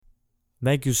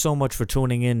Thank you so much for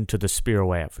tuning in to the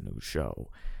Spiro Avenue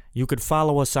Show. You could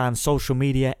follow us on social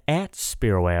media at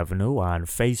Spiro Avenue on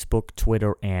Facebook,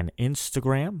 Twitter, and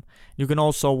Instagram. You can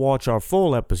also watch our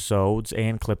full episodes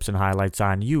and clips and highlights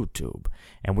on YouTube.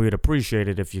 And we would appreciate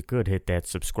it if you could hit that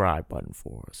subscribe button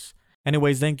for us.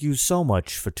 Anyways, thank you so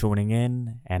much for tuning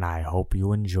in, and I hope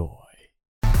you enjoy.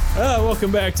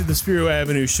 Welcome back to the Spiro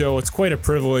Avenue Show. It's quite a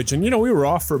privilege. And, we were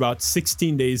off for about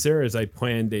 16 days there as I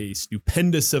planned a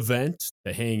stupendous event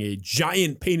to hang a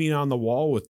giant painting on the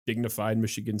wall with dignified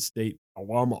Michigan State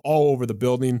alum all over the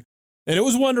building. And it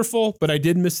was wonderful, but I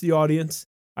did miss the audience.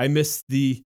 I missed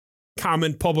the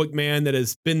common public man that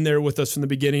has been there with us from the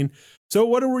beginning. So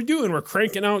what are we doing? We're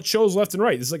cranking out shows left and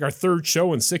right. This is like our third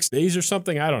show in 6 days or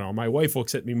something. I don't know. My wife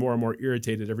looks at me more and more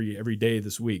irritated every day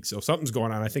this week. So something's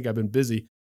going on. I think I've been busy.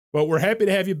 But we're happy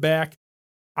to have you back.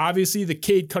 Obviously, the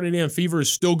Cade Cunningham fever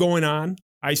is still going on.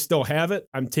 I still have it.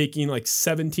 I'm taking like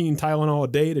 17 Tylenol a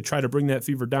day to try to bring that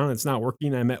fever down. It's not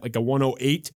working. I'm at like a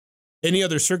 108. Any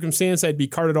other circumstance, I'd be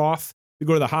carted off to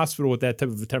go to the hospital with that type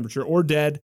of a temperature or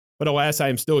dead. But alas, I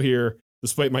am still here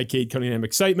despite my Cade Cunningham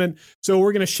excitement. So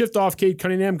we're going to shift off Cade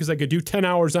Cunningham because I could do 10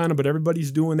 hours on him, but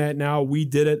everybody's doing that now. We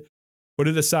did it. Put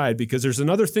it aside because there's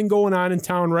another thing going on in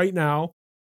town right now.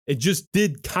 It just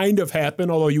did kind of happen,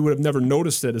 although you would have never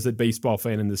noticed it as a baseball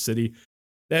fan in the city.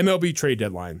 The MLB trade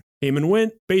deadline came and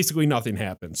went. Basically, nothing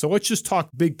happened. So let's just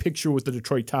talk big picture with the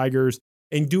Detroit Tigers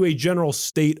and do a general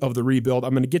state of the rebuild.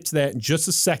 I'm going to get to that in just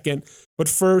a second. But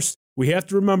first, we have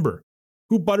to remember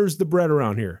who butters the bread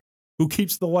around here, who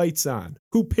keeps the lights on,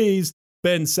 who pays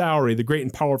Ben's salary, the great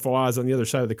and powerful Oz on the other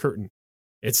side of the curtain.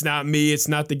 It's not me. It's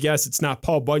not the guest. It's not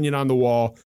Paul Bunyan on the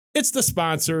wall. It's the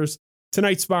sponsors.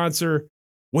 Tonight's sponsor,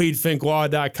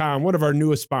 WadeFinkLaw.com, one of our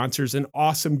newest sponsors, an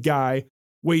awesome guy.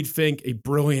 Wade Fink, a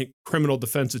brilliant criminal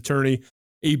defense attorney,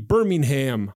 a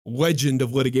Birmingham legend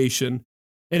of litigation.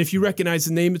 And if you recognize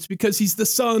the name, it's because he's the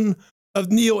son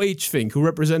of Neil H. Fink, who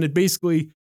represented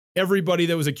basically everybody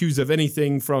that was accused of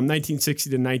anything from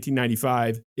 1960 to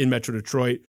 1995 in Metro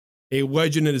Detroit. A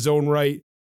legend in his own right.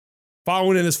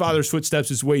 Following in his father's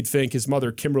footsteps is Wade Fink. His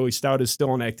mother, Kimberly Stout, is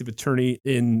still an active attorney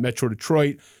in Metro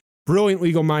Detroit. Brilliant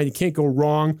legal mind. You can't go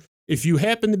wrong. If you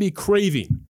happen to be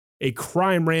craving a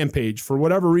crime rampage for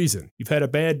whatever reason, you've had a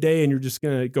bad day and you're just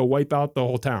going to go wipe out the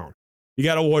whole town, you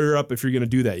got to lawyer up if you're going to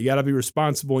do that. You got to be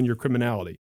responsible in your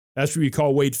criminality. That's what we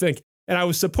call Wade Fink. And I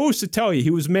was supposed to tell you,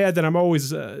 he was mad that I'm always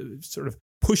sort of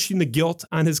pushing the guilt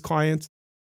on his clients.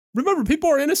 Remember, people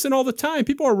are innocent all the time.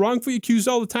 People are wrongfully accused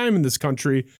all the time in this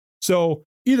country. So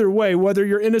either way, whether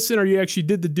you're innocent or you actually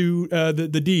did the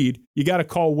deed, you got to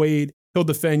call Wade. He'll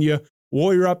defend you.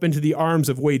 Lawyer up into the arms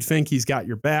of Wade Fink. He's got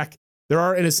your back. There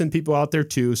are innocent people out there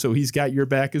too, so he's got your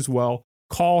back as well.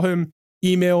 Call him,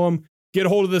 email him, get a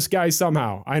hold of this guy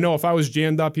somehow. I know if I was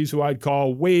jammed up, he's who I'd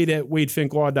call. Wade at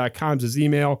WadeFinkLaw.com is his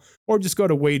email, or just go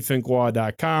to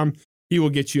WadeFinkLaw.com. He will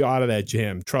get you out of that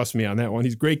jam. Trust me on that one.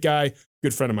 He's a great guy,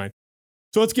 good friend of mine.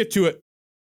 So let's get to it.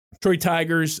 Detroit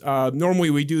Tigers. Normally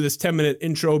we do this 10-minute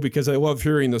intro because I love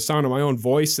hearing the sound of my own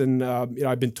voice, and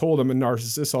I've been told I'm a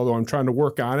narcissist, although I'm trying to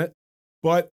work on it.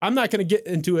 But I'm not going to get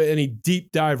into any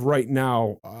deep dive right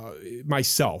now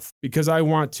myself because I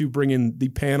want to bring in the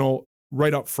panel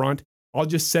right up front. I'll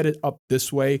just set it up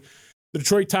this way. The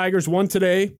Detroit Tigers won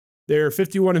today. They're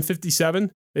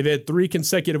 51-57. They've had 3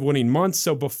 consecutive winning months.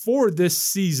 So before this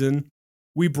season,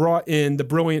 we brought in the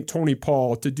brilliant Tony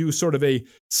Paul to do sort of a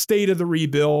state of the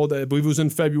rebuild. I believe it was in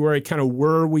February. Kind of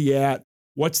where are we at?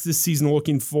 What's this season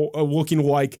looking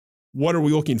like? What are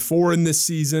we looking for in this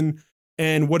season?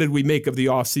 And what did we make of the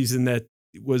offseason that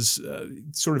was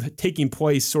sort of taking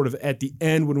place sort of at the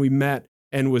end when we met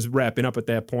and was wrapping up at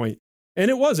that point? And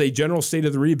it was a general state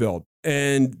of the rebuild,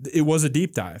 and it was a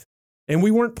deep dive. And we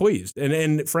weren't pleased.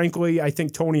 And frankly, I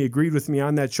think Tony agreed with me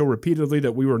on that show repeatedly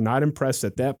that we were not impressed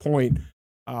at that point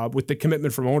with the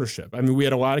commitment from ownership. I mean, we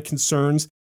had a lot of concerns.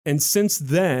 And since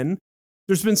then,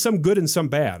 there's been some good and some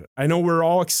bad. I know we're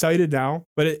all excited now,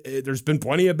 but there's been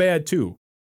plenty of bad too.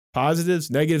 Positives,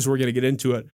 negatives, we're going to get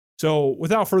into it. So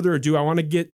without further ado, I want to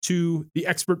get to the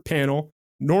expert panel.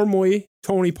 Normally,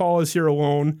 Tony Paul is here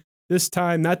alone. This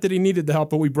time, not that he needed the help,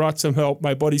 but we brought some help.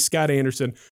 My buddy Scott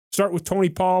Anderson. Start with Tony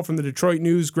Paul from the Detroit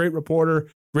News. Great reporter,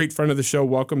 great friend of the show.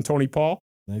 Welcome, Tony Paul.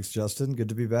 Thanks, Justin. Good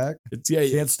to be back.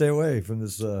 Can't stay away from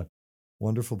this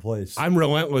wonderful place. I'm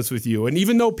relentless with you. And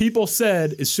even though people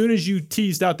said, as soon as you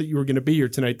teased out that you were going to be here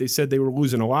tonight, they said they were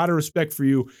losing a lot of respect for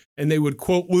you, and they would,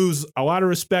 quote, lose a lot of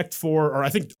respect for, or I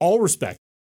think all respect,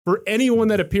 for anyone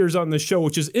that appears on the show,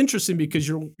 which is interesting because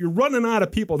you're running out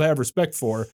of people to have respect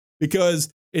for,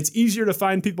 because it's easier to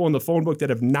find people in the phone book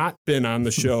that have not been on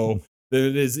the show than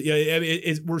it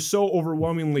is. We're so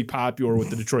overwhelmingly popular with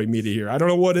the Detroit media here. I don't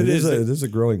know what it is. It is a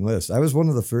growing list. I was one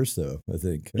of the first, though, I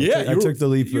think. I took the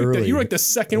leap early. You were like the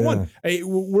second one. Hey,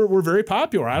 we're very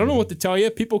popular. I don't know what to tell you.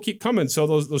 People keep coming. So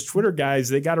those Twitter guys,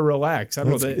 they got to relax. I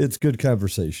don't know. It's good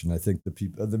conversation. I think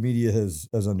the media has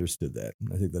understood that.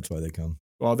 I think that's why they come.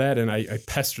 Well, that and I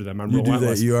pester them. I'm you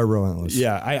relentless. Do that. You are relentless.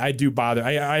 Yeah, I do bother.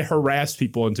 I harass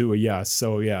people into a yes.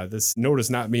 So yeah, this no does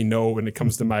not mean no when it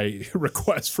comes to my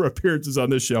requests for appearances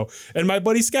on this show. And my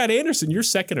buddy Scott Anderson, your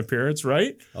second appearance,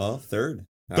 right? Oh, third.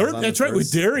 That's right,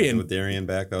 with Darian. With Darian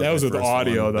back. That was with the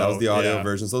audio, one. though. That was the audio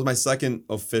version. So it was my second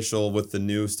official with the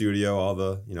new studio, all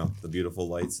the the beautiful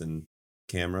lights and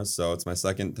cameras. So it's my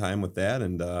second time with that,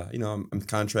 and I'm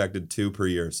contracted 2 per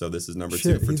year. So this is number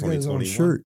 2 for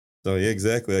 2021. So yeah,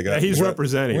 exactly. He's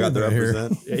representing. We got the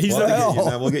represent.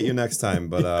 Yeah, we'll get you next time.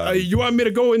 But you want me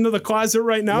to go into the closet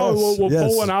right now? Yes, we'll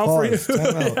pull one out for you.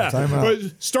 Time out.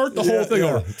 Start the whole thing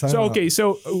over. So okay,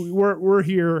 so we're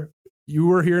here. You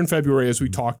were here in February, as we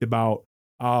talked about.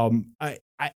 I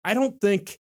don't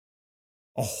think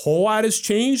a whole lot has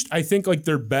changed. I think like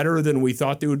they're better than we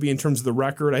thought they would be in terms of the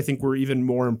record. I think we're even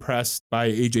more impressed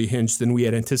by AJ Hinch than we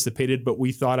had anticipated. But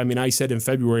we thought, I said in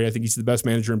February, I think he's the best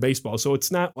manager in baseball. So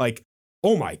it's not like,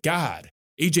 oh my God,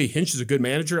 AJ Hinch is a good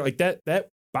manager. Like that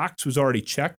box was already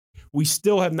checked. We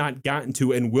still have not gotten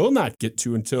to and will not get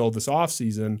to until this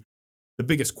offseason the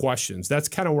biggest questions. That's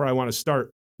kind of where I want to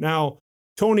start. Now,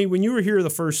 Tony, when you were here the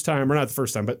first time, or not the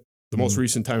first time, but the most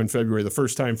recent time in February, the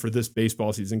first time for this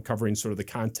baseball season, covering sort of the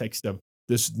context of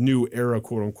this new era,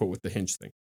 quote unquote, with the Hinch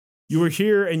thing. You were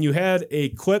here and you had a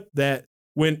clip that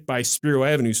went by Spiro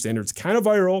Avenue standards, kind of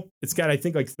viral. It's got, I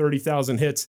think, like 30,000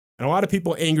 hits. And a lot of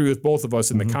people angry with both of us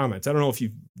in the comments. I don't know if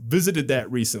you've visited that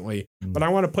recently, but I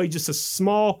want to play just a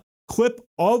small clip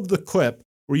of the clip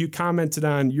where you commented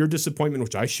on your disappointment,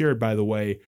 which I shared, by the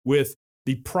way, with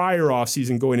the prior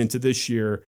offseason going into this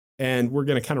year. And we're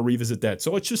going to kind of revisit that.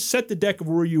 So let's just set the deck of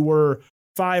where you were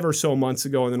 5 or so months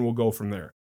ago, and then we'll go from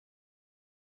there.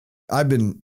 I've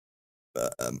been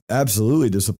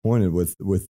absolutely disappointed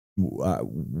with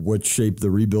what shape the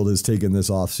rebuild has taken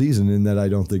this offseason, in that I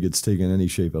don't think it's taken any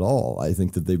shape at all. I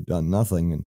think that they've done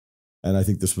nothing, and I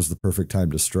think this was the perfect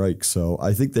time to strike. So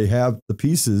I think they have the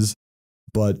pieces,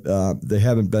 but they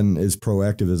haven't been as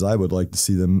proactive as I would like to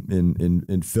see them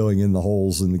in filling in the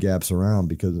holes and the gaps around,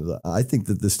 because I think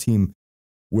that this team,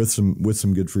 with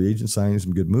some good free agent signings,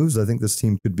 some good moves, I think this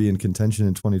team could be in contention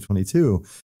in 2022.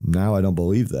 Now I don't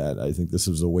believe that. I think this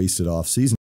was a wasted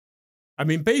offseason.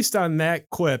 Based on that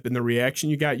clip and the reaction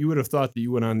you got, you would have thought that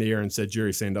you went on the air and said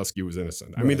Jerry Sandusky was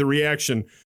innocent. Right. The reaction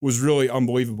was really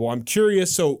unbelievable. I'm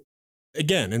curious. So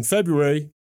again, in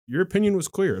February, your opinion was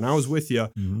clear, and I was with you.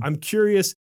 I'm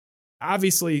curious.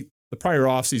 Obviously, the prior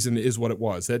offseason is what it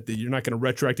was. That you're not going to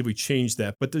retroactively change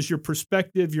that. But does your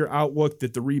perspective, your outlook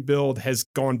that the rebuild has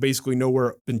gone basically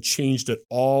nowhere, been changed at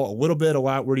all? A little bit, a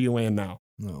lot? Where do you land now?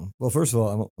 No. Well, first of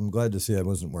all, I'm glad to see I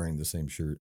wasn't wearing the same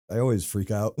shirt. I always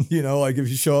freak out, like if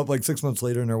you show up like 6 months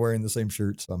later and they're wearing the same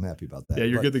shirt. So I'm happy about that. Yeah,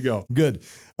 you're good to go. Good.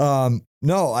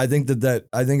 No, I think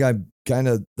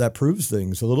that proves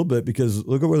things a little bit, because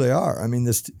look at where they are.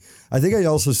 I think I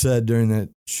also said during that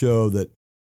show that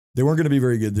they weren't going to be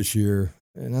very good this year.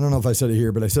 And I don't know if I said it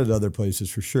here, but I said it other places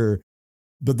for sure.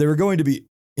 But they were going to be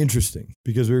interesting,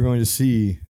 because we were going to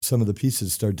see some of the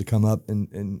pieces start to come up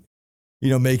and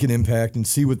make an impact and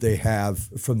see what they have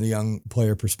from the young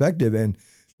player perspective. And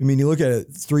you look at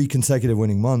it, 3 consecutive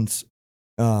winning months,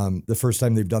 the first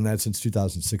time they've done that since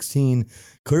 2016.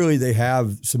 Clearly, they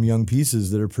have some young pieces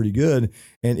that are pretty good.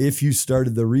 And if you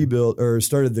started the rebuild, or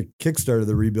started the kickstart of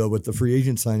the rebuild with the free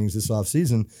agent signings this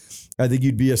offseason, I think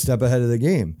you'd be a step ahead of the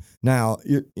game. Now,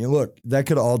 look, that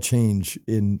could all change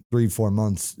in 3-4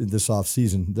 months this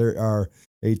offseason. There are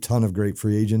a ton of great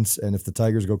free agents, and if the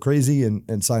Tigers go crazy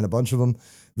and sign a bunch of them,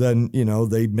 then,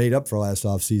 they made up for last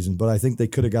offseason. But I think they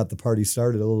could have got the party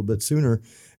started a little bit sooner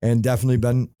and definitely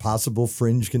been possible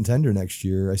fringe contender next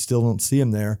year. I still don't see them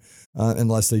there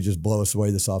unless they just blow us away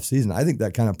this offseason. I think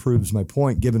that kind of proves my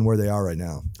point, given where they are right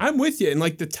now. I'm with you. And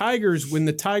like the Tigers, when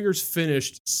the Tigers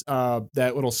finished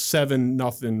that little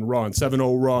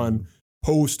 7-0 run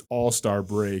post All-Star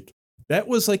break, that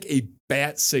was like a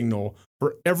bat signal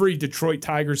for every Detroit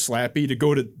Tigers slappy to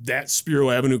go to that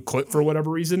Spiro Avenue clip for whatever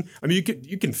reason. You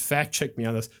can fact check me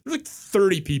on this. There's like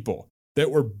 30 people that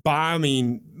were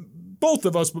bombing both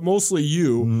of us, but mostly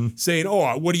you, saying,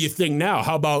 "Oh, what do you think now?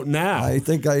 How about now?" I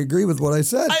think I agree with what I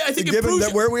said. I think given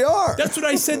that where we are. That's what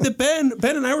I said to Ben.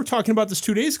 Ben and I were talking about this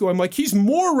 2 days ago. I'm like, he's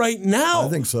more right now. I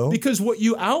think so. Because what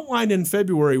you outlined in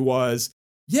February was,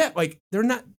 Yeah, like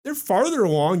they're farther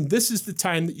along. This is the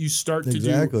time that you start to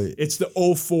do. It's the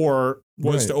 04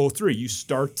 was to 03. You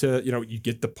start to, you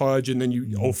get the Pudge, and then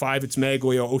 05 it's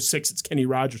Maglia, 06 it's Kenny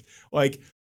Rogers. Like,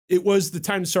 it was the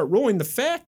time to start rolling. The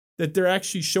fact that they're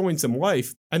actually showing some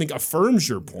life, I think, affirms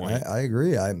your point. I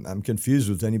agree. I'm confused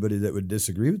with anybody that would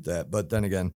disagree with that. But then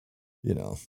again,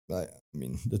 I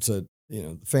mean, it's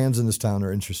fans in this town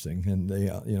are interesting, and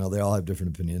they all have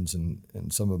different opinions,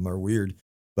 and some of them are weird.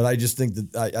 But I just think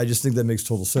that makes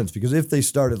total sense, because if they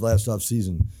started last off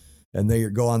season and they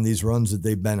go on these runs that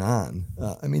they've been on,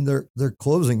 I mean, they're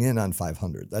closing in on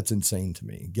 500. That's insane to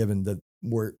me, given that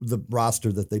the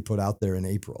roster that they put out there in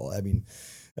April. I mean,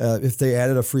 if they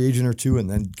added a free agent or two and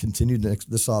then continued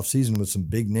this off season with some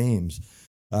big names,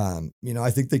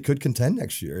 I think they could contend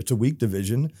next year. It's a weak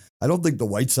division. I don't think the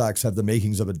White Sox have the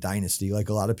makings of a dynasty like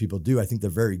a lot of people do. I think they're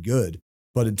very good.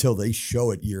 But until they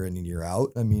show it year in and year out,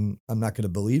 I mean, I'm not going to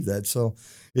believe that. So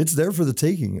it's there for the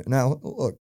taking. Now,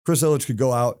 look, Chris Ilitch could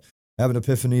go out, have an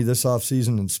epiphany this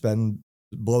offseason and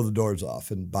blow the doors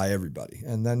off and buy everybody.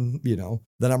 And then,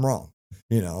 then I'm wrong,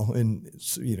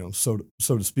 so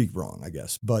to speak, wrong, I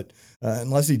guess. But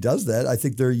unless he does that, I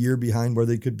think they're a year behind where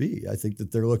they could be. I think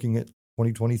that they're looking at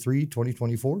 2023,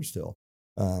 2024 still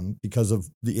because of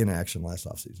the inaction last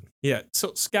offseason. Yeah.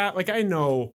 So, Scott, I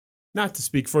know, not to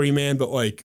speak for you, man, but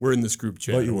we're in this group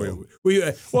chat.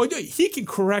 Well, he can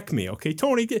correct me, okay,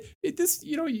 Tony. This,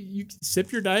 you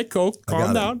sip your Diet Coke,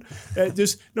 calm down.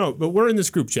 But we're in this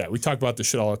group chat. We talk about this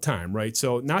shit all the time, right?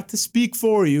 So, not to speak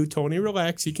for you, Tony,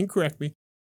 relax. He can correct me,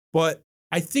 but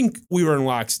I think we were in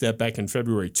lockstep back in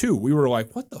February too. We were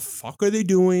like, "What the fuck are they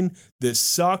doing? This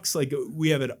sucks." Like, we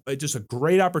have just a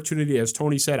great opportunity, as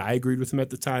Tony said. I agreed with him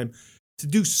at the time, to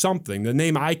do something. The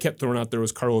name I kept throwing out there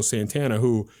was Carlos Santana,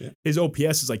 who his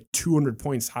OPS is 200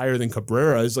 points higher than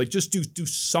Cabrera's. Just do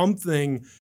something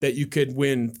that you could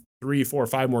win 3, 4,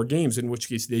 5 more games, in which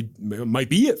case they might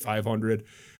be at 500.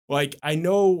 I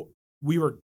know we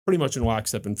were pretty much in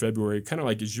lockstep in February. Kind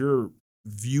of is your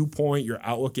viewpoint, your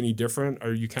outlook any different? Or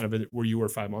are you kind of where you were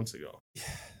 5 months ago?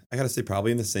 I got to say,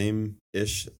 probably in the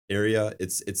same-ish area.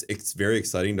 It's very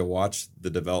exciting to watch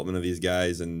the development of these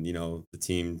guys, and, the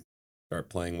team start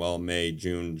playing well May,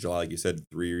 June, July. Like you said,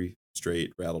 3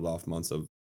 straight rattled off months of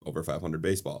over 500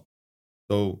 baseball.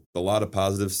 So a lot of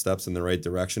positive steps in the right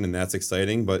direction, and that's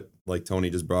exciting. But like Tony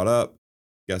just brought up,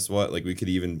 guess what? We could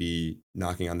even be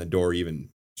knocking on the door even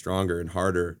stronger and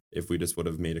harder if we just would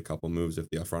have made a couple moves, if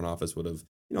the front office would have,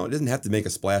 it doesn't have to make a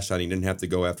splash shot. He didn't have to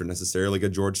go after necessarily a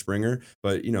George Springer,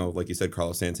 but, like you said,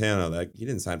 Carlos Santana, he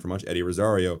didn't sign for much. Eddie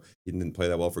Rosario, he didn't play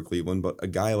that well for Cleveland, but a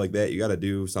guy like that, you got to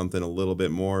do something a little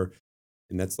bit more.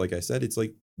 And that's, like I said, it's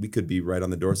we could be right on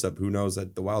the doorstep. Who knows?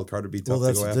 That the wild card would be tough to go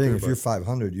after. Well, that's the thing. If you're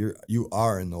 500, you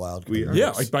are in the wild card.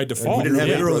 Yeah, by default. We didn't have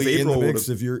literally in the mix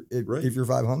if you're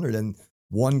 500, and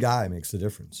one guy makes the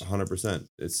difference. 100%.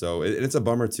 It's a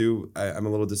bummer too. I'm a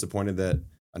little disappointed that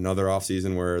another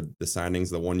offseason where the signings,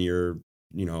 the 1 year,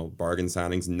 bargain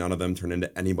signings, none of them turned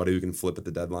into anybody who can flip at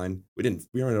the deadline. We weren't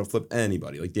able to flip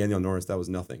anybody. Like Daniel Norris, that was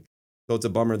nothing. So it's a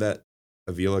bummer that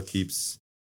Avila keeps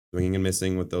swinging and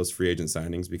missing with those free agent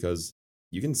signings, because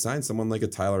you can sign someone like a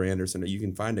Tyler Anderson, or you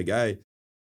can find a guy,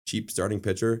 cheap starting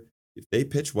pitcher. If they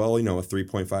pitch well, a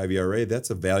 3.5 ERA, that's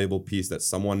a valuable piece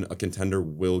that a contender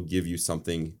will give you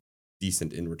something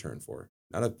decent in return for.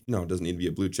 It doesn't need to be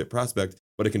a blue chip prospect,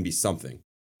 but it can be something.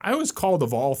 I was called,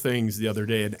 of all things, the other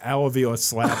day an Al Avila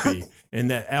slappy,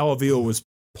 and that Al Avila was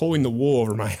pulling the wool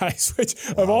over my eyes, which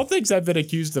of all things I've been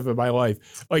accused of in my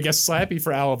life. A slappy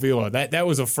for Al Avila. That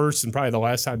was a first and probably the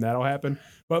last time that'll happen.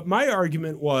 But my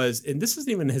argument was, and this isn't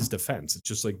even his defense, it's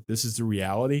just this is the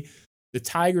reality. The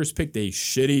Tigers picked a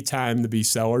shitty time to be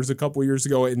sellers a couple years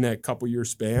ago in that couple year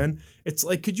span. It's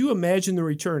could you imagine the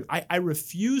return? I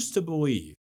refuse to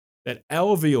believe that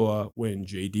Al Avila, when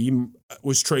JD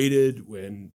was traded,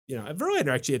 when,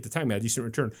 Verlander actually at the time had a decent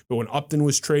return, but when Upton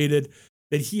was traded,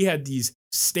 that he had these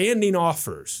standing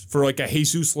offers for a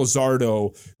Jesus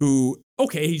Luzardo, who,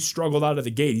 okay, he struggled out of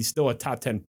the gate. He's still a top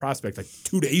 10 prospect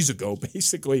 2 days ago,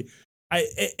 basically.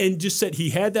 And just said he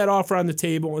had that offer on the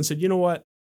table and said, you know what?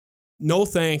 No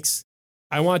thanks.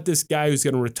 I want this guy who's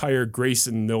going to retire,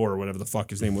 Grayson Miller, or whatever the fuck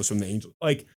his name was, from the Angels.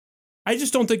 I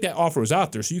just don't think that offer was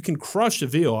out there. So you can crush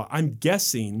Avila. I'm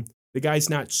guessing the guy's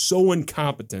not so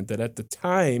incompetent that at the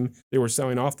time they were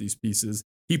selling off these pieces,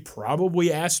 he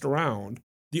probably asked around.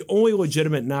 The only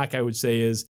legitimate knock I would say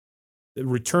is the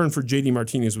return for JD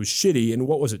Martinez was shitty. And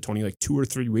what was it, Tony, 2 or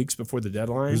 3 weeks before the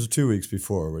deadline? It was 2 weeks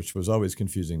before, which was always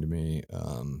confusing to me.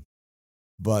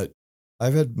 But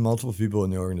I've had multiple people in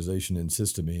the organization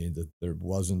insist to me that there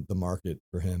wasn't the market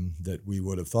for him that we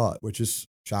would have thought, which is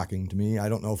shocking to me. I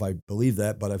don't know if I believe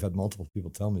that, but I've had multiple people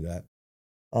tell me that.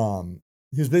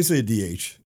 He was basically a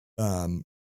DH.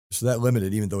 So that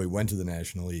limited, even though he went to the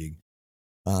National League.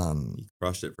 He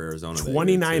crushed it for Arizona.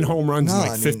 29 home runs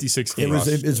in 56 games.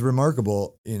 It's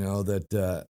remarkable,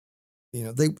 that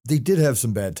they did have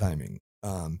some bad timing.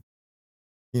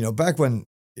 Back when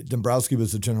Dombrowski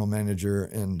was the general manager,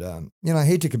 and I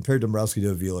hate to compare Dombrowski to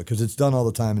Avila because it's done all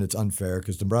the time and it's unfair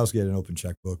because Dombrowski had an open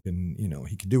checkbook and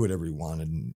he could do whatever he wanted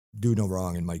and do no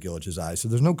wrong in Mike Ilitch's eyes. So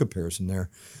there's no comparison there.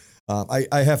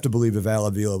 I have to believe if Al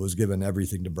Avila was given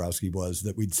everything Dombrowski was,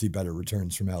 that we'd see better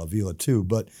returns from Al Avila too.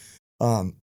 But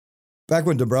back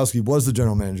when Dombrowski was the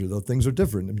general manager, though, things are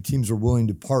different. I mean, teams are willing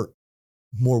to part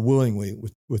more willingly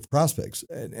with prospects,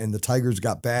 and the Tigers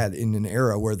got bad in an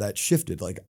era where that shifted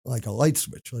like a light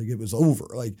switch. Like it was over.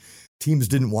 Like teams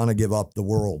didn't want to give up the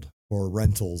world for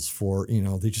rentals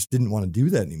they just didn't want to do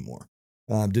that anymore.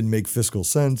 Didn't make fiscal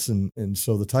sense. And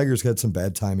so the Tigers had some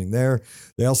bad timing there.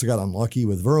 They also got unlucky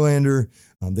with Verlander.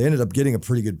 They ended up getting a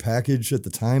pretty good package at the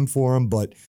time for him.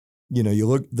 But, you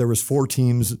look, there was 4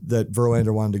 teams that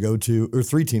Verlander wanted to go to, or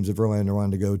 3 teams that Verlander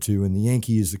wanted to go to, and the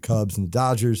Yankees, the Cubs, and the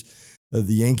Dodgers.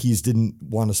 The Yankees didn't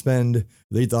want to spend.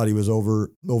 They thought he was over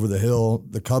the hill.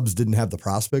 The Cubs didn't have the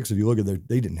prospects. If you look at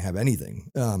they didn't have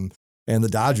anything. And the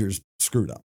Dodgers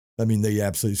screwed up. I mean, they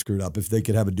absolutely screwed up. If they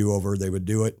could have a do-over, they would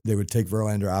do it. They would take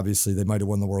Verlander. Obviously, they might have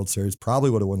won the World Series,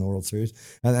 probably would have won the World Series.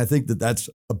 And I think that's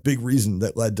a big reason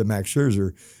that led to Max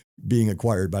Scherzer being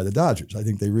acquired by the Dodgers. I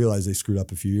think they realized they screwed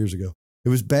up a few years ago. It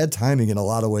was bad timing in a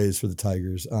lot of ways for the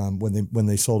Tigers when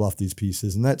they sold off these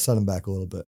pieces, and that set them back a little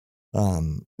bit.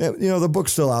 The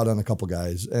book's still out on a couple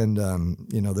guys, and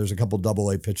there's a couple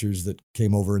AA pitchers that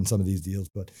came over in some of these deals,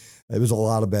 but it was a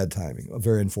lot of bad timing.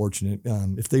 Very unfortunate.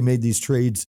 If they made these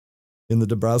trades in the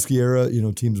Dombrowski era,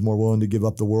 teams more willing to give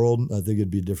up the world, I think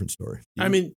it'd be a different story. I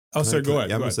mean, go ahead. Yeah,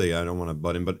 I'm going to say I don't want to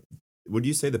butt in, but would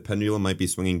you say the pendulum might be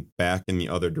swinging back in the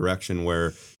other direction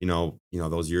where,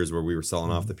 those years where we were selling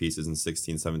off the pieces in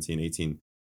 16, 17, 18,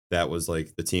 that was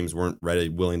like the teams weren't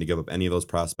willing to give up any of those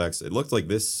prospects. It looked like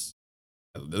this,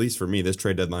 at least for me, this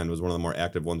trade deadline was one of the more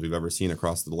active ones we've ever seen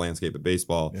across the landscape of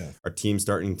baseball. Yeah. Our team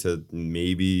starting to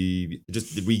maybe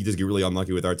we just get really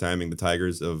unlucky with our timing, the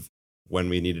Tigers, of when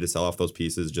we needed to sell off those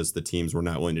pieces, just the teams were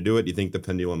not willing to do it. Do you think the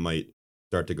pendulum might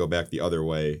start to go back the other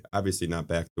way? Obviously not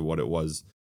back to what it was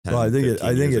 10, well, I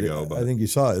think you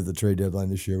saw it at the trade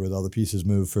deadline this year with all the pieces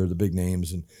moved for the big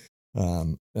names and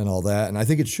all that. And I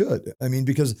think it should. I mean,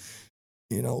 because,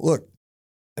 look,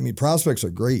 prospects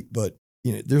are great, but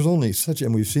there's only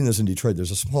and we've seen this in Detroit,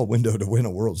 there's a small window to win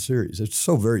a World Series. It's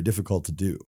so very difficult to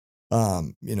do.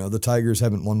 The Tigers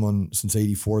haven't won one since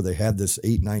 84. They had this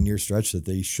 8-9 year stretch that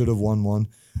they should have won one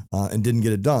and didn't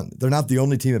get it done. They're not the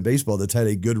only team in baseball that's had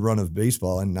a good run of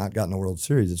baseball and not gotten a World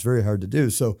Series. It's very hard to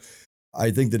do. So I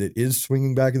think that it is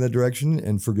swinging back in that direction,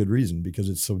 and for good reason, because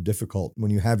it's so difficult. When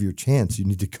you have your chance, you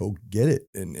need to go get it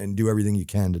and do everything you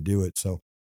can to do it. So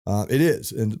it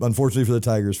is. And unfortunately for the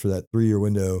Tigers, for that 3-year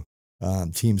window,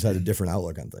 teams had a different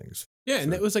outlook on things. Yeah,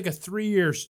 and that was like a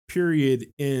 3-year period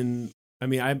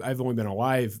I've only been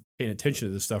alive paying attention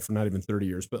to this stuff for not even 30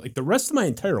 years, but like the rest of my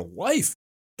entire life,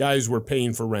 guys were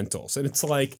paying for rentals. And it's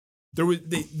like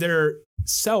their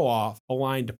sell-off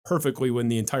aligned perfectly when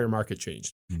the entire market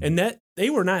changed. Mm-hmm. And that they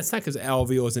were not, it's not because Al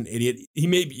Avila is an idiot. You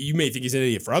may think he's an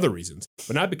idiot for other reasons,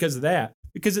 but not because of that,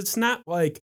 because it's not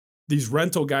like these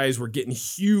rental guys were getting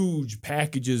huge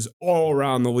packages all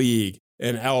around the league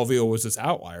and Al Avila was this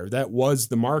outlier. That was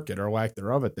the market or lack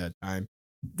thereof at that time.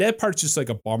 That part's just like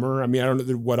a bummer. I don't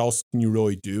know what else can you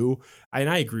really do. And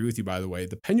I agree with you, by the way.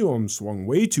 The pendulum swung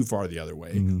way too far the other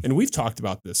way. Mm-hmm. And we've talked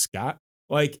about this, Scott.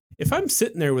 Like, if I'm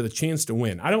sitting there with a chance to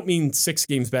win, I don't mean 6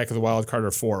 games back of the wild card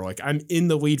or 4. Like, I'm in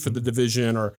the lead for the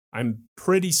division or I'm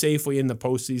pretty safely in the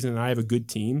postseason and I have a good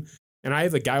team and I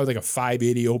have a guy with like a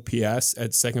 580 OPS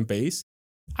at second base.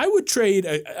 I would trade,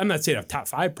 I'm not saying a top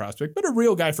 5 prospect, but a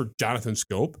real guy for Jonathan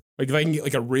Scope. Like if I can get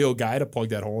like a real guy to plug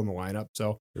that hole in the lineup.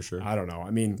 So for sure. I don't know.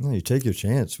 You take your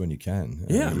chance when you can.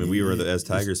 Yeah. We were as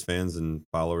Tigers fans and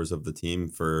followers of the team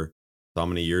for so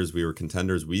many years, we were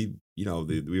contenders. We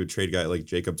would trade a guy like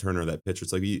Jacob Turner, that pitcher.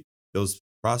 It's like those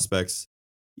prospects,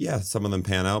 yeah, some of them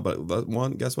pan out, but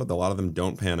guess what? A lot of them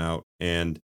don't pan out.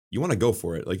 And you want to go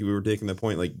for it. Like we were taking the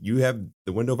point, like you have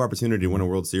the window of opportunity to win a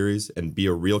World Series and be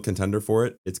a real contender for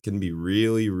it. It can be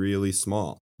really, really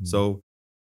small. Mm-hmm. So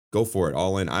go for it,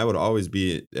 all in. I would always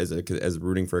be as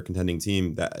rooting for a contending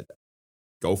team that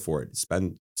go for it.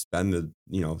 Spend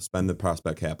the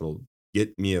prospect capital.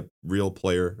 Get me a real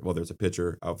player, whether it's a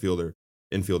pitcher, outfielder,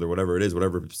 infielder, whatever it is,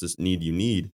 whatever need you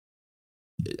need.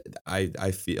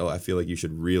 I feel like you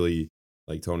should really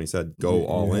like Tony said, go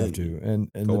all in.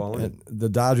 And the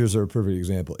Dodgers are a perfect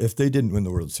example. If they didn't win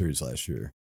the World Series last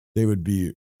year, they would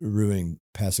be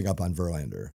passing up on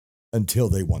Verlander until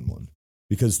they won one,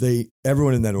 because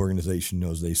everyone in that organization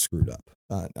knows they screwed up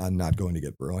on not going to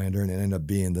get Verlander, and it ended up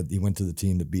being that he went to the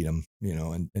team that beat him,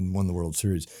 and won the World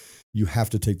Series. You have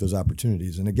to take those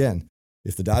opportunities. And again,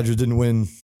 if the Dodgers didn't win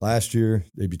last year,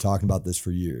 they'd be talking about this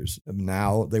for years.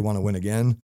 Now they want to win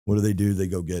again. What do? They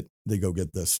go get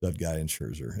the stud guy in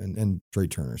Scherzer and Trey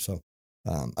Turner. So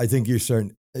I think it's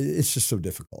just so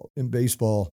difficult in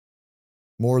baseball,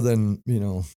 more than,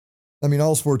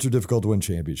 all sports are difficult to win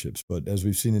championships, but as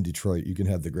we've seen in Detroit, you can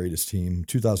have the greatest team.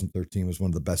 2013 was one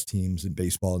of the best teams in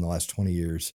baseball in the last 20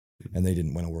 years, and they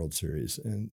didn't win a World Series.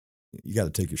 And you got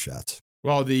to take your shots.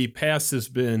 Well, the past has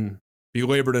been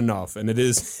belabored enough, and it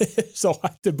is so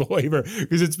hard to belabor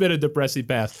because it's been a depressing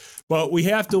past. But we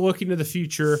have to look into the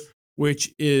future,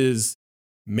 which is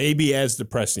maybe as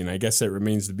depressing. I guess that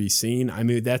remains to be seen. I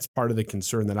mean, that's part of the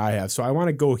concern that I have. So I want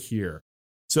to go here.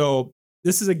 So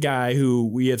this is a guy who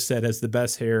we have said has the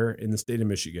best hair in the state of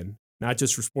Michigan, not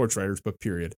just for sports writers, but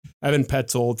period. Evan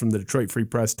Petzold from the Detroit Free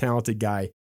Press, talented guy.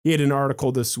 He had an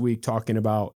article this week talking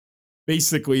about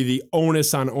basically the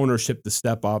onus on ownership to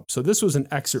step up. So this was an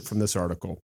excerpt from this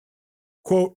article.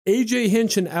 Quote, A.J.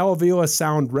 Hinch and Al Avila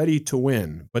sound ready to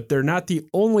win, but they're not the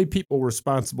only people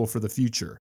responsible for the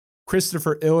future.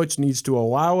 Christopher Ilitch needs to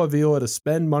allow Avila to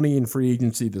spend money in free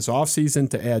agency this offseason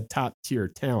to add top-tier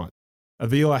talent.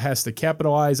 Avila has to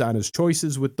capitalize on his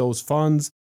choices with those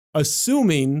funds,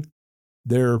 assuming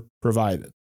they're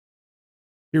provided.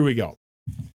 Here we go.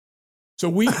 So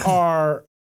we are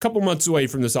couple months away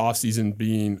from this offseason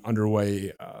being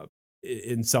underway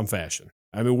in some fashion.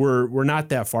 I mean, we're not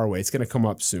that far away. It's going to come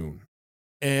up soon.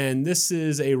 And this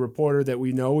is a reporter that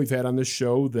we know we've had on this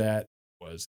show that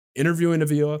was interviewing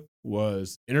Avila,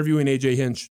 was interviewing A.J.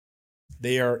 Hinch.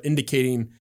 They are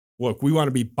indicating, look, we want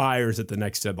to be buyers at the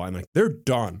next deadline. Like, they're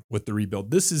done with the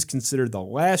rebuild. This is considered the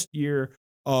last year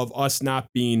of us not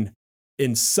being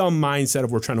in some mindset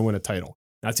of we're trying to win a title.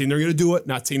 Not saying they're going to do it,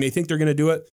 not saying they think they're going to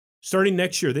do it. Starting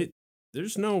next year,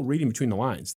 there's no reading between the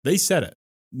lines. They said it.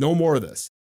 No more of this.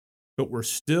 But we're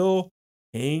still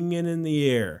hanging in the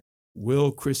air.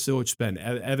 Will Chris Ilitch spend?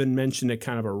 Evan mentioned it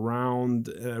kind of a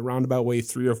roundabout way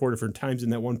 3 or 4 different times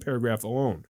in that one paragraph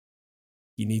alone.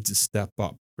 He needs to step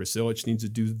up. Chris Ilitch needs to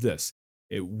do this.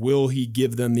 Will he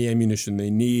give them the ammunition they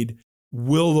need?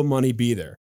 Will the money be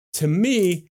there? To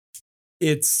me,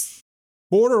 it's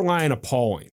borderline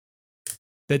appalling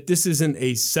that this isn't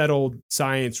a settled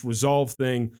science resolved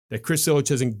thing, that Chris Ilitch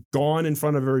hasn't gone in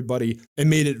front of everybody and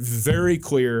made it very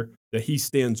clear that he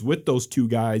stands with those two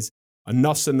guys.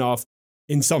 Enough's enough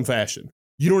in some fashion.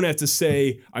 You don't have to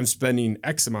say, I'm spending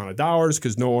X amount of dollars,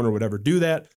 because no owner would ever do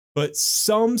that, but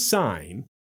some sign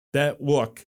that,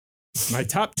 look, my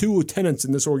top 2 lieutenants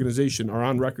in this organization are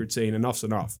on record saying enough's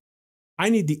enough. I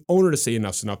need the owner to say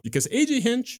enough's enough, because A.J.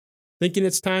 Hinch thinking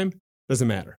it's time doesn't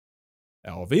matter.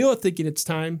 Al Avila thinking it's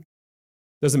time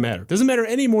doesn't matter. Doesn't matter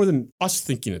any more than us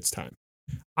thinking it's time.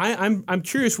 I'm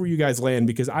curious where you guys land,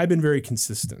 because I've been very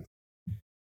consistent.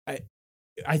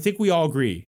 I think we all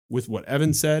agree with what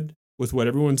Evan said, with what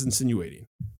everyone's insinuating.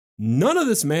 None of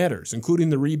this matters, including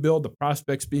the rebuild, the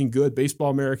prospects being good, Baseball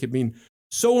America being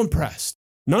so impressed.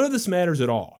 None of this matters at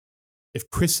all if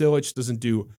Chris Ilitch doesn't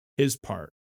do his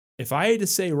part. If I had to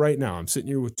say right now, I'm sitting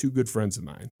here with 2 good friends of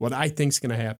mine, what I think's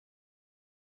going to happen,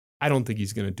 I don't think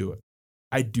he's going to do it.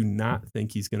 I do not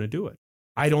think he's going to do it.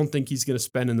 I don't think he's going to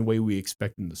spend in the way we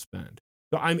expect him to spend.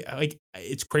 So I'm like,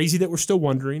 it's crazy that we're still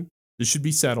wondering. This should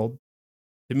be settled.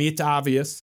 To me, it's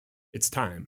obvious. It's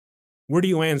time. Where do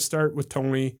you land? Start with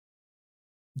Tony.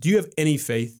 Do you have any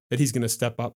faith that he's going to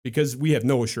step up? Because we have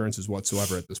no assurances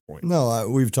whatsoever at this point. No,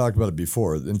 we've talked about it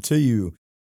before. Until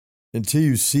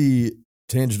you see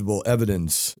tangible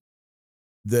evidence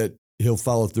that he'll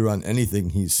follow through on anything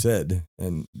he's said,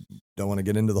 and don't want to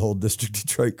get into the whole District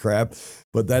Detroit crap,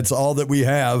 but that's all that we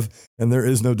have, and there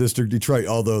is no District Detroit,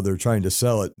 although they're trying to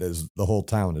sell it as the whole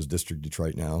town is District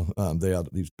Detroit now. They have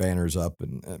these banners up,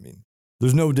 and I mean,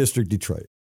 there's no District Detroit.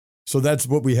 So that's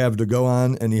what we have to go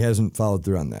on, and he hasn't followed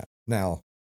through on that. Now,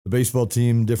 the baseball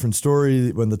team, different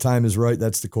story. When the time is right,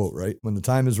 that's the quote, right? When the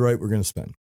time is right, we're going to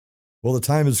spend. Well, the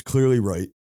time is clearly right.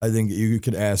 I think you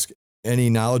could ask any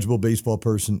knowledgeable baseball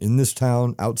person in this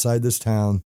town, outside this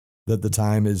town, that the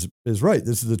time is right.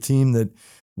 This is a team that,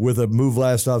 with a move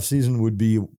last offseason, would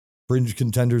be fringe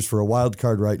contenders for a wild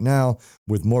card right now,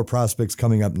 with more prospects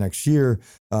coming up next year.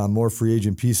 More free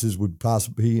agent pieces would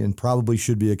possibly and probably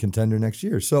should be a contender next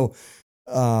year. So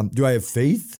do I have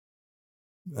faith?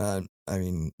 I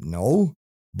mean, no.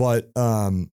 But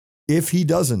if he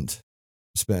doesn't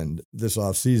spend this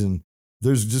offseason,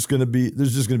 there's just going to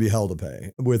be hell to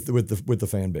pay with the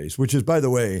fan base, which is, by the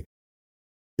way,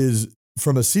 is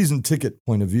from a season ticket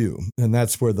point of view, and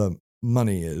that's where the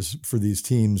money is for these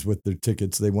teams with their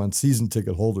tickets. They want season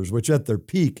ticket holders, which at their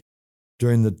peak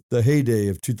during the heyday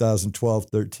of 2012,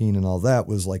 13 and all that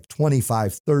was like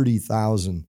 25,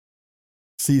 30,000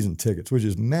 season tickets, which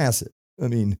is massive. I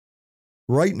mean,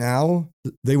 right now,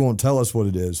 they won't tell us what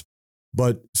it is,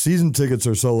 but season tickets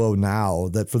are so low now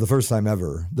that for the first time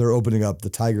ever, they're opening up the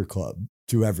Tiger Club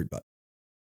to everybody.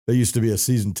 They used to be a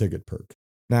season ticket perk.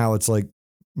 Now it's like,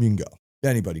 you can go.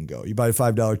 Anybody can go. You buy a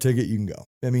 $5 ticket, you can go.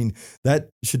 I mean, that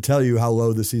should tell you how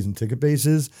low the season ticket base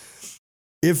is.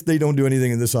 If they don't do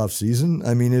anything in this offseason,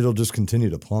 I mean, it'll just continue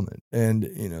to plummet.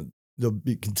 And, they'll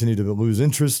continue to lose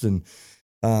interest. And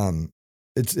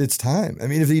it's time. I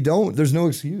mean, if they don't, there's no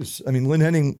excuse. I mean, Lynn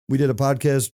Henning, we did a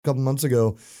podcast a couple months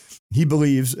ago. He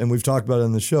believes, and we've talked about it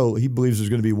on the show, he believes there's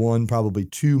going to be one, probably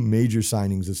two major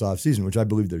signings this offseason, which I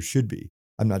believe there should be.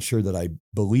 I'm not sure that I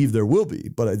believe there will be,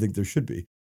 but I think there should be.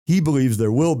 He believes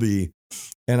there will be.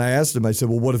 And I asked him, I said,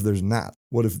 well, what if there's not?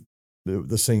 What if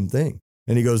the same thing?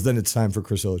 And he goes, then it's time for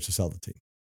Chris Ilitch to sell the team.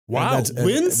 Wow.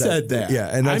 Lynn said that. Yeah.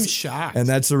 And I'm shocked. And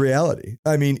that's the reality.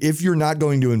 I mean, if you're not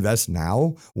going to invest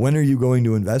now, when are you going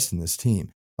to invest in this team?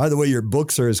 By the way, your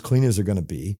books are as clean as they're going to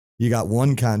be. You got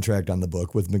one contract on the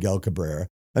book with Miguel Cabrera.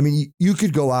 I mean, you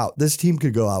could go out. This team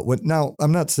could go out. Now,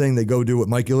 I'm not saying they go do what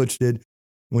Mike Ilitch did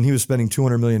when he was spending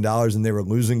 $200 million and they were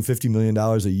losing $50 million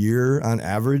a year on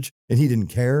average, and he didn't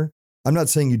care. I'm not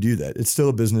saying you do that. It's still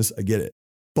a business. I get it.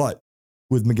 But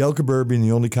with Miguel Cabrera being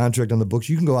the only contract on the books,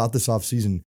 you can go out this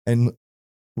offseason and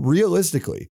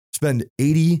realistically spend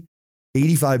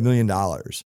 $85 million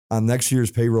on next year's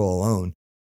payroll alone,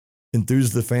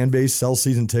 enthuse the fan base, sell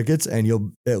season tickets, and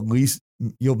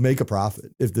you'll make a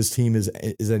profit if this team is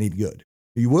any good.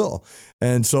 You will.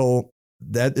 And so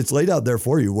that it's laid out there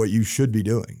for you what you should be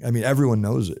doing. I mean, everyone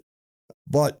knows it.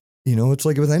 But, it's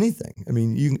like with anything. I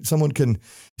mean, someone can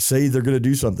say they're going to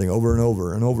do something over and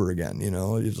over and over again.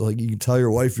 It's like you can tell your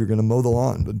wife you're going to mow the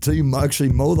lawn, but until you actually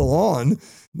mow the lawn,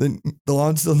 then the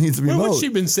lawn still needs to be mowed. What's she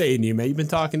been saying to you, man? You've been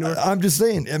talking to her? I'm just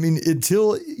saying, I mean,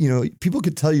 until, people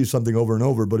could tell you something over and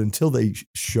over, but until they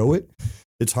show it,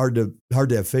 it's hard to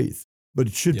have faith. But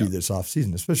it should be this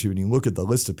offseason, especially when you look at the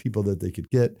list of people that they could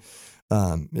get.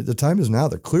 The time is now.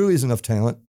 There clearly is enough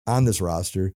talent on this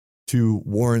roster to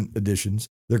warrant additions.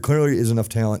 There clearly is enough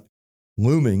talent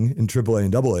looming in AAA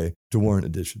and AA to warrant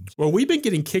additions. Well, we've been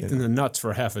getting kicked in the nuts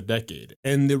for half a decade.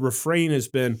 And the refrain has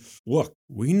been, look,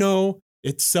 we know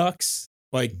it sucks.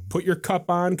 Like, put your cup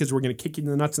on because we're going to kick you in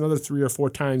the nuts another 3 or 4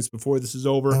 times before this is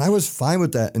over. And I was fine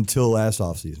with that until last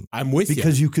offseason. I'm with you.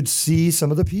 Because you could see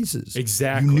some of the pieces.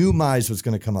 Exactly. You knew Mize was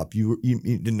going to come up. You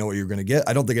didn't know what you were going to get.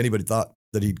 I don't think anybody thought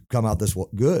that he'd come out this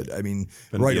good. I mean,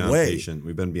 right away. Patient.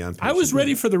 We've been beyond patient. I was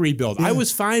ready for the rebuild. Yeah. I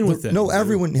was fine with it. No,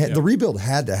 everyone had, the rebuild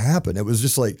had to happen. It was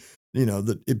just like,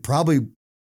 they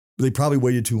probably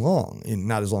waited too long, and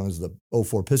not as long as the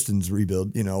 04 Pistons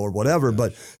rebuild, or whatever,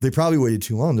 but they probably waited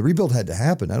too long. The rebuild had to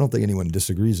happen. I don't think anyone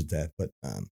disagrees with that, but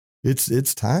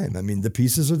it's time. I mean, the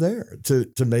pieces are there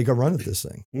to make a run at this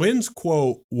thing. Lynn's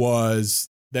quote was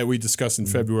that we discussed in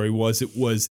February was it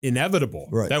was inevitable.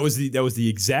 Right. That was the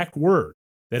exact word.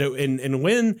 That and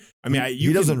Lynn, I mean,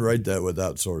 he doesn't write that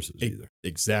without sources either.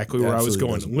 Exactly where I was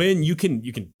going. Lynn, you can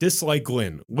dislike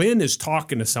Lynn. Lynn is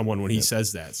talking to someone when he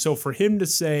says that. So for him to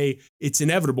say it's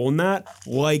inevitable, not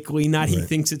likely, not he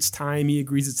thinks it's time, he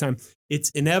agrees it's time. It's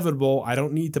inevitable. I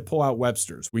don't need to pull out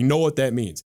Webster's. We know what that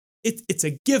means. It's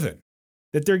a given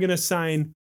that they're going to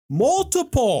sign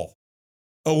multiple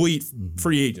elite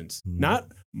free agents,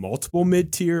 not multiple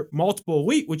mid-tier, multiple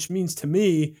elite, which means to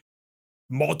me,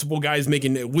 multiple guys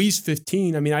making at least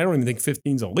 15. I mean, I don't even think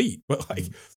 15 is elite, but like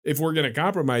if we're going to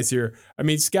compromise here, I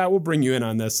mean, Scott will bring you in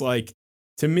on this. Like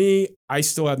to me, I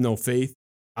still have no faith.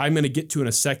 I'm going to get to in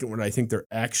a second what I think they're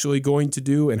actually going to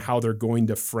do and how they're going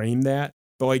to frame that.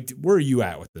 But like, where are you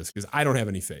at with this? Because I don't have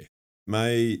any faith.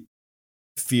 My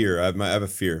fear, I have a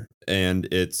fear, and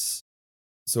it's,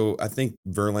 so I think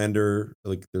Verlander,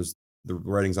 like there's the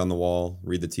writings on the wall,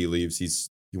 read the tea leaves.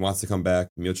 He wants to come back.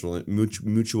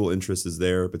 Mutual interest is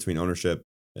there between ownership.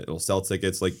 It'll sell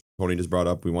tickets like Tony just brought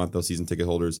up. We want those season ticket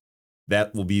holders.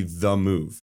 That will be the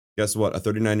move. Guess what? A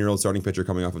 39-year-old starting pitcher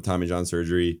coming off of Tommy John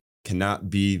surgery cannot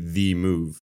be the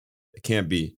move. It can't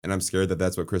be. And I'm scared that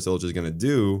that's what Chris Ilitch is going to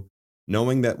do,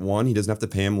 knowing that, one, he doesn't have to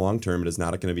pay him long-term. It is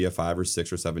not going to be a 5 or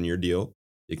 6 or 7 year deal.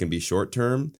 It can be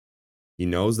short-term. He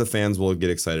knows the fans will get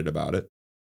excited about it.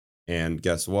 And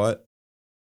guess what?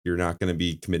 You're not going to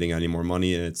be committing any more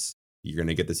money, and it's You're going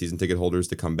to get the season ticket holders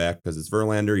to come back because it's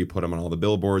Verlander. You put them on all the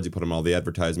billboards. You put them on all the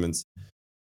advertisements.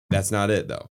 That's not it,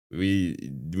 though. We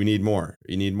need more.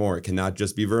 You need more. It cannot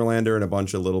just be Verlander and a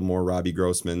bunch of little more Robbie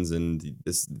Grossmans, and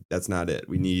that's not it.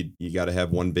 You got to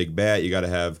have one big bat. You got to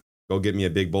have, go get me a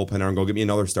big bullpen arm. Go get me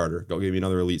another starter. Go get me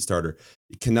another elite starter.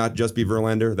 It cannot just be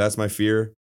Verlander. That's my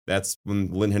fear. That's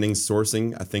when Lynn Henning's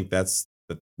sourcing. I think that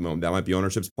might be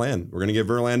ownership's plan. We're going to get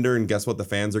Verlander, and guess what? The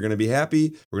fans are going to be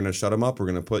happy. We're going to shut them up. We're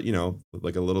going to put,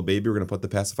 like a little baby, we're going to put the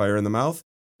pacifier in the mouth.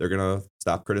 They're going to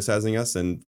stop criticizing us,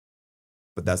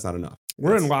 but that's not enough.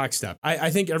 We're in lockstep. I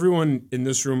think everyone in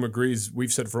this room agrees.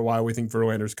 We've said for a while we think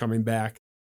Verlander's coming back.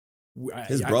 Ben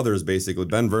Verlander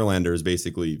is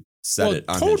basically said it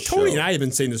on his show. Tony and I have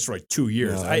been saying this for like 2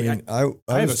 years. No,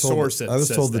 I have a source that I was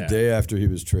says told the that. day after he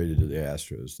was traded to the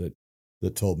Astros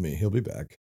that told me he'll be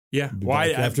back. Yeah, He'll be you back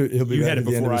had it at the end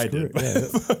before of I his did. career.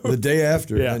 Yeah, the day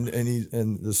after, Yeah.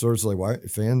 and the source is like, why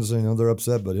fans? They're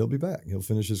upset, but he'll be back. He'll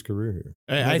finish his career here.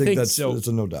 I think that's so. It's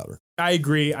a no doubter. I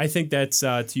agree. I think that's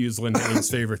to use Lynn Henning's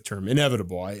favorite term,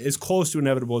 inevitable. As close to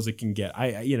inevitable as it can get.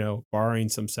 Barring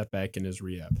some setback in his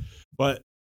rehab. But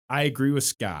I agree with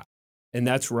Scott, and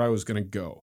that's where I was going to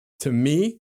go. To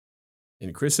me,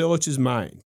 in Chris Ilitch's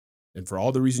mind, and for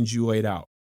all the reasons you laid out,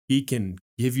 he can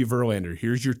give you Verlander.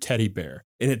 Here's your teddy bear,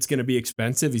 and it's going to be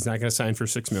expensive. He's not going to sign for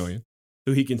 $6 million,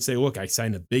 so he can say, "Look, I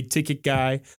signed a big ticket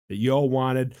guy that you all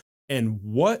wanted." And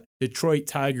what Detroit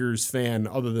Tigers fan,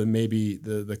 other than maybe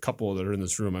the couple that are in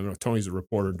this room, I know Tony's a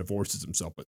reporter and divorces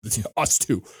himself, but us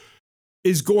too,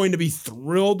 is going to be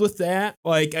thrilled with that.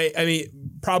 Like, I mean,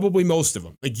 probably most of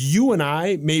them. Like you and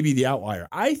I, maybe the outlier.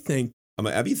 I think.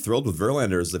 I'd be thrilled with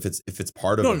Verlander if it's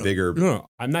part of a bigger. No,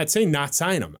 I'm not saying not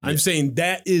sign him. I'm saying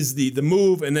that is the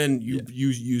move, and then you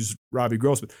use Robbie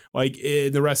Grossman. Like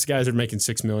the rest of the guys are making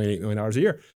 $6 million, $8 million a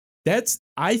year.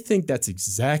 I think that's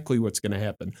exactly what's going to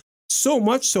happen. So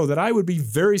much so that I would be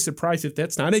very surprised if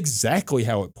that's not exactly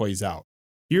how it plays out.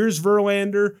 Here's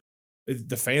Verlander.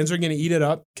 The fans are going to eat it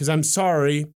up because I'm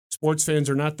sorry, sports fans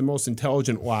are not the most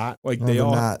intelligent lot. Like they're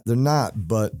not.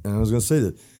 But and I was going to say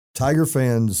that Tiger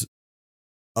fans,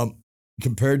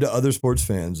 compared to other sports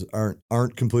fans,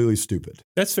 aren't completely stupid.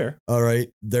 That's fair. All right,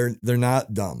 they're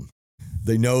not dumb.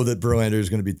 They know that Verlander is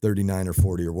going to be 39 or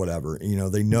 40 or whatever.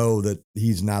 They know that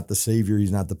he's not the savior.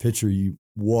 He's not the pitcher he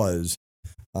was.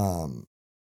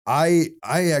 I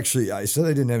said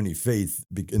I didn't have any faith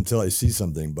until I see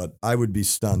something, but I would be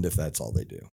stunned if that's all they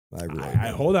do.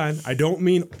 Hold on. I don't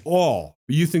mean all.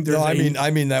 You think there's? No,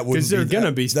 I mean that wouldn't. Because they're going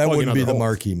to be. That wouldn't be the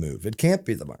marquee move. It can't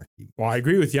be the marquee. Well, I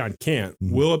agree with you on can't.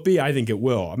 Mm-hmm. Will it be? I think it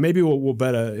will. Maybe we'll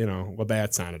bet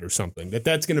Labatt's on it or something.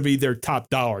 That's going to be their top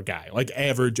dollar guy, like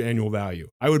average annual value.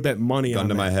 I would bet money on. Gun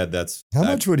to my head. How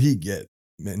much would he get?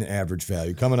 An average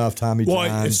value coming off Tommy John.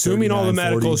 Well, assuming all the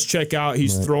medicals check out,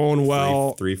 he's throwing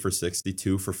well. 3 for 60,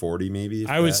 2 for 40, maybe.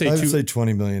 I would say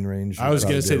 20 million range. I was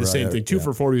going to say the same thing. 2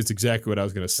 for 40 is exactly what I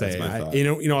was going to say.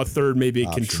 A third maybe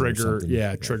it can trigger.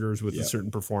 Triggers with a certain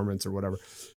performance or whatever.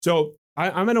 So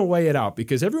I'm going to lay it out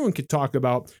because everyone could talk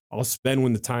about I'll spend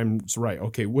when the time's right.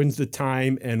 Okay, when's the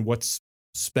time and what's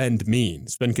spend mean?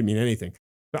 Spend can mean anything.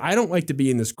 But I don't like to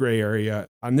be in this gray area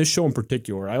on this show in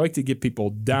particular. I like to get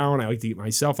people down. I like to get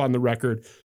myself on the record.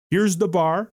 Here's the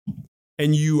bar,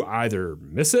 and you either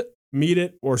miss it, meet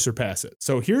it, or surpass it.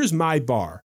 So here's my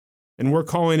bar, and we're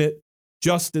calling it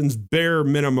Justin's bare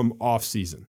minimum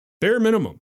offseason. Bare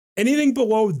minimum. Anything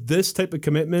below this type of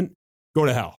commitment, go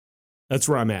to hell. That's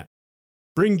where I'm at.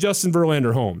 Bring Justin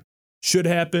Verlander home. Should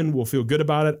happen. We'll feel good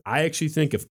about it. I actually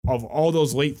think of all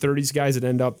those late 30s guys that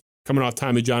end up coming off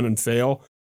Tommy John and fail,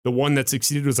 the one that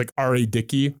succeeded was like R.A.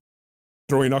 Dickey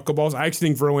throwing knuckleballs. I actually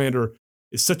think Verlander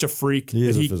is such a freak. He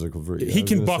is a physical freak. He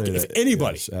can buck if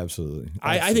anybody. Yes, absolutely.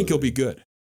 I think he'll be good.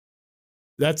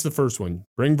 That's the first one.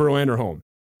 Bring Verlander home.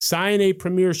 Sign a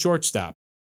premier shortstop.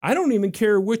 I don't even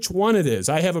care which one it is.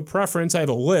 I have a preference. I have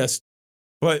a list.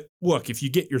 But look, if you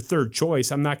get your third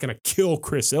choice, I'm not going to kill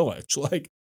Chris Ilitch. Like,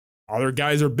 other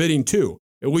guys are bidding too.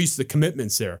 At least the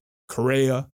commitment's there.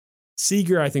 Correa.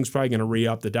 Seager, I think, is probably going to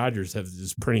re-up. The Dodgers have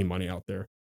this pretty money out there.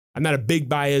 I'm not a big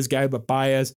Baez guy, but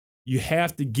Baez, you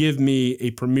have to give me a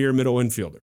premier middle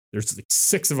infielder. There's like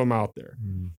 6 of them out there.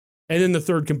 And then the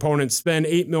third component, spend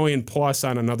 $8 million plus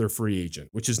on another free agent,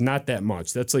 which is not that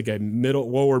much. That's like a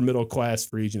lower middle class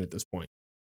free agent at this point.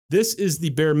 This is the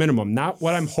bare minimum, not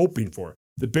what I'm hoping for.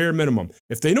 The bare minimum.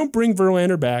 If they don't bring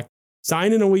Verlander back,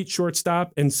 sign an elite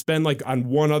shortstop and spend like on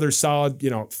one other solid,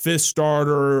 fifth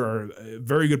starter or a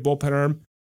very good bullpen arm.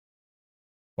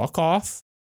 Fuck off.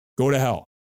 Go to hell.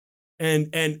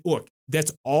 And look,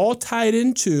 that's all tied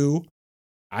into,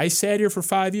 I sat here for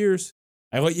 5 years.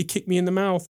 I let you kick me in the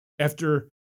mouth after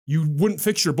You wouldn't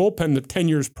fix your bullpen the 10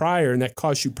 years prior, and that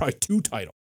cost you probably 2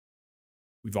 titles.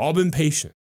 We've all been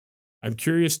patient. I'm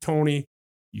curious, Tony,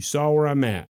 you saw where I'm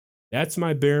at. That's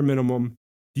my bare minimum.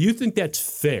 Do you think that's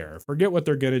fair? Forget what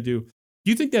they're going to do. Do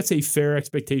you think that's a fair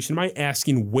expectation? Am I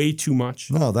asking way too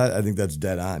much? No, I think that's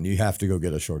dead on. You have to go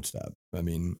get a shortstop. I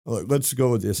mean, look, let's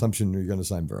go with the assumption you're going to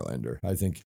sign Verlander. I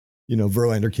think,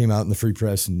 Verlander came out in the free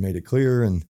press and made it clear,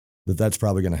 and that's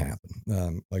probably going to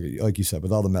happen. Like you said,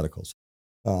 with all the medicals,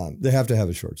 they have to have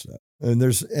a shortstop, and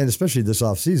especially this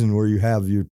offseason where you have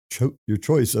your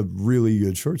choice of really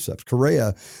good shortstops.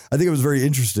 Correa, I think it was very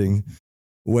interesting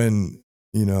when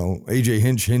AJ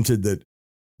Hinch hinted that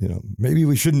maybe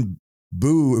we shouldn't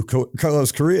boo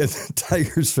Carlos Correa,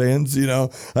 Tigers fans.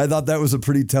 I thought that was a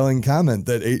pretty telling comment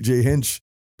that AJ Hinch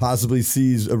possibly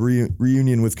sees a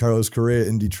reunion with Carlos Correa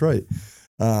in Detroit.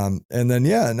 And then,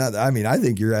 I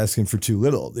think you're asking for too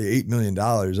little. The $8 million.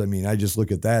 I mean, I just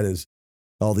look at that as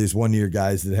all these one-year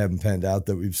guys that haven't panned out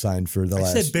that we've signed for the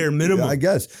last. I said bare minimum. I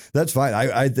guess that's fine.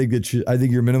 I think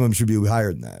your minimum should be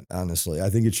higher than that. Honestly, I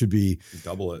think it should be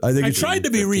double it. I tried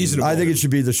to be reasonable. I think it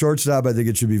should be the shortstop. I think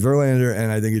it should be Verlander,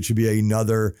 and I think it should be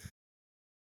another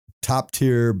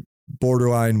top-tier,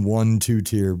 borderline 1-2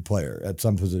 tier player at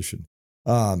some position.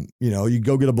 You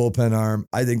go get a bullpen arm.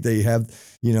 I think they have.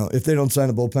 If they don't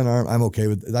sign a bullpen arm, I'm okay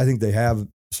with it. I think they have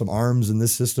some arms in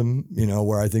this system,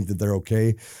 where I think that they're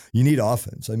okay. You need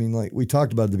offense. I mean, like we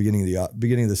talked about at the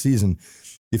beginning of the season,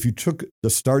 if you took the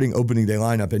starting opening day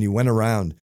lineup and you went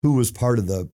around who was part of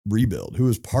the rebuild, who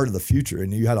was part of the future,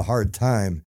 and you had a hard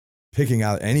time picking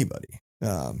out anybody.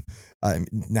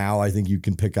 Now I think you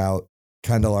can pick out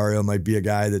Candelario might be a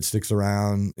guy that sticks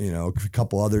around, a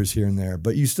couple others here and there,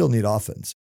 but you still need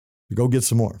offense. Go get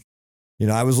some more.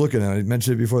 I was looking, and I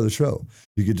mentioned it before the show.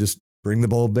 You could just bring the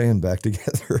whole band back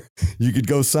together. You could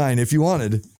go sign if you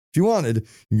wanted.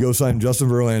 You go sign Justin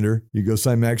Verlander. You go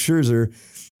sign Max Scherzer.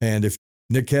 And if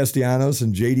Nick Castellanos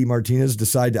and JD Martinez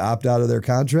decide to opt out of their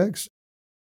contracts,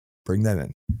 bring them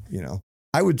in.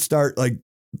 I would start like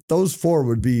those 4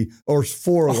 would be, or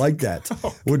 4 like that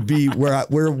would be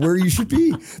where you should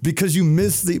be, because you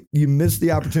missed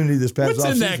the opportunity this past What's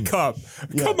offseason. in that cup?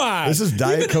 Yeah. Come on. This is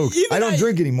Diet Coke. I don't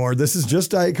drink anymore. This is just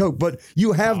Diet Coke, but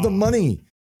you have the money.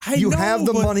 You have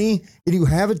the money, and you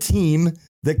have a team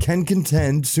that can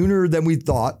contend sooner than we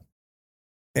thought.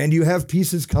 And you have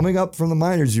pieces coming up from the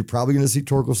minors. You're probably going to see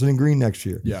Torkelson and Green next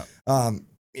year. Yeah.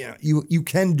 You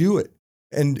can do it.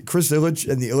 And Chris Ilitch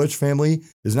and the Ilitch family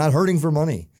is not hurting for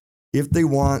money. If they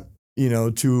want,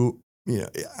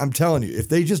 I'm telling you, if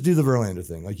they just do the Verlander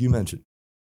thing, like you mentioned,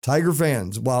 Tiger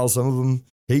fans, while some of them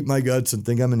hate my guts and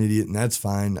think I'm an idiot, and that's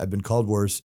fine. I've been called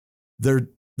worse. They're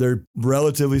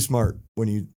relatively smart when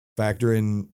you factor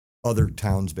in other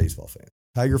towns' baseball fans.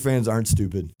 Tiger fans aren't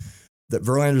stupid. That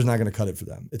Verlander's not going to cut it for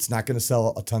them. It's not going to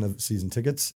sell a ton of season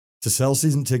tickets. To sell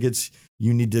season tickets,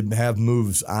 you need to have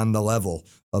moves on the level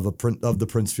of the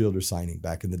Prince Fielder signing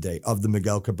back in the day, of the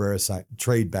Miguel Cabrera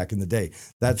trade back in the day.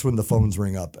 That's when the phones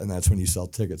ring up, and that's when you sell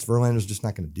tickets. Verlander's just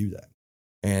not going to do that.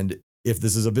 And if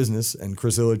this is a business, and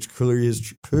Chris Ilitch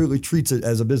clearly treats it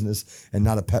as a business and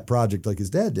not a pet project like his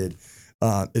dad did,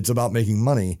 it's about making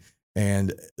money.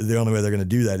 And the only way they're going to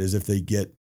do that is if they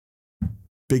get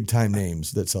big time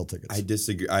names that sell tickets. I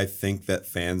disagree. I think that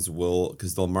fans will,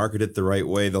 because they'll market it the right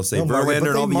way. They'll say Verlander and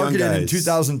all the young guys. In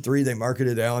 2003, they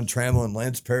marketed Alan Trammell and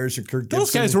Lance Parrish and Kirk Gibson.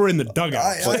 Those guys were in the dugout.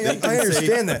 I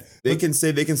understand that. They can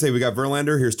say we got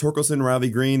Verlander. Here's Torkelson, Riley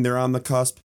Green. They're on the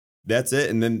cusp. That's it.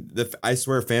 And then I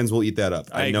swear fans will eat that up.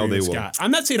 I know they will. Scott.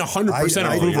 I'm not saying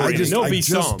 100% approval rating. There'll be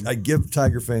some. I give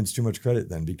Tiger fans too much credit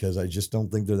then, because I just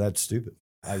don't think they're that stupid.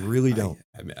 I really don't.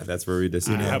 I mean, that's where we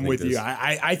disagree. I'm with you.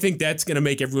 I think that's going to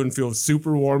make everyone feel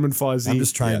super warm and fuzzy. I'm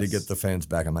just trying to get the fans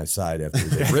back on my side after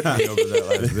they ripped me over that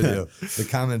last video. The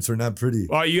comments are not pretty.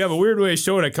 Well, you have a weird way of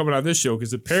showing it coming on this show,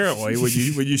 because apparently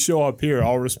when you show up here,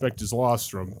 all respect is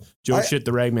lost from Joe Shit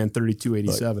the Ragman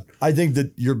 3287. I think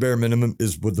that your bare minimum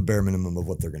is with the bare minimum of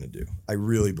what they're going to do. I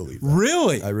really believe that.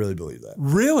 Really? I really believe that.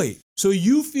 Really? So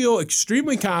you feel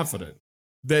extremely confident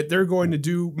that they're going to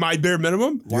do my bare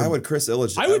minimum? Why would Chris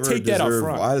Ilitch I would take that up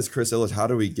front. Why does Chris Ilitch, how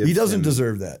do we give He doesn't him,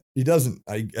 deserve that. He doesn't.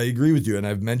 I agree with you, and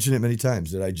I've mentioned it many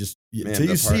times that I just, until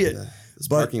you see it. Those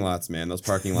parking lots, man. Those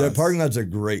parking lots. The parking lots are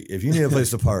great. If you need a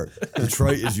place to park,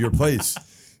 Detroit is your place.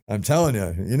 I'm telling you,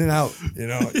 in and out.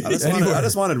 I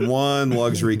just wanted one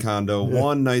luxury condo,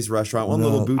 one nice restaurant, one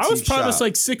little boutique I was promised shop.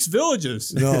 like 6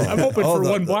 villages. No. I'm hoping for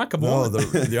one block of one.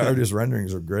 The artist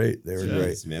renderings are great. They were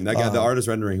great. Man, that guy, the artist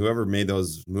rendering, whoever made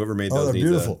those they're needs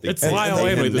beautiful. It's Lyle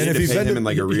Ailey. They need to pay him in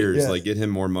like arrears, yeah. like get him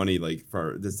more money. Like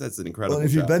for this, that's an incredible. Well,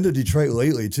 if you've been to Detroit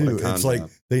lately too, it's like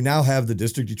concept. they now have the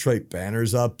District Detroit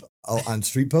banners up on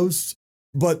street posts.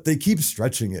 But they keep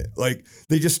stretching it. Like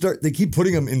they keep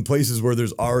putting them in places where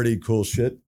there's already cool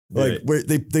shit. Like where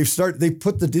they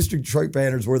put the District Detroit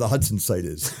banners where the Hudson site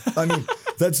is. I mean,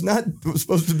 that's not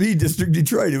supposed to be District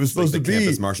Detroit. It was supposed like to the be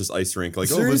Campus Martius ice rink. Like,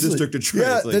 seriously. the District Detroit.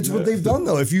 Yeah, like, that's what they've done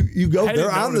though. If you go,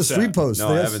 they're on the street posts.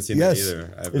 No, I haven't seen that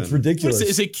either. It's ridiculous.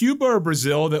 Is it Cuba or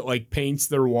Brazil that like paints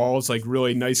their walls like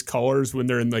really nice colors when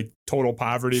they're in like total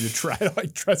poverty to try to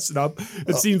like dress it up?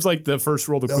 It seems like the first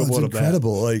world equivalent of that.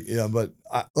 Incredible. Like, yeah, but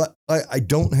I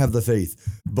don't have the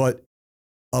faith. But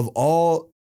of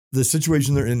all the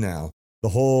situation they're in now,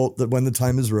 that when the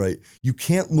time is right, you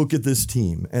can't look at this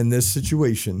team and this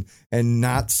situation and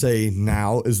not say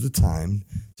now is the time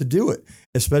to do it,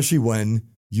 especially when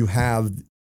you have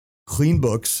clean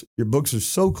books. Your books are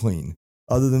so clean,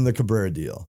 other than the Cabrera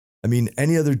deal. I mean,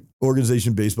 any other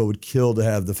organization in baseball would kill to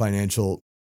have the financial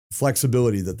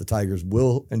flexibility that the Tigers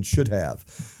will and should have.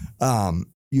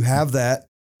 You have that,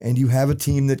 and you have a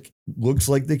team that looks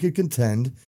like they could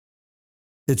contend.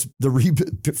 It's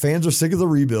fans are sick of the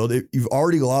rebuild. You've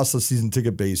already lost the season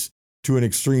ticket base to an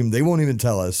extreme. They won't even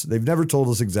tell us. They've never told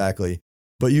us exactly,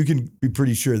 but you can be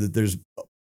pretty sure that there's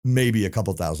maybe a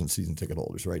couple thousand season ticket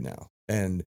holders right now.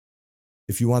 And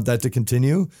if you want that to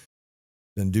continue,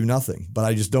 then do nothing. But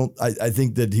I just don't. I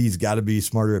think that he's got to be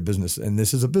smarter at business, and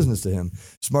this is a business to him.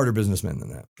 Smarter businessman than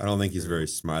that. I don't think he's very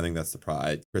smart. I think that's the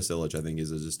problem. Chris Ilitch, I think, is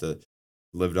just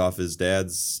lived off his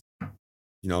dad's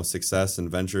success and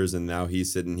ventures, and now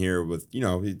he's sitting here with,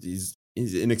 he's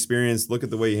inexperienced. Look at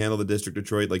the way he handled the District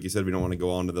Detroit. Like you said, we don't want to go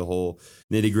on to the whole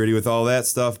nitty gritty with all that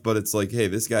stuff, but it's like, hey,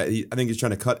 this guy, I think he's trying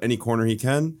to cut any corner he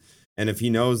can. And if he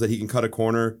knows that he can cut a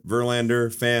corner,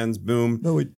 Verlander, fans,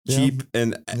 boom, cheap.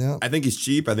 And I think he's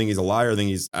cheap. I think he's a liar. I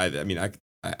think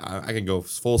I can go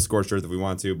full scorched earth if we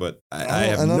want to, but I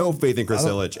have no faith in Chris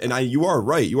Ilitch. And you are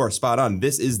right. You are spot on.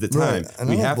 This is the time. Right.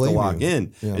 We have to lock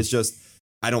in. Yeah. It's just,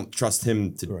 I don't trust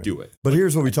him to do it. But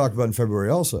here's what we talked about in February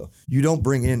also. You don't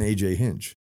bring in A.J.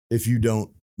 Hinch if you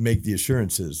don't make the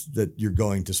assurances that you're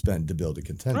going to spend to build a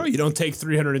contender. No, you don't take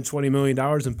 $320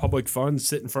 million in public funds,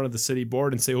 sit in front of the city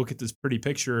board and say, look at this pretty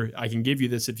picture. I can give you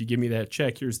this if you give me that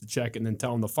check. Here's the check, and then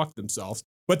tell them to fuck themselves.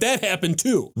 But that happened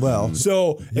too. Well, he's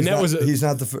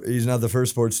not the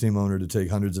first sports team owner to take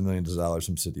hundreds of millions of dollars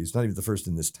from cities. He's not even the first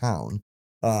in this town.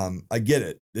 I get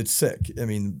it. It's sick. I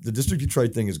mean, the District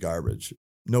Detroit thing is garbage.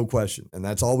 No question. And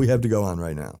that's all we have to go on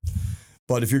right now.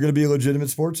 But if you're going to be a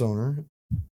legitimate sports owner,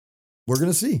 we're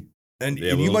going to see. And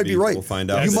you might be right. We'll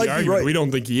find out. You might be right. We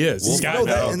don't think he is. We'll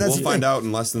find out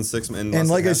in less than 6 months. And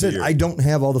like I said, I don't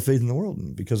have all the faith in the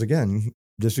world because, again,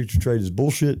 District Detroit is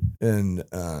bullshit, and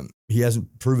he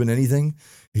hasn't proven anything.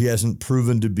 He hasn't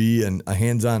proven to be a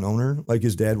hands-on owner like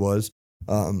his dad was.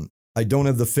 I don't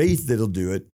have the faith that he'll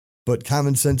do it, but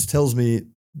common sense tells me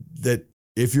that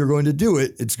if you're going to do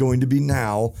it, it's going to be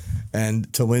now.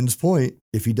 And to Lynn's point,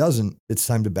 if he doesn't, it's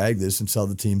time to bag this and sell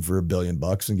the team for $1 billion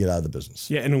and get out of the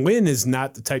business. Yeah, and Lynn is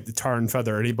not the type to tar and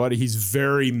feather anybody. He's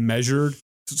very measured.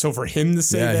 So for him to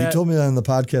say that, he told me that on the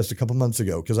podcast a couple months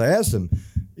ago because I asked him,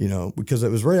 because it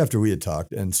was right after we had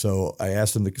talked, and so I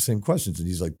asked him the same questions, and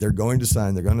he's like, "They're going to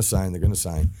sign. They're going to sign. They're going to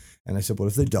sign." And I said, "What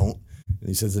if they don't?" And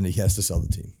he says, "Then he has to sell the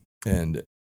team." And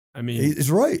I mean,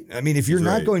 he's right. I mean, if you're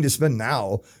not going to spend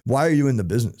now, why are you in the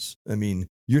business? I mean,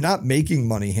 you're not making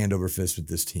money hand over fist with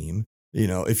this team.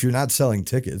 If you're not selling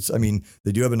tickets, I mean,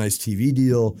 they do have a nice TV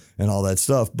deal and all that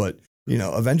stuff, but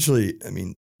eventually, I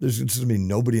mean, there's going to be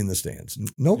nobody in the stands,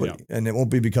 nobody, and it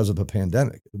won't be because of a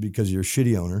pandemic, because you're a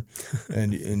shitty owner,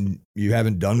 and you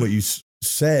haven't done what you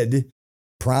said,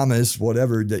 promise,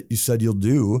 whatever that you said you'll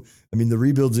do. I mean, the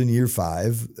rebuild's in year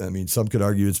 5. I mean, some could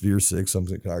argue it's year 6, some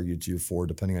could argue it's year 4,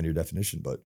 depending on your definition,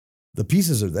 but the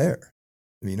pieces are there.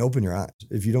 I mean, open your eyes.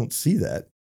 If you don't see that,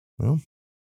 well,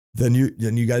 then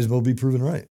you guys will be proven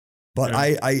right. But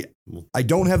I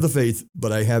don't have the faith,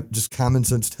 but I have just common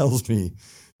sense tells me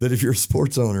that if you're a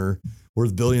sports owner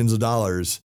worth billions of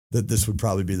dollars, that this would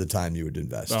probably be the time you would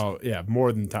invest. Oh, yeah,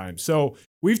 more than time. So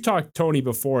we've talked Tony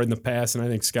before in the past, and I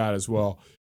think Scott as well.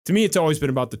 To me, it's always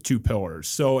been about the 2 pillars.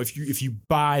 So if you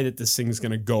buy that this thing's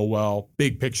going to go well,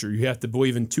 big picture, you have to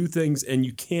believe in 2 things, and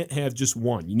you can't have just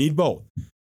one. You need both.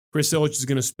 Chris Ilitch is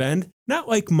going to spend, not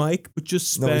like Mike, but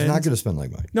just spend. No, he's not going to spend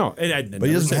like Mike. No, but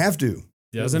he doesn't have to.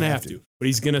 He doesn't have to. But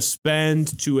he's going to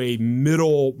spend to a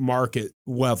middle market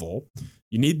level.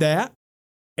 You need that,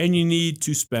 and you need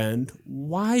to spend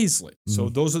wisely. So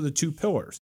those are the two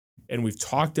pillars. And we've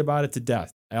talked about it to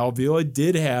death. Al Avila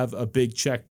did have a big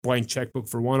blank checkbook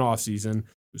for one offseason. It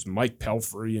was Mike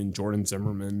Pelfrey and Jordan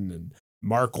Zimmerman and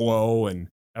Mark Lowe and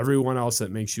everyone else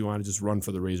that makes you want to just run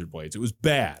for the razor blades. It was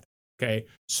bad. Okay.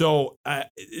 So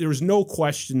there was no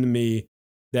question to me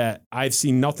that I've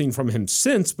seen nothing from him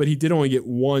since, but he did only get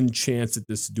one chance at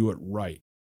this to do it right.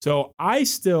 So I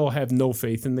still have no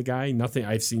faith in the guy.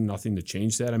 I've seen nothing to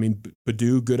change that. I mean,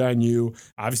 Badu, good on you.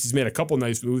 Obviously, he's made a couple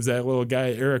nice moves. That little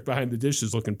guy, Eric, behind the dish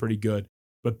is looking pretty good.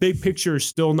 But big picture,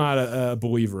 still not a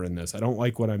believer in this. I don't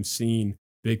like what I'm seeing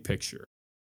big picture.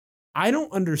 I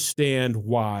don't understand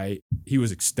why he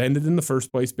was extended in the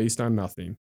first place based on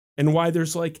nothing, and why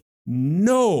there's like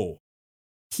no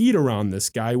heat around this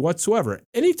guy whatsoever.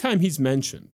 Anytime he's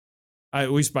mentioned,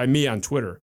 at least by me on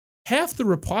Twitter, half the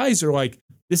replies are like,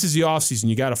 this is the offseason,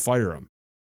 you got to fire him.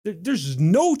 There's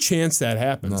no chance that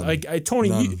happens. None. Like,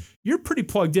 Tony, you're pretty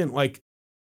plugged in. Like,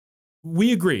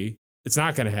 we agree it's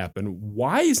not going to happen.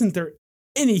 Why isn't there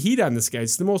any heat on this guy?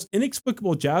 It's the most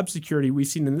inexplicable job security we've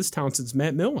seen in this town since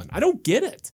Matt Millen. I don't get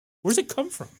it. Where's it come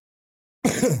from?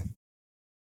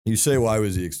 You say, why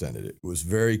was he extended? It was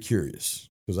very curious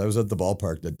because I was at the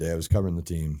ballpark that day. I was covering the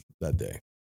team that day.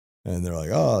 And they're like,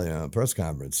 oh, press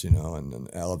conference, and then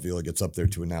Al Avila gets up there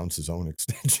to announce his own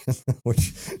extension,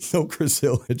 which no Chris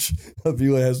Ilitch.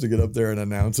 Avila has to get up there and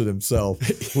announce it himself,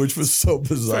 which was so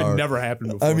bizarre. It never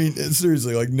happened before. I mean,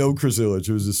 seriously, like no Chris Ilitch.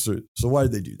 It was just so why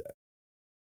did they do that?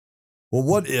 Well,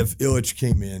 what if Ilitch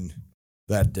came in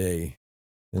that day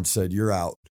and said, you're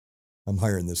out. I'm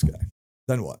hiring this guy.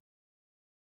 Then what?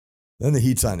 Then the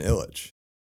heat's on Ilitch.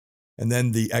 And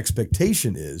then the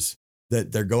expectation is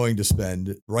that they're going to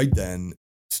spend right then,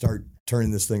 start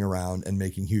turning this thing around and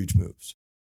making huge moves.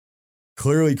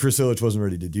 Clearly, Chris Ilitch wasn't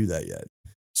ready to do that yet.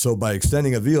 So by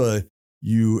extending Avila,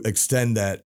 you extend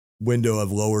that window of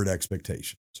lowered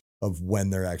expectations of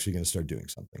when they're actually going to start doing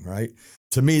something, right?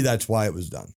 To me, that's why it was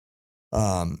done.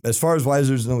 As far as why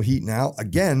there's no heat now,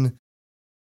 again,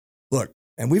 look,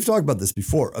 and we've talked about this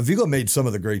before. Avila made some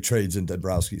of the great trades in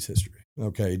Dombrowski's history.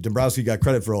 Okay, Dombrowski got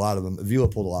credit for a lot of them. Avila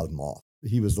pulled a lot of them off.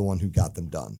 He was the one who got them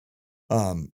done.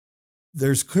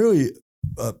 There's clearly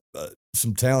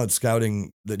some talent scouting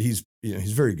that he's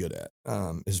very good at.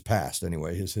 His past,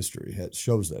 anyway, his history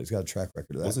shows that he's got a track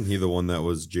record of that. Wasn't he the one that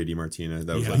was JD Martinez?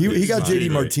 That was he got JD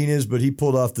Martinez, but he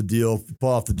pulled off the deal.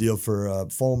 For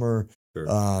Fulmer.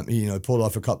 Sure. He pulled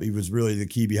off a couple. He was really the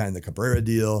key behind the Cabrera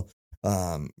deal.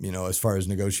 As far as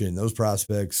negotiating those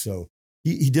prospects, so.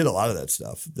 He did a lot of that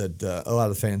stuff that a lot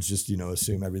of fans just,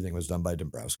 assume everything was done by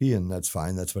Dombrowski, and that's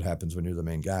fine. That's what happens when you're the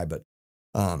main guy. But,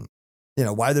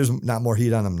 why there's not more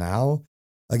heat on him now?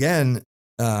 Again,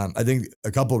 I think a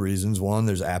couple of reasons. One,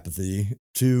 there's apathy.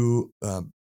 Two,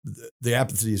 the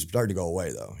apathy is starting to go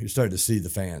away, though. You're starting to see the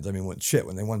fans. I mean, when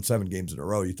they won 7 games in a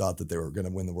row, you thought that they were going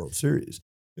to win the World Series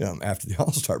after the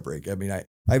All-Star break. I mean, I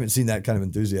haven't seen that kind of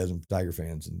enthusiasm from Tiger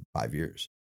fans in 5 years.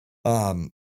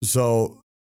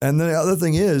 And the other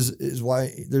thing is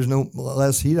why there's no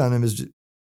less heat on him is, just,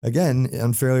 again,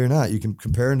 unfairly or not, you can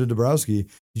compare him to Dombrowski.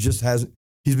 He's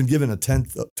been given a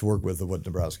 10th to work with of what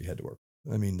Dombrowski had to work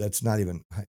with. I mean, that's not even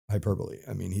hyperbole.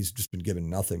 I mean, he's just been given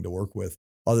nothing to work with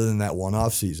other than that one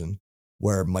off season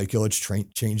where Mike Ilitch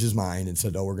changed his mind and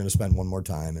said, we're going to spend one more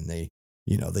time. And they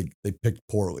picked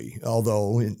poorly.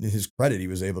 Although in his credit, he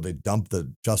was able to dump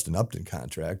the Justin Upton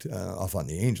contract off on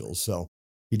the Angels. So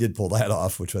he did pull that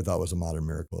off, which I thought was a modern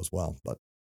miracle as well. But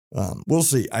we'll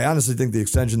see. I honestly think the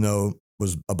extension, though,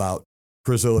 was about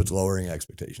Chris Ilitch lowering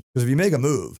expectations. Because if you make a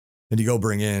move and you go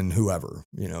bring in whoever,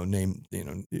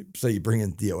 say you bring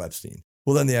in Theo Epstein,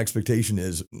 well, then the expectation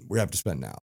is we have to spend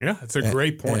now. Yeah, that's a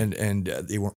great point. And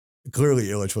they weren't clearly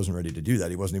Ilitch wasn't ready to do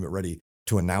that. He wasn't even ready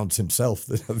to announce himself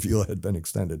that Avila had been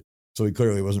extended. So he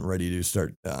clearly wasn't ready to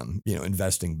start,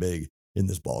 investing big in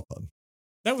this ball club.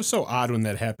 That was so odd when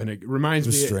that happened. It reminds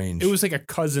me. Strange. It was like a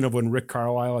cousin of when Rick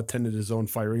Carlisle attended his own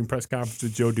firing press conference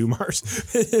with Joe Dumars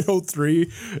in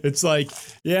 2003. It's like,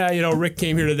 Rick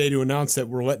came here today to announce that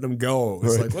we're letting him go. It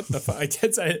was like, what the fuck?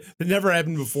 It never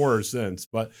happened before or since.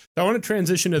 But I want to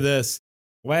transition to this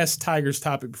last Tigers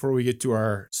topic before we get to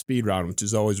our speed round, which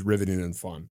is always riveting and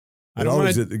fun.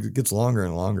 It gets longer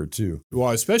and longer, too. Well,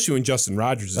 especially when Justin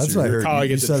Rogers is That's here. what I heard.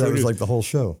 You said that was like the whole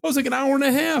show. It was like an hour and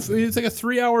a half. I mean, it's like a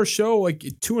 3-hour show. Like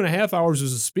 2.5 hours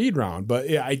was a speed round. But,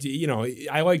 yeah,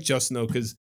 I like Justin, though,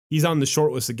 because he's on the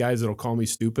short list of guys that'll call me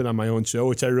stupid on my own show,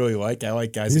 which I really like. I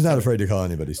like guys. He's not afraid to call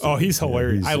anybody stupid. Oh, he's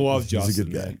hilarious. I love Justin. He's a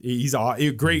good guy. He's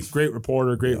a great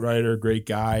reporter, great writer, great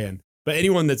guy. And But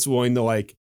anyone that's willing to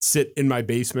like sit in my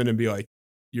basement and be like,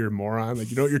 you're a moron, like,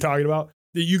 you know what you're talking about?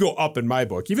 You go up in my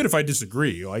book, even if I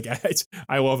disagree. Like,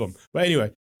 I love them. But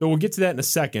anyway, so we'll get to that in a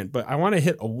second. But I want to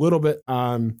hit a little bit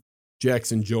on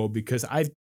Jackson Jobe because I've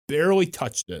barely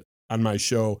touched it on my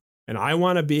show. And I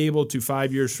want to be able to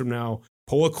 5 years from now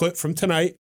pull a clip from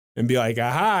tonight and be like,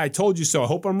 aha, I told you so. I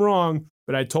hope I'm wrong,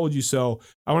 but I told you so.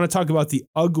 I want to talk about the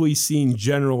ugly scene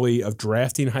generally of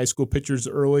drafting high school pitchers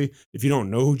early. If you don't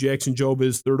know who Jackson Jobe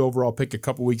is, 3rd overall pick a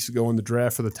couple weeks ago in the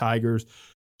draft for the Tigers.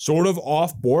 Sort of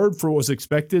off board for what was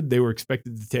expected. They were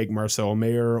expected to take Marcelo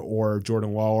Mayer or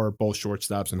Jordan Lawler, both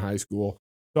shortstops in high school.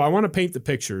 So I want to paint the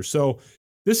picture. So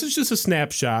this is just a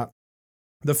snapshot.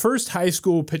 The first high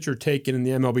school pitcher taken in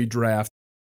the MLB draft,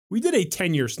 we did a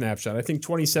 10-year snapshot. I think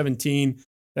 2017,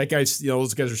 that guy's,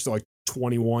 those guys are still like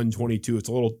 21, 22. It's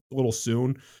a little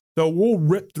soon. So we'll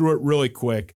rip through it really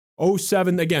quick.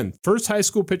 07, again, first high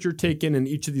school pitcher taken in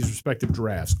each of these respective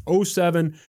drafts.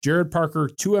 07, Jared Parker,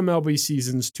 2 MLB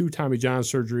seasons, 2 Tommy John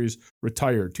surgeries,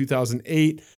 retired.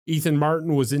 2008, Ethan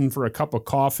Martin was in for a cup of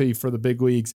coffee for the big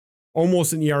leagues,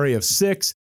 almost an ERA of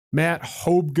 6. Matt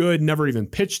Hobegood never even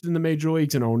pitched in the major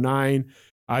leagues in 09.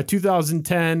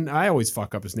 2010, I always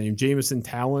fuck up his name, Jamison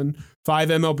Talon, 5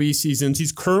 MLB seasons.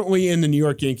 He's currently in the New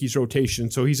York Yankees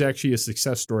rotation, so he's actually a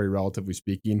success story, relatively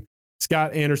speaking.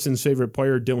 Scott Anderson's favorite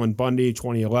player, Dylan Bundy,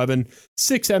 2011.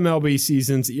 6 MLB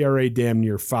seasons, ERA damn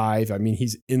near 5. I mean,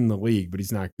 he's in the league, but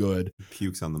he's not good.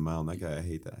 Pukes on the mound. That guy, I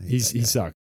hate that. He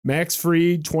sucked. Max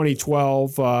Fried,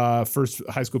 2012, first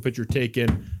high school pitcher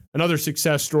taken. Another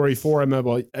success story, 4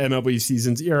 MLB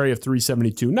seasons, ERA of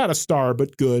 3.72. Not a star,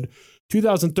 but good.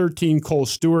 2013, Cole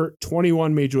Stewart,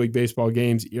 21 Major League Baseball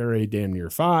games, ERA damn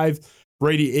near 5.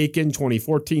 Brady Aiken,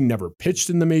 2014, never pitched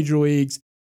in the major leagues.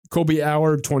 Kobe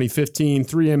Allard, 2015,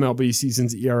 3 MLB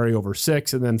seasons, ERA over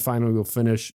 6. And then finally we'll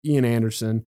finish Ian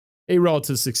Anderson, a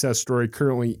relative success story,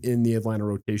 currently in the Atlanta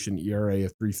rotation, ERA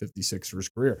of 3.56 for his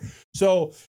career.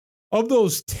 So of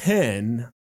those 10,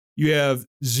 you have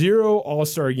 0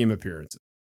 All-Star game appearances.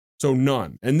 So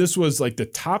none. And this was like the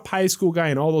top high school guy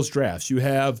in all those drafts. You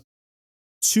have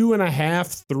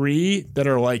 2.5, 3 that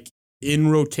are like in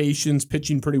rotations,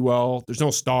 pitching pretty well. There's no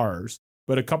stars,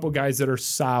 but a couple guys that are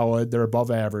solid, they're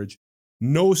above average.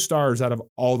 No stars out of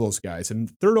all those guys. And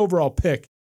 3rd overall pick,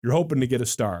 you're hoping to get a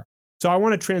star. So I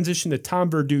want to transition to Tom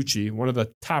Verducci, one of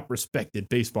the top respected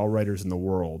baseball writers in the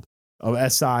world,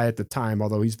 of SI at the time,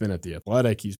 although he's been at The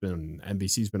Athletic, he's been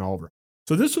NBC, he's been all over.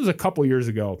 So this was a couple years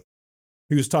ago.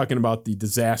 He was talking about the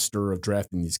disaster of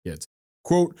drafting these kids.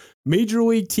 Quote, major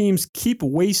league teams keep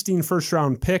wasting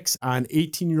first-round picks on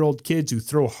 18-year-old kids who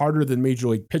throw harder than major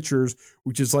league pitchers,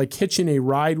 which is like hitching a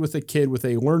ride with a kid with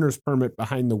a learner's permit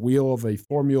behind the wheel of a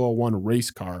Formula One race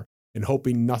car and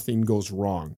hoping nothing goes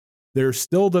wrong. They're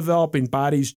still developing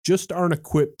bodies, just aren't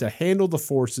equipped to handle the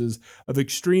forces of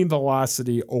extreme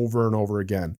velocity over and over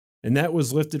again. And that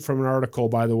was lifted from an article,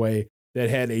 by the way, that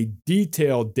had a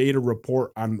detailed data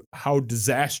report on how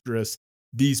disastrous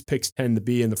these picks tend to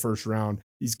be in the first round.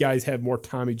 These guys have more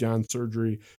Tommy John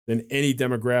surgery than any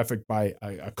demographic by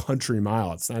a country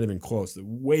mile. It's not even close. They're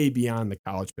way beyond the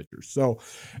college pitchers. So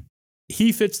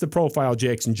he fits the profile,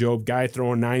 Jackson Jobe, guy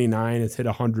throwing 99, has hit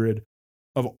 100.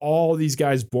 Of all these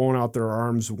guys blowing out their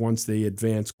arms once they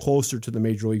advance closer to the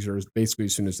major leagues, or basically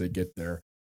as soon as they get there.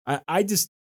 I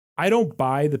don't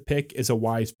buy the pick as a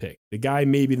wise pick. The guy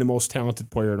may be the most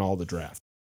talented player in all the draft.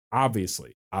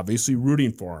 Obviously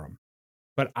rooting for him.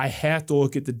 But I have to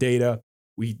look at the data.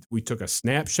 We took a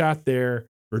snapshot there.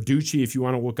 Verducci, if you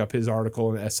want to look up his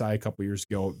article in SI a couple years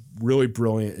ago, really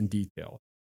brilliant in detail.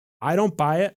 I don't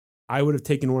buy it. I would have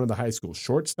taken one of the high school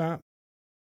shortstop.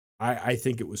 I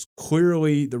think it was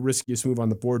clearly the riskiest move on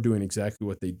the board, doing exactly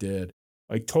what they did.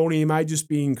 Like, Tony, am I just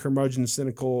being curmudgeon,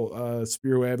 cynical,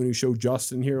 Spiro Avenue show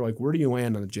Justin here? Like, where do you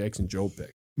land on the Jackson Jobe pick?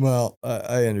 Well,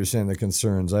 I understand the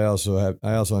concerns. I also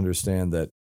understand that,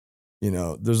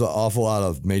 there's an awful lot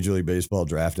of Major League Baseball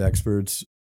draft experts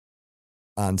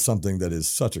on something that is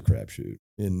such a crapshoot.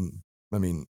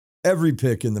 Every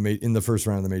pick in the first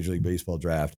round of the Major League Baseball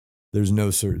draft, there's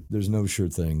no sure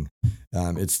thing.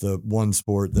 It's the one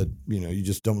sport that, you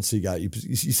just don't see guys.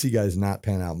 You see guys not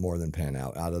pan out more than pan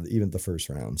out of even the first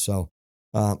round. So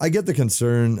I get the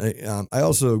concern. I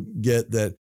also get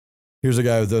that here's a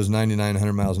guy with those 99,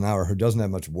 100 miles an hour who doesn't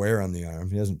have much wear on the arm.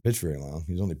 He hasn't pitched very long.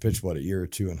 He's only pitched, a year or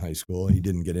two in high school. He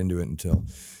didn't get into it until,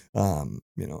 and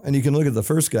you can look at the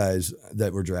first guys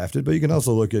that were drafted, but you can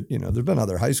also look at, there've been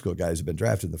other high school guys who have been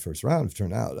drafted in the first round have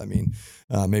turned out.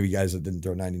 Maybe guys that didn't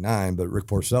throw 99, but Rick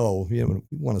Porcello,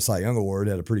 won a Cy Young Award,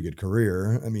 had a pretty good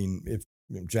career. If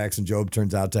Jackson Jobe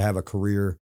turns out to have a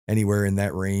career anywhere in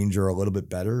that range or a little bit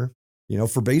better,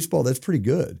 for baseball, that's pretty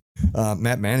good.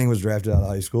 Matt Manning was drafted out of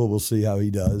high school. We'll see how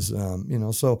he does.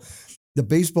 So the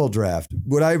baseball draft,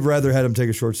 would I have rather had him take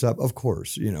a shortstop? Of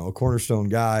course, a cornerstone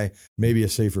guy, maybe a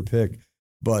safer pick.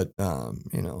 But,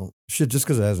 just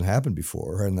because it hasn't happened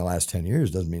before in the last 10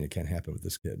 years doesn't mean it can't happen with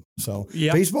this kid. So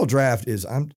baseball draft is,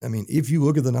 if you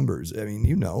look at the numbers,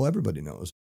 everybody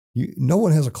knows. No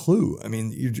one has a clue. I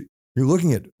mean, you're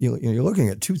looking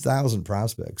at 2,000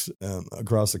 prospects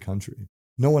across the country.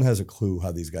 No one has a clue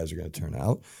how these guys are going to turn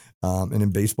out. And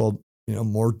in baseball,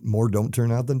 more don't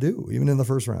turn out than do, even in the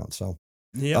first round. So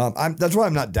that's why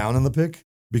I'm not down on the pick,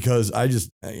 because I just,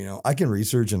 I can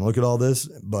research and look at all this,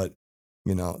 but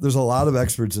there's a lot of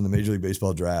experts in the Major League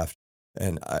Baseball draft,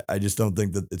 and I just don't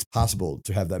think that it's possible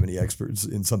to have that many experts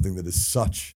in something that is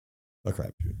such a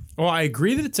crapshoot. Well, I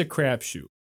agree that it's a crapshoot,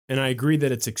 and I agree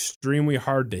that it's extremely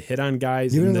hard to hit on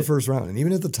guys. Even in the first round, and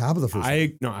even at the top of the first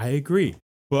round. No, I agree.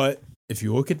 But if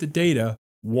you look at the data,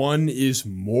 one is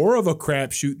more of a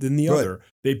crapshoot than the other.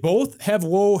 They both have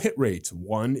low hit rates.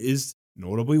 One is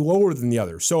notably lower than the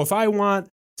other. So if I want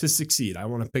to succeed, I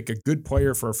want to pick a good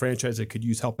player for a franchise that could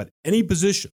use help at any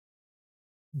position.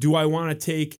 Do I want to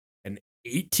take an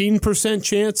 18%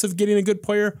 chance of getting a good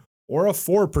player or a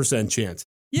 4% chance?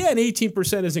 Yeah, an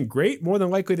 18% isn't great. More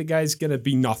than likely, the guy's going to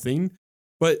be nothing.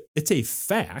 But it's a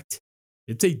fact.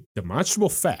 It's a demonstrable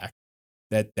fact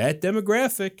that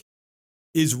demographic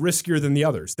is riskier than the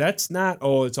others. That's not,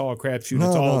 it's all a crapshoot.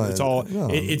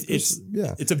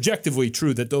 It's objectively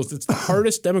true that it's the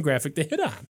hardest demographic to hit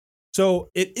on. So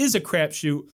it is a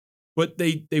crapshoot, but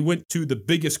they went to the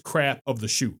biggest crap of the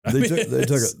shoot.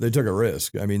 They took a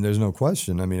risk. I mean, there's no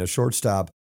question. I mean, a shortstop,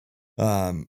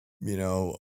 of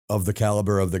the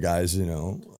caliber of the guys,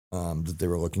 that they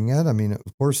were looking at. I mean,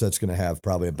 of course, that's going to have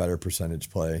probably a better percentage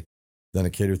play than a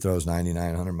kid who throws 99,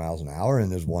 100 miles an hour, and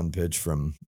there's one pitch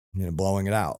from blowing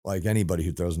it out, like anybody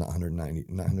who throws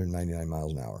 199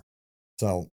 miles an hour.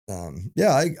 So,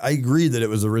 I agree that it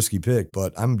was a risky pick,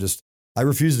 but I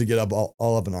refuse to get up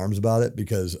all up in arms about it,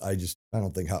 because I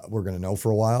don't think we're going to know for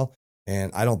a while.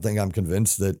 And I don't think I'm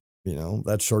convinced that,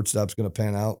 that shortstop's going to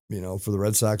pan out, for the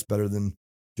Red Sox better than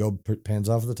Joe pans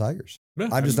out for the Tigers. Yeah,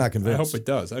 I'm just not convinced. I hope it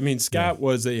does. I mean, Scott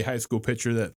was a high school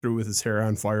pitcher that threw with his hair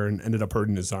on fire and ended up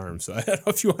hurting his arm. So I don't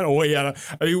know if you want to weigh on it.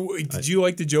 I mean, did you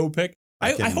like the Joe pick?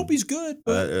 I hope he's good.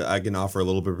 But I can offer a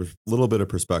little bit of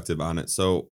perspective on it.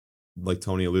 So, like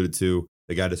Tony alluded to,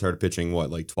 the guy that started pitching,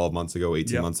 12 months ago,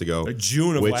 18 months ago?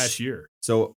 June of last year.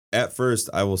 So at first,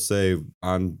 I will say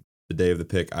on the day of the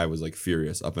pick, I was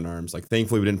furious, up in arms.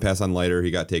 Thankfully, we didn't pass on Leiter.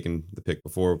 He got taken the pick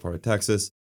before, part of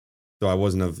Texas. So I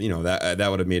wasn't that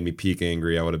would have made me peak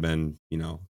angry. I would have been,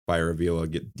 fire Avila,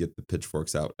 get the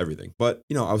pitchforks out, everything. But,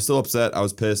 I was still upset. I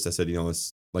was pissed. I said,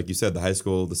 this, like you said,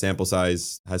 the sample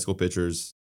size, high school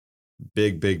pitchers,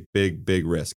 big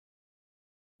risk.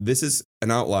 This is an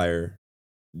outlier.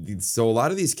 So a lot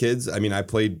of these kids, I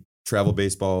played travel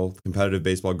baseball, competitive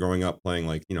baseball growing up, playing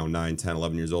 9, 10,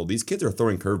 11 years old. These kids are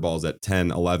throwing curveballs at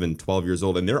 10, 11, 12 years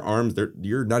old, and their arms,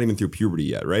 you're not even through puberty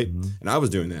yet, right? Mm-hmm. And I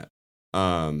was doing that.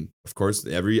 Of course,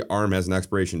 every arm has an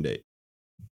expiration date.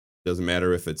 Doesn't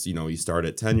matter if it's, you start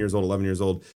at 10 years old, 11 years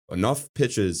old. Enough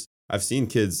pitches. I've seen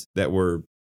kids that were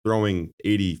throwing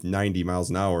 80, 90 miles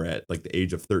an hour at the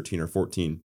age of 13 or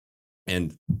 14.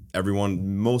 And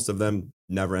most of them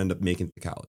never end up making it to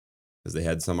college because they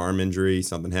had some arm injury,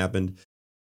 something happened.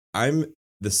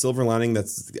 The silver lining,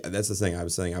 that's the thing I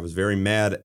was saying. I was very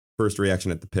mad first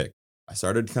reaction at the pick. I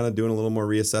started kind of doing a little more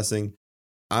reassessing.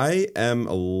 I am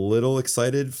a little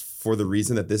excited for the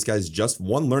reason that this guy's just,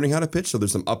 one, learning how to pitch, so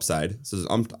there's some upside. So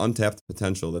there's untapped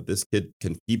potential that this kid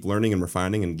can keep learning and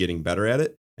refining and getting better at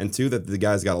it. And two, that the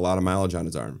guy's got a lot of mileage on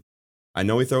his arm. I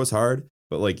know he throws hard,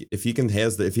 but if he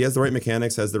has the right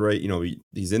mechanics, has the right,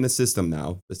 he's in the system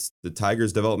now. The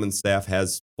Tigers development staff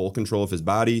has full control of his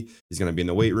body. He's going to be in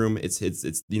the weight room. It's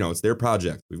their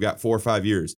project. We've got 4 or 5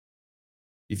 years.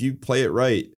 If you play it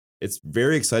right, it's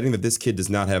very exciting that this kid does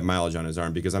not have mileage on his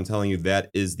arm, because I'm telling you,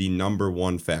 that is the number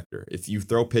one factor. If you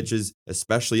throw pitches,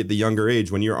 especially at the younger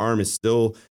age, when your arm is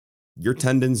still, your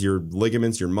tendons, your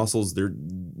ligaments, your muscles,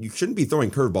 you shouldn't be throwing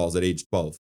curveballs at age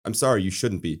 12. I'm sorry, you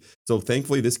shouldn't be. So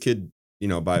thankfully, this kid, we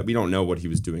don't know what he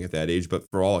was doing at that age, but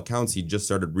for all accounts, he just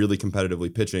started really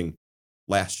competitively pitching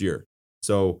last year.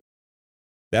 So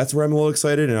that's where I'm a little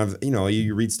excited. And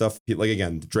you read stuff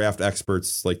again, draft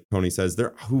experts, like Tony says,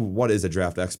 what is a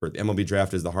draft expert? The MLB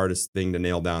draft is the hardest thing to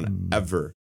nail down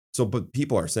ever. So, but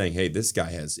people are saying, hey, this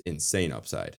guy has insane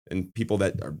upside. And people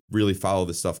that really follow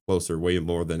this stuff closer, way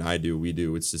more than we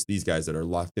do. It's just these guys that are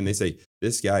locked in. They say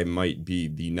this guy might be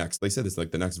the next, they said it's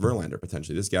the next Verlander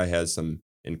potentially. This guy has some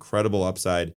incredible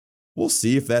upside. we'll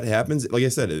see if that happens. Like I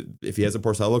said, if he has a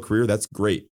Porcello career, that's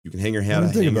great. You can hang your hat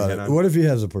on. What if he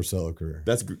has a Porcello career?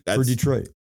 That's for Detroit.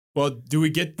 Well, do we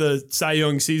get the Cy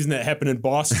Young season that happened in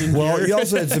Boston? Well, he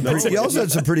also had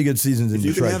some pretty good seasons in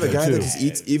Detroit. You can have a guy that just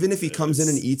eats, even if he comes in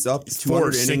and eats up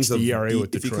 200 innings of ERA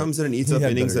with if he Detroit. comes in and eats up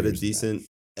innings at a decent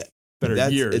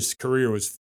years. His career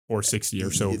was 460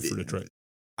 or so for Detroit.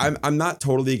 I'm not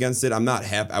totally against it. I'm not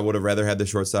happy. I would have rather had the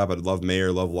shortstop. I'd love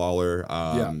Mayer, love Lawler.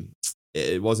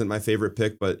 It wasn't my favorite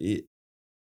pick, but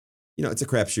it's a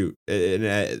crapshoot.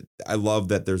 And I love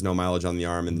that there's no mileage on the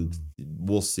arm, and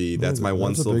we'll see. That's my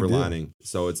one silver lining.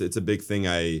 So it's a big thing.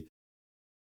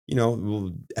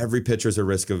 Every pitcher's a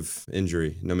risk of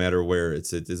injury, no matter where. It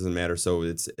doesn't matter. So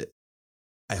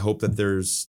I hope that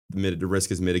the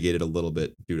risk is mitigated a little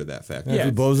bit due to that fact. If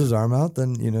he blows his arm out,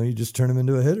 then you just turn him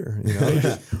into a hitter.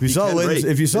 If you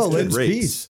saw Lynn's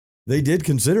piece, they did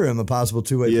consider him a possible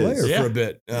two-way player for a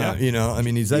bit.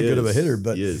 He's that good of a hitter,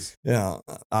 but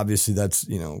obviously that's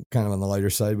kind of on the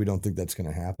lighter side. We don't think that's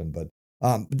going to happen. But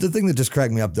the thing that just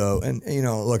cracked me up though, and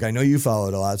look, I know you follow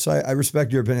it a lot, so I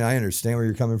respect your opinion. I understand where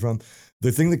you're coming from.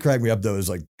 The thing that cracked me up though is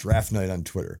like draft night on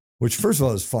Twitter, which first of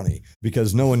all is funny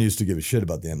because no one used to give a shit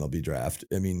about the MLB draft.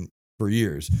 I mean, for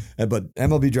years, but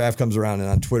MLB draft comes around and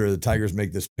on Twitter the Tigers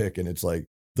make this pick and it's like,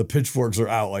 the pitchforks are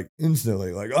out like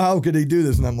instantly, like, oh, how could he do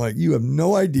this? And I'm like, you have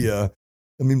no idea.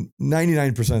 I mean,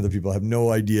 99% of the people have no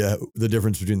idea the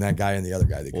difference between that guy and the other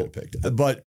guy they could have picked.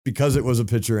 But because it was a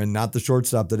pitcher and not the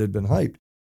shortstop that had been hyped,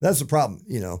 that's the problem.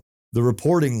 The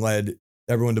reporting led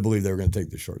everyone to believe they were going to take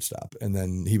the shortstop. And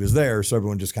then he was there, so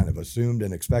everyone just kind of assumed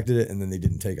and expected it, and then they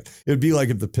didn't take it. It would be like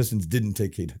if the Pistons didn't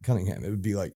take Cade Cunningham. It would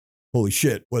be like, holy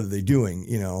shit, what are they doing?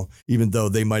 Even though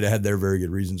they might have had their very good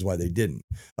reasons why they didn't.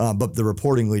 But the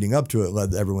reporting leading up to it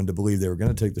led everyone to believe they were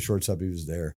going to take the shortstop. He was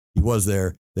there. He was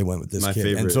there. They went with this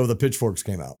kid. And so the pitchforks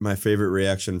came out. My favorite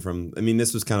reaction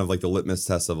this was kind of like the litmus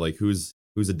test of like who's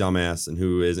a dumbass and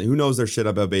who isn't, who knows their shit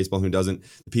about baseball and who doesn't.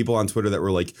 The people on Twitter that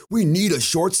were like, we need a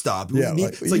shortstop. Yeah,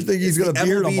 it's you think he's going to be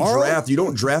here tomorrow? Draft. You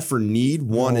don't draft for need,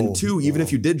 one, and two. Even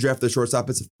if you did draft the shortstop,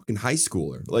 it's a fucking high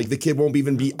schooler. Like the kid won't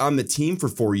even be on the team for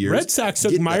 4 years. Red Sox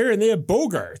took Meyer and they have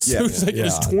Bogarts. Yeah. It was like in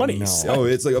his 20s. No. Oh,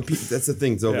 it's like, that's the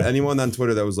thing. So anyone on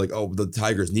Twitter that was like, oh, the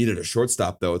Tigers needed a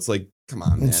shortstop though. It's like, come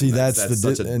on, man.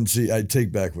 And see, I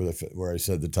take back where I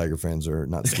said the Tiger fans are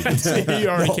not stupid.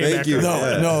 Thank you.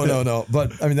 No.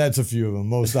 But I mean, that's a few of them.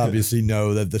 Most obviously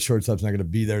know that the shortstop's not going to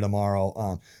be there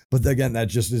tomorrow. But again, it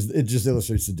just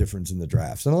illustrates the difference in the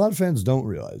drafts. And a lot of fans don't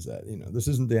realize that. This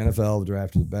isn't the NFL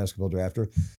draft or the basketball draft, or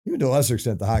even to a lesser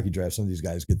extent, the hockey draft. Some of these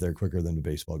guys get there quicker than the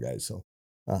baseball guys. So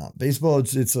baseball,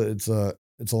 it's a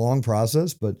long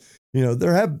process, but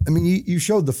you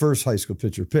showed the first high school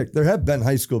pitcher pick. There have been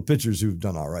high school pitchers who've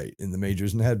done all right in the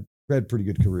majors and had pretty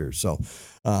good careers. So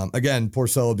again,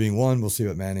 Porcello being one, we'll see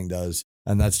what Manning does.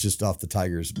 And that's just off the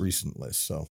Tigers' recent list.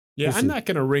 So yeah, I'm not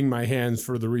going to wring my hands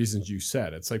for the reasons you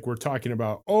said. It's like we're talking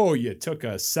about, you took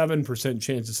a 7%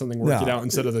 chance of something working out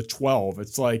instead of the 12.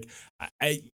 It's like,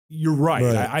 you're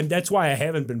right. That's why I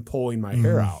haven't been pulling my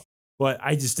hair out. But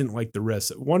I just didn't like the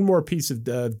risk. One more piece of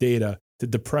data to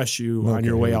depress you on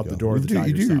your way out the door. You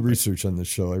do your research on this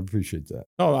show. I appreciate that.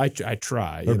 Oh, I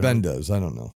try. Or Ben does. I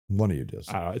don't know. One of you does.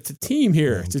 It's a team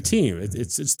here. It's a team.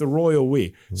 It's the royal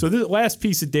we. So the last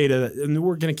piece of data, and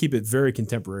we're going to keep it very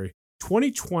contemporary.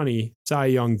 2020 Cy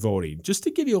Young voting, just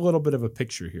to give you a little bit of a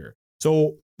picture here.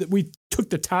 So we took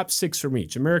the top 6 from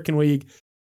each. American League,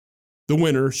 the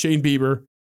winner, Shane Bieber,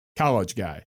 college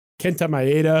guy. Kenta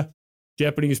Maeda,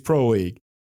 Japanese Pro League.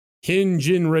 Hyun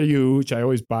Jin Ryu, which I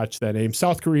always botch that name,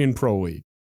 South Korean Pro League.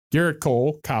 Garrett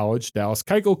Cole, college, Dallas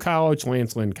Keuchel College,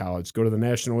 Lance Lynn College. Go to the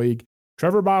National League.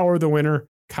 Trevor Bauer, the winner,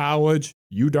 college.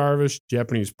 Yu Darvish,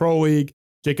 Japanese Pro League.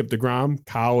 Jacob deGrom,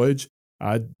 college.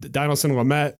 Dinelson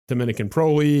Lamet, Dominican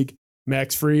Pro League.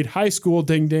 Max Fried, high school,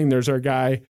 ding ding, there's our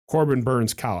guy. Corbin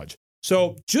Burns, college.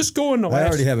 So just going to I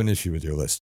already have an issue with your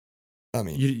list. I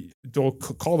mean, you don't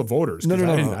call the voters. No.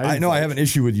 I have an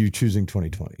issue with you choosing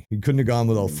 2020. You couldn't have gone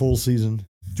with a full season.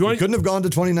 You couldn't have gone to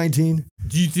 2019.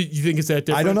 Do you think it's that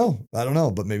different? I don't know,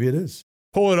 but maybe it is.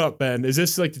 Pull it up, Ben. Is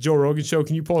this like the Joe Rogan show?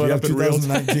 Can you pull it up in real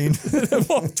time?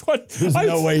 2019? There's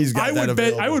no way he's got that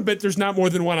available. I would bet there's not more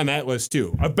than one on that list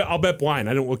too. I'll bet blind.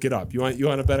 I don't look it up. You want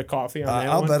to bet a coffee on that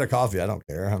I'll one? bet a coffee. I don't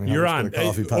care. I mean, you're on.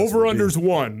 Over-under's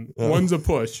one. One's a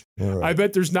push. Right. I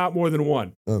bet there's not more than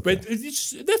one. Okay. But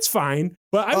that's fine.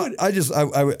 But I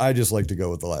just like to go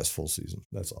with the last full season.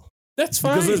 That's all. That's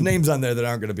fine. Because there's names on there that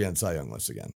aren't going to be on Cy Young lists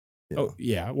again. Oh,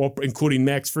 yeah. Well, including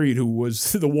Max Fried, who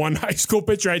was the one high school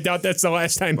pitcher. I doubt that's the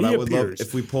last time he appears.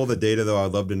 If we pull the data, though,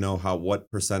 I'd love to know what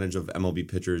percentage of MLB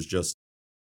pitchers just,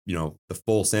 the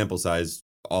full sample size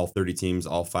all 30 teams,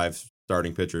 all 5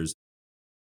 starting pitchers.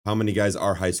 How many guys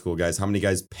are high school guys? How many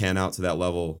guys pan out to that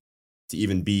level to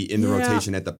even be in the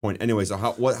rotation at the point? Anyway, so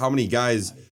how many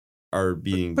guys are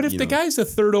being? But if the guy's a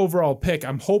 3rd overall pick,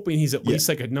 I'm hoping he's at least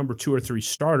like a number 2 or 3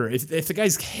 starter. If the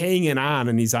guy's hanging on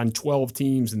and he's on 12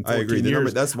 teams and 14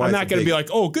 years, that's why I'm not going to be like,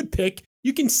 oh, good pick.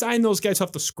 You can sign those guys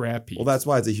off the scrap heap. Well, that's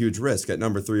why it's a huge risk at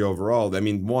number 3 overall. I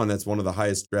mean, that's one of the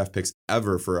highest draft picks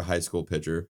ever for a high school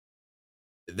pitcher.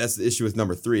 That's the issue with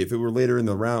number 3. If it were later in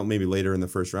the round, maybe later in the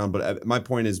first round. But my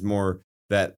point is more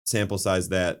that sample size,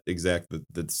 the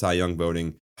Cy Young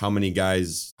voting. How many high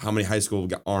school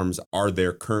arms are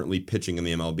there currently pitching in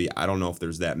the MLB? I don't know if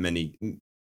there's that many.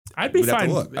 I'd be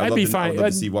fine. I'd be fine. I'd love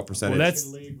to see what percentage. Well, that's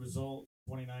league result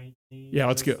 2019. Yeah,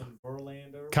 let's go.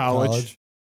 College.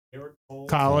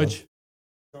 College.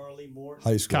 Charlie Morton.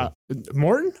 High school.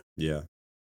 Morton? Yeah.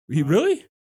 He really?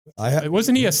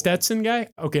 Wasn't he a Stetson? Stetson guy?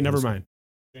 Okay, never mind.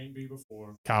 Shane Bieber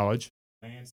 4. College.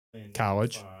 Lance Lynn,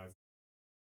 College. 5.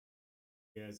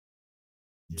 Yes.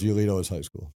 Giolito is high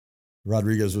school.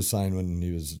 Rodriguez was signed when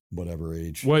he was whatever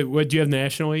age. What do you have,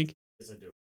 National League? Yes, I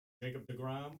do. Jacob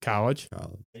DeGrom. College.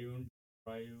 Ryu.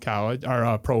 College.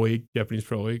 Or Pro League, Japanese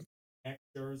Pro League. Max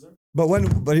Scherzer.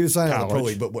 But he was signed at the Pro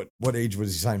College. League. But what age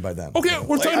was he signed by them? Okay,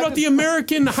 we're talking about the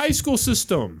American high school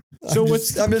system. So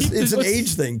it's an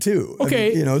age thing too.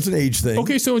 Okay. I mean, it's an age thing.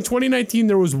 Okay, so in 2019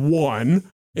 there was 1.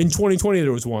 In 2020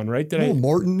 there was 1, right?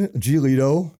 Morton,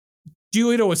 Giolito.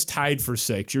 Giolito was tied for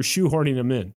 6. You're shoehorning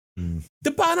him in.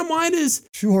 The bottom line is,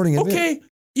 shoehorning him in.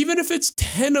 Even if it's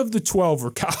 10 of the 12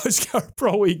 are college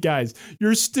Pro League guys,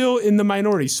 you're still in the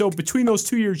minority. So between those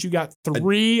 2 years, you got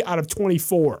 3 out of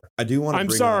 24. I do want to. I'm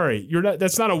sorry, you're not.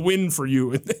 That's not a win for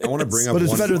you. I want to bring up. But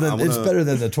it's better than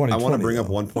the 2020. I want to bring up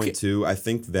 1.2. I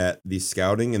think that the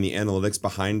scouting and the analytics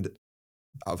behind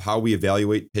of how we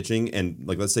evaluate pitching and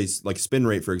let's say spin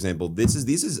rate, for example, this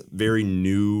is very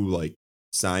new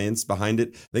science behind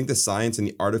it. I think the science and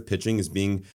the art of pitching is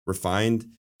being refined.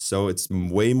 So it's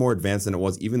way more advanced than it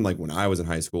was even when I was in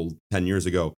high school 10 years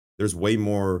ago. There's way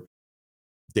more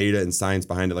data and science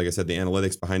behind it. Like I said, the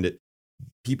analytics behind it.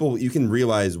 You can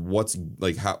realize what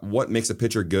makes a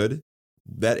pitcher good.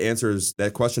 The answer to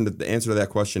that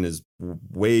question is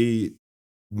way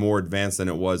more advanced than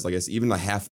it was, even a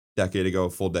half decade ago, a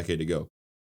full decade ago.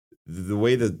 The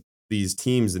way that these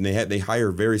teams, and they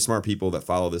hire very smart people that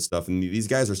follow this stuff. And these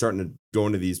guys are starting to go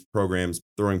into these programs,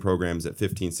 throwing programs at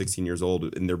 15, 16 years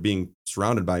old, and they're being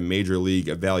surrounded by major league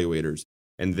evaluators.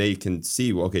 And they can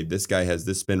see, okay, this guy has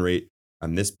this spin rate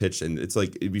on this pitch. And it's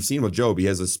we've seen with Job, he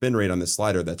has a spin rate on this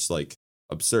slider that's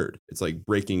absurd. It's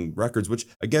breaking records, which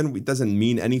again, it doesn't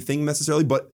mean anything necessarily,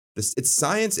 but it's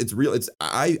science. It's real.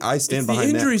 I stand behind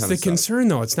that. The injuries, kind of the concern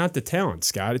though. It's not the talent,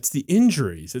 Scott. It's the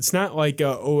injuries. It's not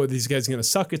these guys are going to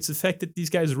suck. It's the fact that these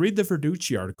guys read the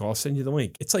Verducci article. I'll send you the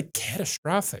link. It's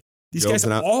catastrophic. These guys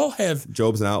all have.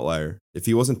 Job's an outlier. If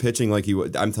he wasn't pitching like he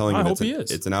was, I'm telling you,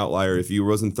 it's an outlier. If he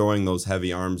wasn't throwing those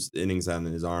heavy innings on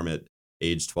his arm at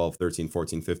age 12, 13,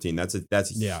 14, 15, that's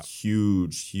a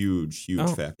huge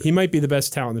factor. He might be the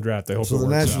best talent in the draft. I hope. So the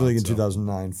National League in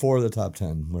 2009, 4 of the top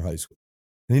 10 were high school.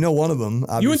 And one of them.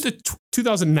 You went to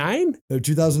 2009?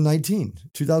 2019.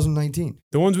 2019.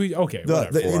 The ones in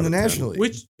the National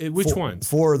League. Which ones?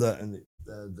 4 of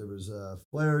there was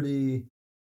Flaherty,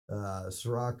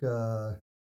 Soraka.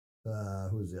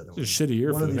 Who was the other one? It's a shitty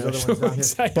year for the National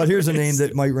League. But here's a name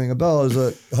that might ring a bell as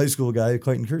a high school guy,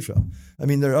 Clayton Kershaw. I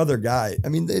mean, there are other guys. I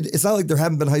mean, it's not like there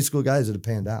haven't been high school guys that have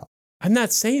panned out. I'm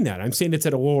not saying that. I'm saying it's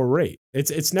at a lower rate.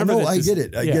 It's never. No, I get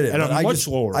it. I get it. At a much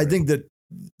lower rate. I think that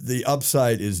the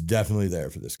upside is definitely there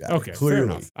for this guy. Okay, clearly. fair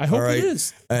enough. I hope it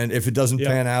is. And if it doesn't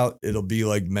pan out, it'll be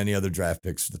like many other draft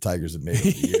picks the Tigers have made over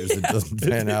the years. It doesn't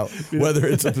pan out, whether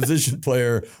it's a position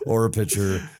player or a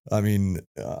pitcher. I mean,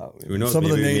 who knows?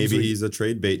 Maybe he's a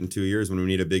trade bait in 2 years when we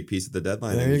need a big piece at the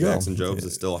deadline. There you go. Jackson Jobs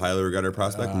is still a highly regarded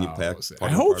prospect, and you pack. I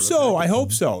hope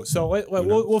so. So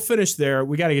we'll finish there.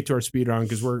 We got to get to our speed round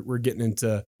because we're getting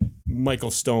into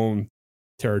Michael Stone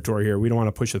territory here. We don't want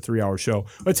to push a 3-hour show.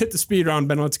 Let's hit the speed round,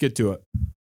 Ben. Let's get to it.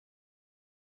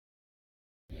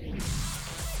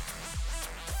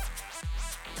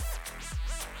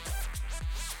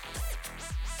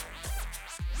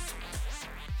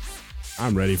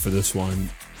 I'm ready for this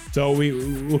one. So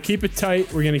we'll keep it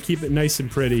tight. We're going to keep it nice and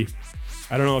pretty.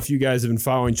 I don't know if you guys have been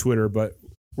following Twitter, but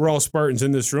we're all Spartans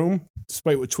in this room,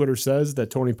 despite what Twitter says, that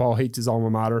Tony Paul hates his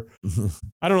alma mater.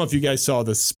 I don't know if you guys saw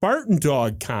the Spartan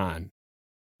Dog Con.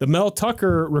 The Mel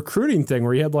Tucker recruiting thing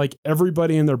where he had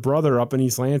everybody and their brother up in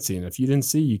East Lansing. If you didn't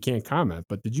see, you can't comment.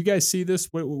 But did you guys see this?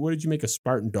 What did you make of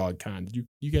Spartan Dog Con? Did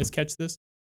you guys catch this?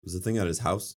 Was the thing at his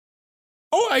house?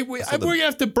 we're gonna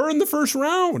have to burn the first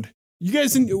round. You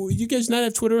guys not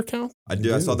have Twitter account? I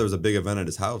do. I saw there was a big event at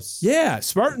his house. Yeah,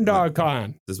 Spartan Dog Con.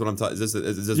 Is this what I'm talking? Is this Yeah.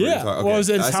 what you're talking? Okay. Well,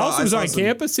 his house was on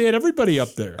campus. He had everybody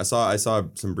up there. I saw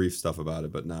some brief stuff about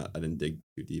it, but I didn't dig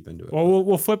too deep into it. Well,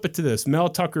 we'll flip it to this. Mel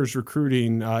Tucker's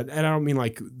recruiting, and I don't mean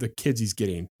like the kids he's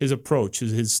getting. His approach,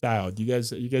 his style. Do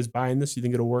you guys buying this? You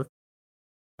think it'll work?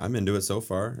 I'm into it so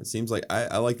far. It seems like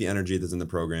I like the energy that's in the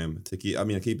program. To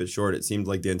keep it short, it seemed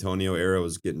like the Antonio era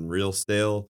was getting real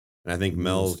stale. And I think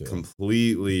Mel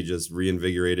completely just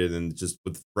reinvigorated and just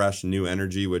with fresh new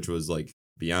energy, which was like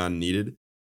beyond needed.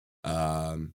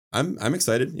 I'm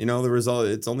excited. You know, the result,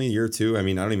 it's only a year or two. I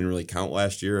mean, I don't even really count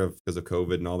last year because of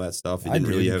COVID and all that stuff. He didn't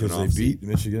really have an off. They beat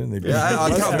Michigan. I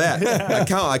count that.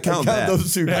 I count that.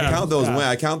 Those two. I count those.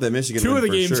 I count that Michigan. Two win of the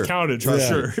for games sure. counted for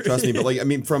sure. Trust me. But like, I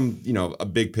mean, from a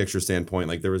big picture standpoint,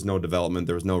 like there was no development,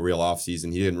 there was no real off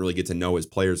season. He didn't really get to know his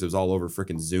players. It was all over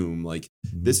freaking Zoom. Like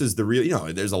this is the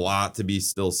real. There's a lot to be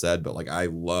still said, but like I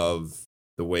love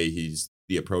the way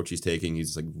the approach he's taking.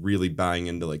 He's like really buying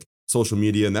into like social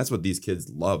media, and that's what these kids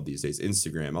love these days.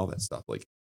 Instagram, all that stuff. Like,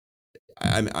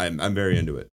 I'm very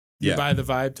into it. You buy the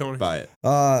vibe, Tony? Buy it.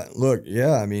 Look,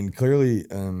 yeah. I mean, clearly,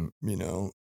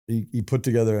 he put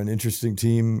together an interesting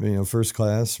team. First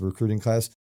class recruiting class.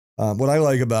 What I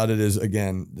like about it is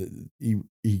again,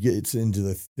 he gets into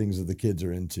the things that the kids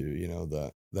are into.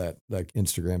 That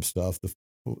Instagram stuff.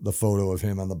 The photo of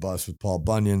him on the bus with Paul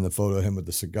Bunyan, the photo of him with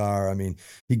the cigar. I mean,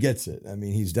 he gets it. I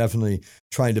mean, he's definitely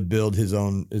trying to build his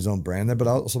own brand there, but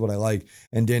also what I like,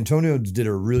 and D'Antonio did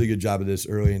a really good job of this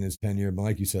early in his tenure. But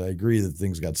like you said, I agree that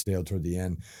things got stale toward the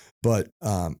end, but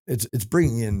it's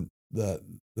bringing in the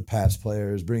past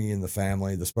players, bringing in the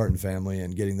family, the Spartan family,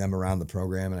 and getting them around the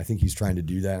program. And I think he's trying to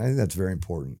do that. And I think that's very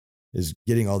important, is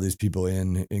getting all these people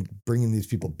in and bringing these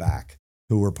people back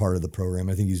who were part of the program.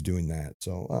 I think he's doing that.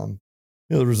 So,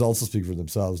 the results will speak for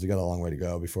themselves. They got a long way to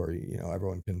go before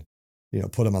everyone can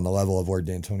put him on the level of where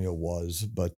D'Antonio was.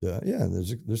 But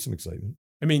there's some excitement.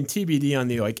 I mean, TBD on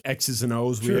the like X's and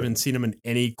O's. We haven't seen him in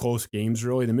any close games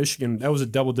really. The Michigan, that was a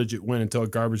double-digit win until a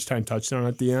garbage time touchdown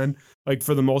at the end. Like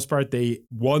for the most part, they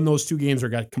won those two games or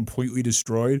got completely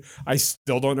destroyed. I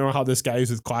still don't know how this guy is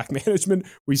with clock management.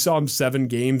 We saw him 7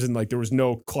 games and like there was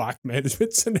no clock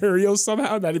management scenario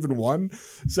somehow, not even one.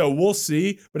 So we'll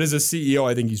see. But as a CEO,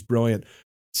 I think he's brilliant.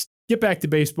 Get back to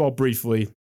baseball briefly.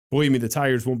 Believe me, the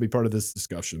Tigers won't be part of this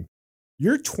discussion.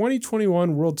 You're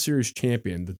 2021 World Series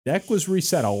champion. The deck was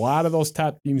reset. A lot of those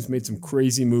top teams made some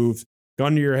crazy moves.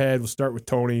 Gun to your head. We'll start with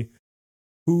Tony.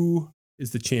 Who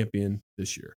is the champion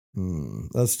this year?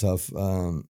 That's tough.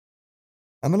 I'm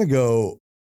going to go,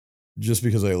 just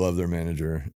because I love their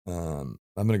manager, I'm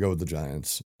going to go with the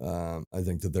Giants. I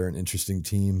think that they're an interesting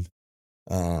team.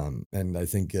 And I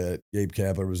think Gabe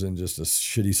Kapler was in just a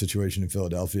shitty situation in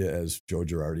Philadelphia, as Joe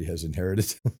Girardi has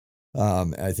inherited.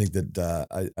 I think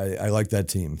that I like that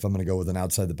team. If I'm going to go with an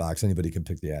outside the box, anybody can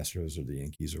pick the Astros or the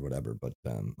Yankees or whatever, but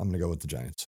I'm going to go with the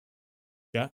Giants.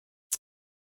 Yeah.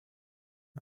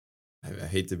 I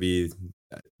hate to be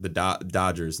the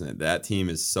Dodgers. That team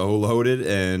is so loaded,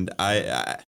 and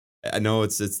I know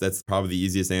that's probably the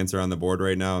easiest answer on the board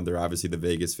right now. They're obviously the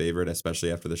Vegas favorite,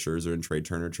 especially after the Scherzer and Trey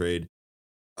Turner trade.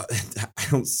 I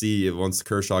don't see it once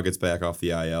Kershaw gets back off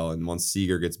the IL and once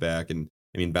Seager gets back, and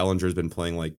I mean Bellinger's been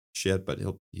playing like shit, but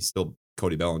he's still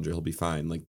Cody Bellinger. He'll be fine.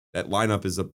 Like that lineup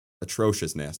is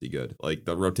atrocious, nasty good. Like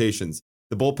the rotations,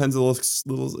 the bullpen's a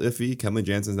little iffy. Kenley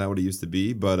Jansen's not what he used to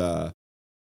be, but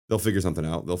they'll figure something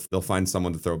out. They'll find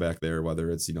someone to throw back there, whether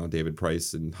it's David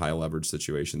Price in high leverage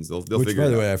situations. They'll Which, figure. By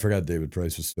the it way, out. I forgot David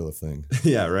Price was still a thing.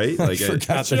 Yeah, right. Like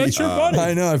that's your buddy.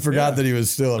 I know. I forgot that he was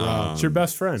still around. It's your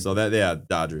best friend. So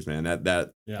Dodgers, man. I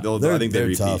think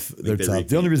They're tough. They're tough.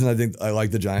 The only reason I think I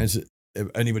like the Giants, if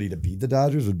anybody to beat the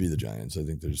Dodgers would be the Giants. I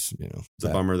think there's it's a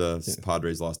bummer the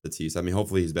Padres lost Tatis. I mean,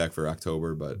 hopefully he's back for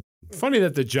October, but funny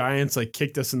that the Giants like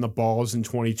kicked us in the balls in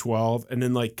 2012 and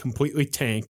then like completely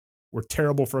tanked. We're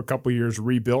terrible for a couple of years,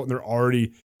 rebuilt, and they're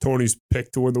already Tony's pick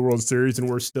to win the World Series, and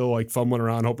we're still like fumbling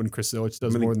around hoping Chris Ilitch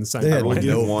does more than sign. They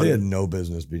had no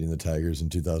business beating the Tigers in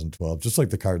 2012, just like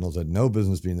the Cardinals had no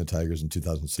business beating the Tigers in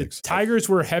 2006. The Tigers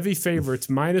were heavy favorites,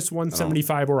 minus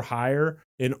 175 or higher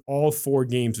in all 4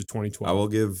 games of 2012. I will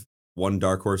give one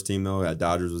dark horse team though.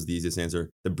 Dodgers was the easiest answer.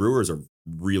 The Brewers are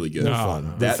really good.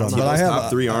 That team, those top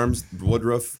 3 arms,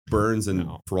 Woodruff, Burns, and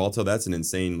Peralta, that's an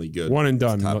insanely good. One and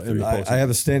done. I have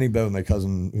a standing bet with my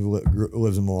cousin who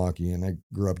lives in Milwaukee, and I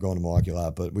grew up going to Milwaukee a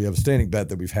lot, but we have a standing bet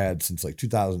that we've had since like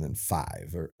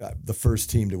 2005. Or the first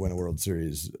team to win a World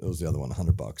Series, it was the other one,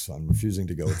 $100. So I'm refusing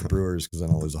to go with the Brewers because then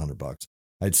I'll lose $100.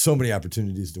 I had so many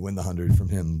opportunities to win the 100 from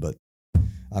him, but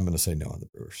I'm going to say no on the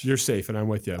Brewers. You're safe, and I'm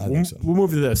with you. I think so. We'll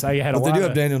move to this. I had but a they lot do of,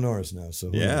 have Daniel Norris now, so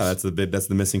Yeah, that's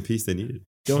the missing piece they needed.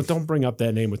 Don't bring up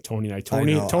that name with Tony and I.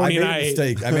 Tony I and made I. a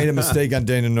mistake. I made a mistake on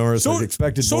Daniel Norris. So I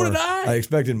expected so more. did I. I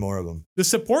expected more of him. The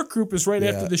support group is right Yeah,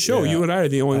 after the show. yeah. You and I are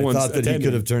the only I ones. thought that attending. he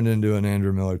could have turned into an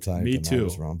Andrew Miller type. Me and too. I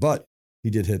was wrong, but he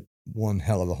did hit one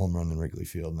hell of a home run in Wrigley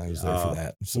Field, and I was there for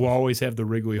that. So We'll always have the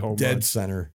Wrigley home dead run.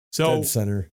 center. So Dead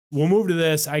center. we'll move to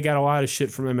this. I got a lot of shit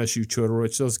from MSU Twitter,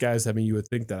 which those guys, I mean, you would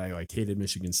think that I hated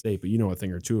Michigan State, but you know a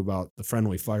thing or two about the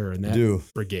friendly fire in I that do.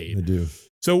 brigade. I do.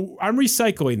 So I'm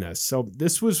recycling this. So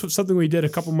this was something we did a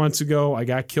couple months ago. I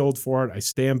got killed for it. I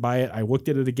stand by it. I looked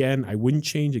at it again. I wouldn't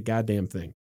change a goddamn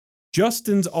thing.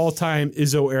 Justin's all-time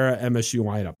Izzo era MSU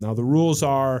lineup. Now the rules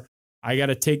are I got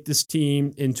to take this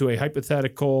team into a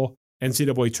hypothetical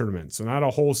NCAA tournament. So not a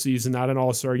whole season, not an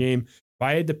all-star game. If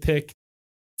I had to pick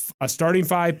a starting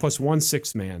 5 plus 1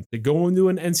 6 man to go into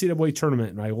an NCAA tournament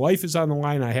and my life is on the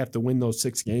line, I have to win those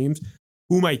 6 games.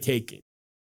 Who am I taking?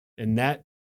 And that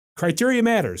criteria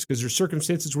matters because there's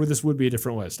circumstances where this would be a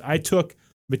different list. I took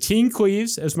Mateen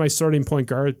Cleaves as my starting point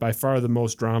guard, by far the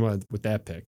most drama with that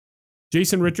pick.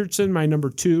 Jason Richardson, my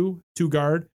number 2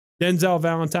 guard. Denzel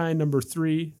Valentine, number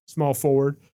 3, small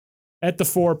forward. At the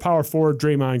 4, power forward,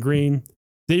 Draymond Green.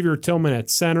 Xavier Tillman at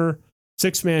center.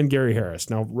 6-man, Gary Harris.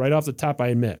 Now, right off the top, I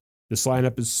admit, this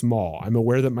lineup is small. I'm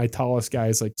aware that my tallest guy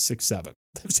is like 6'7".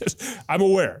 I'm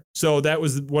aware. So that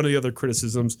was one of the other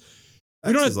criticisms.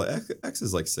 X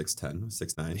is like 6'10",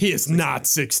 6'9". He is not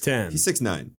 6'10". He's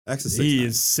 6'9". X is 6'9". He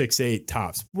is 6'8"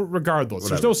 tops. Regardless,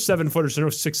 Whatever. there's no 7-footers.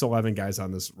 There's no 6'11" guys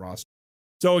on this roster.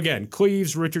 So again,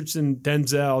 Cleaves, Richardson,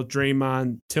 Denzel,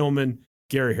 Draymond, Tillman,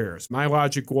 Gary Harris. My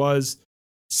logic was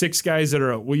 6 guys that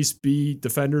are at least B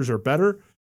defenders or better.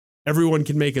 Everyone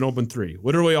can make an open 3.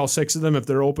 Literally all 6 of them, if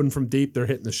they're open from deep, they're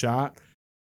hitting the shot.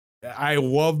 I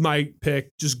love my pick.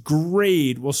 Just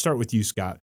grade. We'll start with you,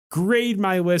 Scott. Grade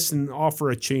my list and offer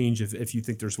a change if you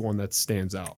think there's one that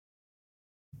stands out.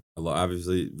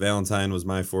 Obviously, Valentine was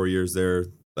my 4 years there.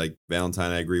 Like,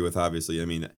 Valentine, I agree with, obviously. I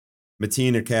mean,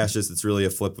 Mateen or Cassius, it's really a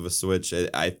flip of a switch.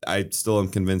 I still am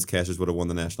convinced Cassius would have won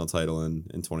the national title in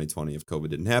 2020 if COVID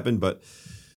didn't happen. But,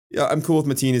 yeah, I'm cool with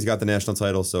Mateen. He's got the national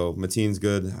title, so Mateen's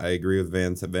good. I agree with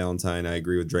Valentine. I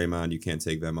agree with Draymond. You can't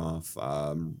take them off.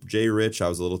 Jay Rich, I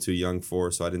was a little too young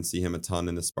for, so I didn't see him a ton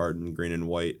in the Spartan green and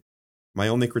white. My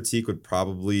only critique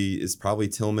is probably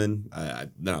Tillman. I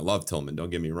love Tillman, don't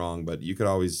get me wrong, but you could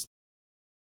always,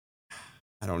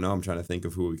 I don't know. I'm trying to think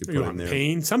of who we could put in there.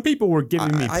 Pain. Some people were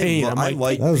giving me pain. I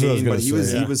like That was what I was Payne,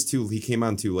 gonna but say. he came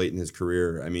on too late in his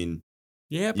career. I mean,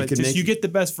 yeah, but could you get the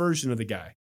best version of the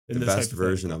guy. the best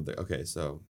version of the. Okay,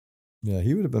 so Yeah,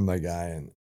 he would have been my guy,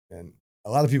 and a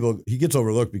lot of people, he gets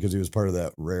overlooked because he was part of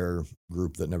that rare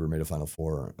group that never made a Final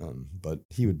Four. But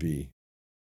he would be.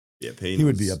 yeah, Payne. He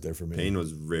would be up there for me. Payne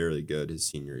was rarely good his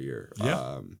senior year.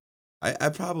 Yeah. I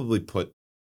probably put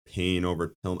Payne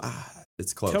over Tillman.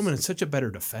 It's close. Tillman is such a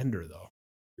better defender, though.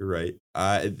 You're right.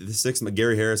 The 6,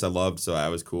 Gary Harris, I loved, so I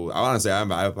was cool. Honestly, I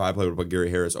probably would put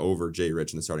Gary Harris over Jay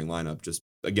Rich in the starting lineup. Just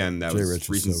again, that Jay was Rich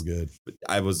was so good.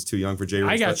 I was too young for Jay Rich.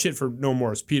 I got but shit for No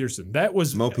Morris Peterson. That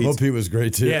was Mo Pete. Pete was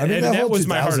great too. Yeah, I mean, and that that whole was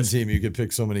my 2000 hardest team. You could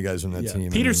pick so many guys from that team.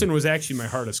 Peterson was actually my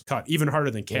hardest cut, even harder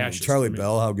than Cassius. Charlie for me.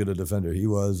 Bell, how good a defender he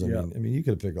was. I Yeah. mean, you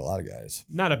could have picked a lot of guys.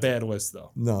 Not a bad list,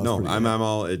 though. No, it's No, pretty I'm good.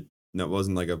 all. It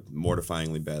wasn't like a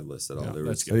mortifyingly bad list at all. No, There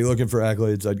that's was Are you looking for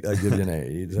accolades? I'd give you an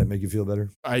A. Does that make you feel better?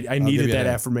 I give needed you that an A.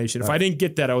 affirmation. If All I didn't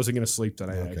get that, I wasn't going to sleep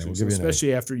tonight, Okay, actually. we'll So give you an A.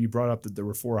 especially after you brought up that there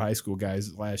were 4 high school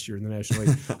guys last year in the National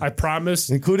League. I promise.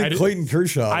 Including Clayton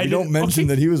Kershaw. I We don't didn't- mention okay.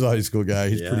 that he was a high school guy.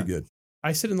 He's Yeah. pretty good.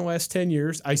 I said in the last 10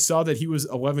 years, I saw that he was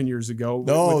 11 years ago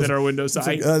No, within our window. So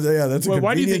yeah, that's a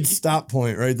Why do you convenient think stop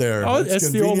point right there. Oh,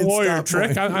 that's the old convenient lawyer stop trick.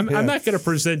 point. I'm Yeah. not going to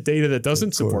present data that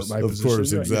doesn't support my of position.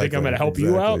 course, You think I'm exactly, going to help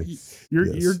you out?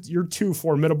 exactly. You're too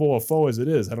formidable a foe as it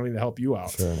is. I don't need to help you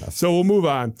out. Fair enough. So we'll move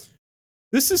on.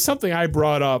 This is something I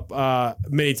brought up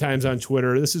many times on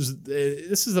Twitter. This is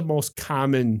the most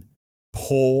common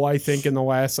poll, I think, in the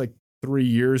last 3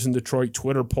 years in Detroit.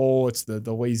 Twitter poll. It's the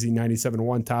lazy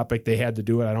 97.1 topic. They had to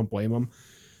do it. I don't blame them.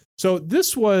 So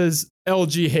this was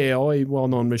LG Hale, a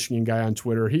well-known Michigan guy on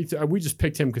Twitter. We just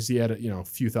picked him because he had a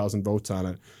few thousand votes on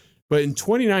it. But in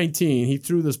 2019, he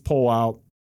threw this poll out.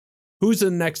 Who's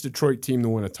the next Detroit team to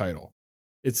win a title?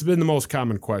 It's been the most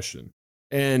common question.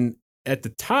 And at the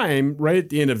time, right at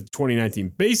the end of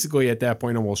 2019, basically at that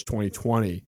point, almost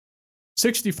 2020,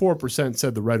 64%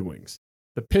 said the Red Wings.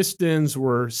 The Pistons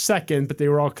were second, but they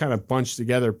were all kind of bunched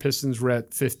together. Pistons were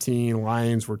at 15,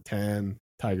 Lions were 10,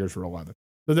 Tigers were 11.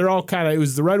 So they're all it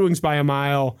was the Red Wings by a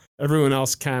mile, everyone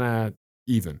else kind of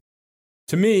even.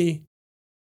 To me,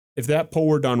 if that poll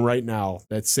were done right now,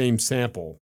 that same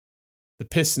sample, the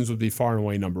Pistons would be far and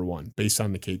away number one based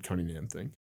on the Cade Cunningham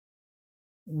thing.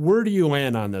 Where do you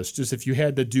land on this? Just if you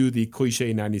had to do the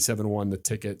cliche 97-1, the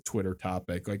ticket Twitter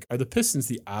topic, like, are the Pistons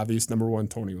the obvious number one?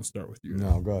 Tony, we'll start with you.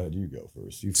 No, go ahead. You go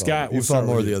first. You Scott, you thought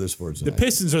more of the other sports. The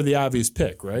Pistons are the obvious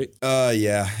pick, right?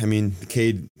 Yeah. I mean,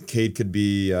 Cade could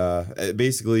be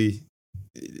basically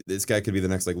this guy could be the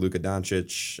next like Luka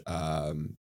Doncic.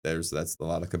 That's a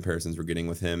lot of comparisons we're getting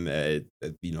with him at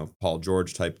Paul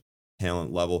George type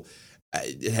talent level.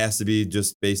 It has to be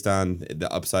just based on the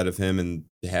upside of him and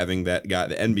having that guy.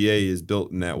 The NBA is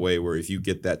built in that way where if you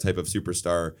get that type of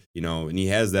superstar, and he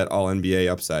has that all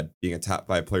NBA upside, being a top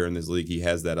 5 player in this league, he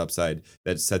has that upside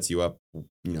that sets you up,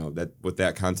 that with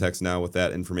that context now, with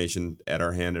that information at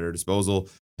our disposal,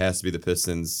 has to be the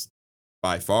Pistons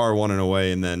by far, one and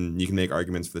away. And then you can make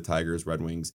arguments for the Tigers, Red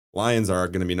Wings. Lions are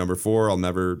going to be number 4. On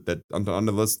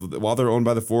the list while they're owned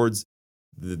by the Fords.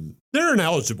 They're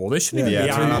ineligible. They shouldn't even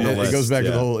be on the list. It goes back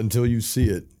to the whole until you see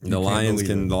it. The Lions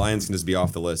can just be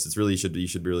off the list. It's really you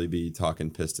should really be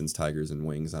talking Pistons, Tigers, and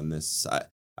Wings on this. I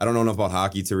don't know enough about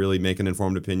hockey to really make an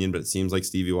informed opinion, but it seems like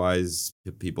Stevie Y's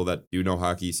people that do know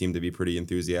hockey seem to be pretty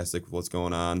enthusiastic with what's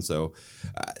going on. So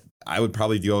I would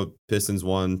probably go Pistons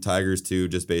 1, Tigers 2,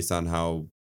 just based on how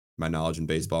my knowledge in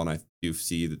baseball, and I do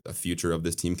see a future of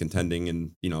this team contending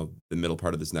in the middle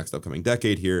part of this next upcoming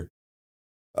decade here.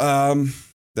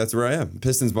 That's where I am.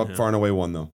 Pistons far and away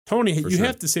one though. Tony, you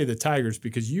have to say the Tigers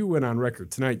because you went on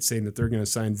record tonight saying that they're going to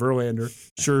sign Verlander,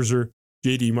 Scherzer,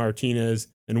 JD Martinez,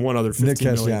 and one other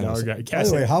 $15 million guy. By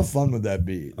the way, how fun would that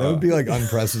be? That would be like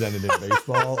unprecedented in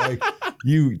baseball. Like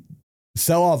you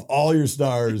sell off all your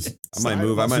stars. I might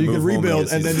move. You can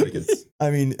rebuild, and then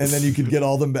and then you could get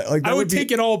all them back. Like I would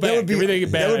take it all back.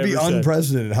 That would be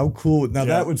unprecedented. How cool! Now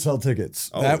that would sell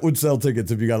tickets. Oh. That would sell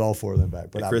tickets if you got all 4 of them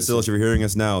back. But Chris Illich, if you're hearing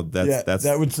us now,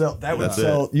 that would sell. That would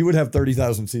sell. You would have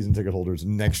 30,000 season ticket holders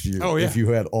next year if you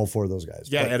had all 4 of those guys.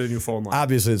 Yeah, add a new phone line.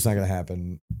 Obviously, it's not going to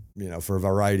happen. For a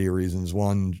variety of reasons.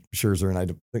 One, Scherzer and I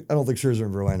don't think Scherzer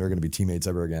and Verlander are going to be teammates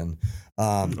ever again.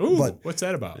 But what's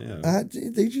that about?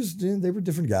 They were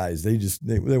different guys. They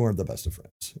weren't the best of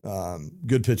friends.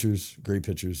 Good pitchers, great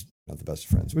pitchers, not the best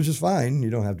of friends, which is fine. You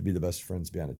don't have to be the best of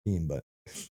friends to be on a team. But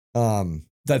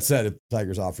that said, if the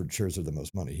Tigers offered Scherzer the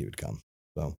most money, he would come.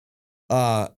 So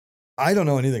I don't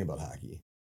know anything about hockey,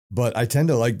 but I tend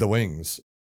to like the Wings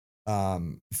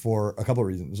for a couple of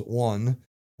reasons. One,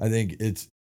 I think it's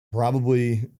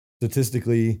probably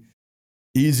statistically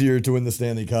easier to win the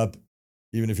Stanley Cup,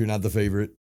 even if you're not the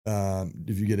favorite,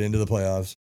 if you get into the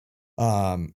playoffs.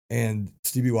 And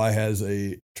Stevie Y has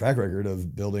a track record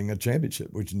of building a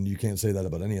championship, which you can't say that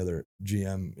about any other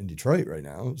GM in Detroit right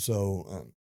now. So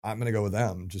I'm going to go with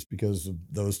them just because of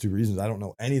those 2 reasons. I don't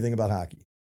know anything about hockey.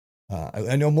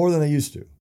 I know more than I used to.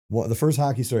 The first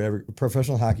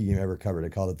professional hockey game I ever covered, I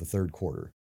called it the third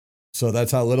quarter. So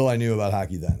that's how little I knew about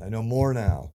hockey then. I know more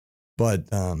now. But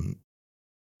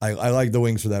I like the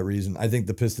Wings for that reason. I think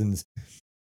the Pistons,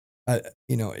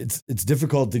 it's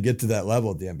difficult to get to that level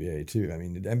at the NBA too. I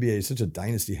mean, the NBA is such a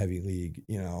dynasty-heavy league,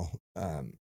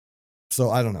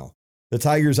 So I don't know. The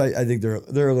Tigers, I think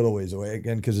they're a little ways away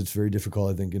again because it's very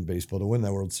difficult, I think, in baseball to win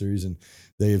that World Series, and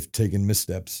they've taken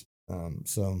missteps.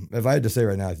 So if I had to say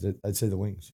right now, I'd say the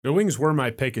Wings. The Wings were my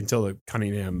pick until the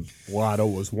Cunningham lotto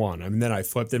was won. I mean, then I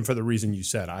flipped in for the reason you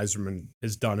said. Yzerman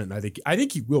has done it, and I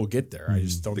think he will get there. I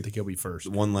just don't think he'll be first.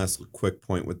 One last quick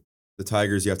point with the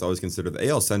Tigers, you have to always consider the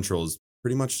AL Central is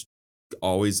pretty much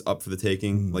always up for the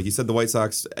taking. Like you said, the White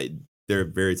Sox, they're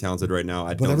very talented right now.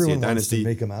 I don't see a dynasty. To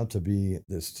make them out to be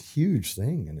this huge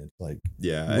thing, and it's like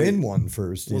win one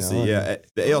first. We'll see. Yeah,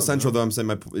 the AL Central though. I'm saying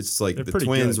it's like the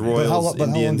Twins, good. Royals,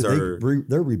 Indians are.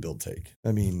 Their rebuild take?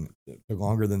 I mean, it took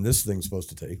longer than this thing's supposed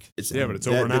to take. But it's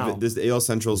over now. This AL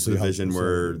Central's division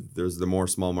where there's the more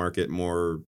small market,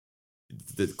 more.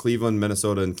 The Cleveland,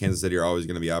 Minnesota, and Kansas City are always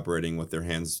going to be operating with their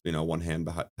hands, one hand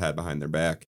tied behind their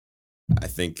back. I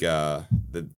think the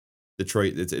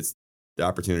Detroit, it's the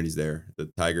opportunity's there. The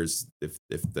Tigers, if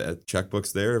the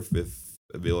checkbook's there, if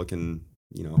Avila can,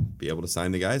 be able to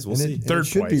sign the guys, we'll see. It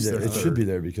should be there. It should be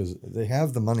there because they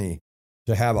have the money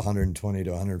to have $120 to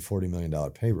 $140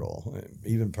 million payroll,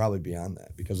 even probably beyond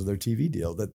that because of their TV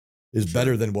deal that is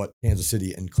better than what Kansas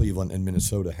City and Cleveland and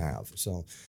Minnesota have. So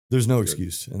there's no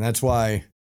excuse. And that's why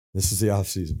this is the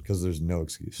offseason because there's no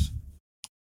excuse.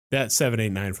 That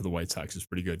 7-8-9 for the White Sox is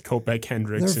pretty good. Kopech,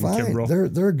 Hendricks, and Kimbrel.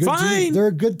 They're a good team. They're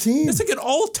a good team. It's like an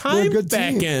all-time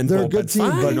back end. They're a good team.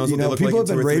 But people have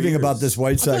been raving about this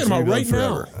White Sox rebuild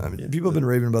forever. I mean, people have been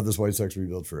raving about this White Sox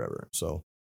rebuild forever. So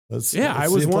let's I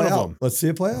was one of them. Let's see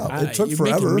it play out. It took you're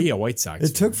forever. Making me a White Sox.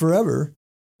 It took forever.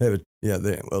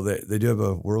 They do have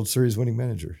a World Series winning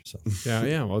manager. So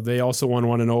Yeah. Well, they also won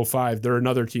one in 2005. They're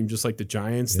another team just like the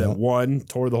Giants that won,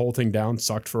 tore the whole thing down,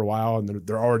 sucked for a while, and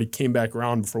they're already came back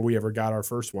around before we ever got our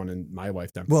first one in my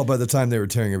lifetime. Well, by the time they were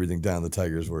tearing everything down, the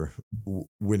Tigers were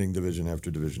winning division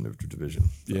after division after division.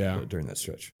 During that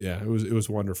stretch. Yeah, it was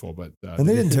wonderful, but and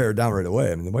they didn't tear it down right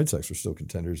away. I mean, the White Sox were still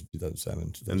contenders in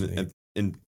 2007, 2008.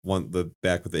 And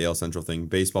back with the AL Central thing,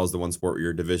 baseball is the one sport where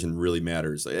your division really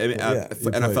matters. I mean,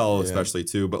 NFL especially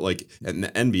too, but like in the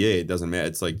NBA, it doesn't matter.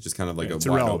 It's like just kind of like it's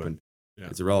wide irrelevant. open. Yeah.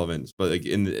 It's irrelevant. But like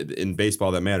in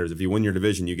baseball, that matters. If you win your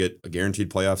division, you get a guaranteed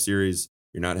playoff series.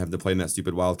 You're not having to play in that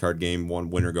stupid wild card game,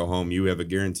 one win or go home. You have a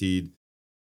guaranteed.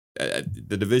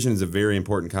 The division is a very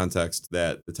important context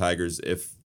that the Tigers,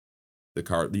 if the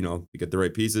card, you get the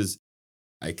right pieces,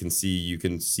 you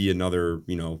can see another,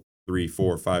 3,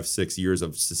 4, 5, 6 years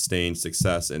of sustained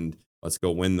success, and let's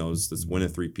go win those. Let's win a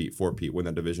 3-peat, 4-peat, win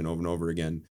that division over and over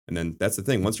again. And then that's the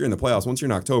thing. Once you're in the playoffs, once you're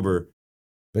in October,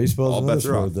 baseball's all bets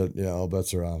are off. All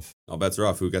bets are off. All bets are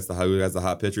off. Who has the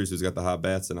hot pitchers? Who's got the hot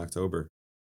bats in October?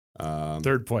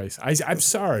 Third place. I'm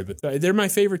sorry, but they're my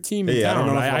favorite team in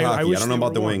town. I don't know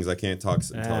about the Wings. I can't talk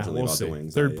intelligently about the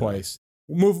Wings. Third place.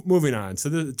 Moving on. So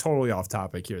this is totally off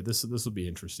topic here. This will be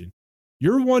interesting.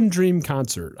 Your one dream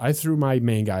concert. I threw my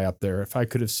main guy up there. If I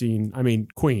could have seen,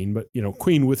 Queen, but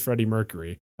Queen with Freddie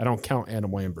Mercury. I don't count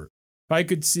Adam Lambert. If I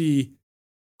could see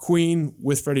Queen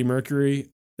with Freddie Mercury,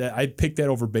 that I'd pick that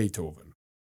over Beethoven.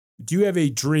 Do you have a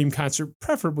dream concert?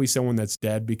 Preferably someone that's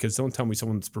dead, because don't tell me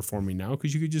someone that's performing now,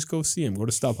 because you could just go see him. Go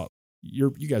to StubHub. You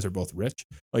guys are both rich.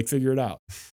 Figure it out.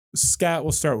 Scott,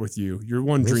 we'll start with you. Your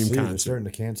one dream concert. They're starting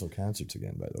to cancel concerts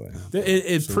again, by the way.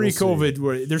 It's pre-COVID.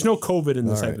 Where there's no COVID in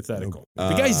this hypothetical.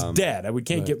 The guy's dead. We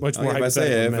can't get much more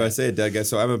hypothetical. If I say a dead guy,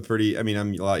 so I'm I'm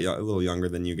a little younger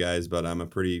than you guys, but I'm a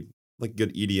pretty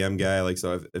good EDM guy.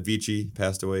 So Avicii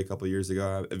passed away a couple years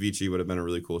ago. Avicii would have been a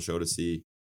really cool show to see.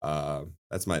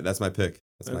 That's my pick.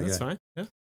 That's fine. Yeah.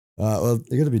 Well,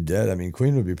 they're going to be dead.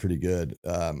 Queen would be pretty good.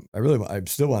 I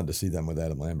still wanted to see them with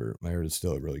Adam Lambert. I heard it's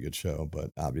still a really good show, but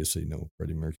obviously no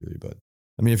Freddie Mercury. But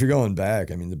if you're going back,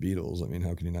 the Beatles.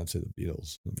 How can you not say the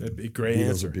Beatles? That'd be a great Beatles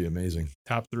answer. Would be amazing.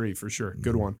 Top 3 for sure.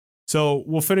 Good one. So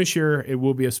we'll finish here. It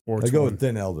will be a sports. I go with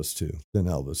Thin Elvis too. Thin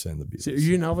Elvis and the Beatles. So are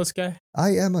you an Elvis guy?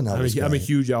 I am an Elvis guy. I'm a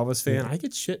huge Elvis fan. Yeah. I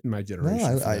get shit in my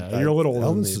generation. You're a little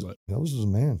older than me, but Elvis is a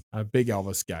man. I'm a big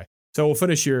Elvis guy. So we'll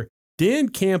finish here. Dan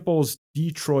Campbell's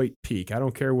Detroit peak. I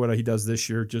don't care what he does this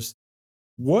year. Just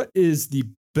what is the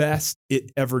best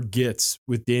it ever gets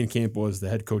with Dan Campbell as the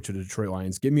head coach of the Detroit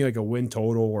Lions? Give me a win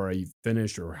total or a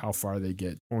finish or how far they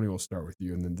get. Tony, we'll start with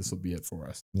you, and then this will be it for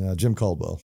us. Yeah, Jim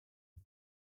Caldwell.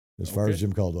 As far as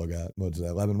Jim Caldwell got, what's that,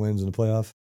 11 wins in the playoff?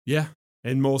 Yeah,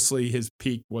 and mostly his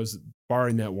peak was,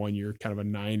 barring that 1 year, kind of a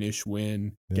 9-ish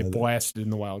win, get blasted in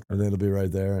the wild card. And it'll be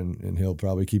right there, and he'll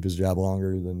probably keep his job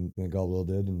longer than Caldwell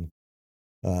did. And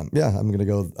I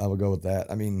will go with that.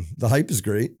 The hype is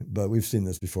great, but we've seen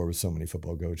this before with so many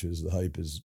football coaches. The hype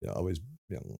is always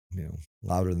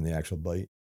louder than the actual bite.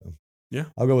 So, yeah,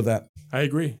 I'll go with that. I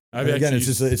agree.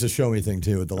 It's a show me thing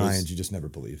too. With the Lions, you just never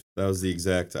believe. That was the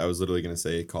exact. I was literally going to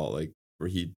say where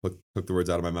he took the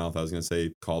words out of my mouth. I was going to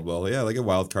say Caldwell. Yeah, like a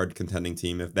wild card contending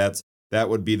team. If that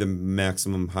would be the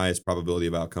maximum highest probability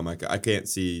of outcome. I can't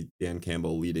see Dan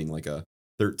Campbell leading like a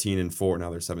 13-4.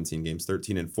 Now there's 17 games.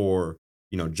 13-4.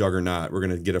 Juggernaut. We're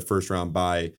gonna get a first round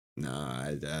bye. Nah,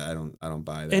 I don't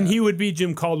buy that. And he would be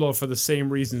Jim Caldwell for the same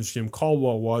reasons Jim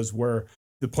Caldwell was, where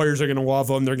the players are gonna love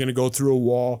him. They're gonna go through a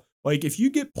wall. If you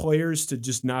get players to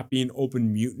just not be an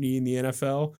open mutiny in the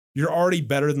NFL, you're already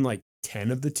better than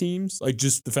 10 of the teams.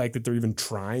 Just the fact that they're even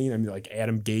trying.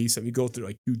 Adam Gase. You go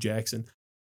through Hugh Jackson.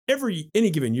 Any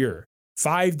given year,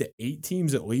 5 to 8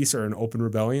 teams at least are in open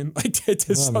rebellion.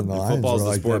 Football's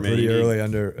the sport, pretty early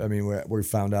under. We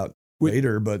found out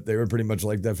later, but they were pretty much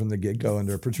like that from the get-go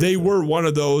under Patricia. They were one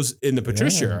of those in the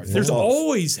Patricia era. There's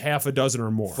always half a dozen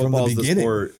or more. Football's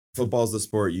the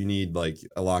sport. You need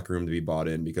a locker room to be bought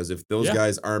in, because if those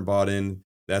guys aren't bought in,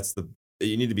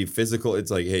 you need to be physical.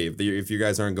 It's hey, if you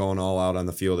guys aren't going all out on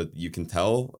the field, you can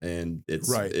tell, and it's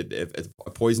right. It's a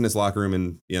poisonous locker room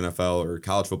in the NFL or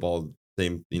college football.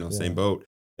 Same boat.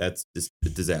 That's just a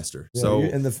disaster.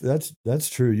 Yeah, that's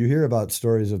true. You hear about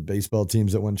stories of baseball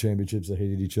teams that won championships that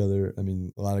hated each other.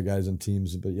 A lot of guys on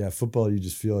teams, but football, you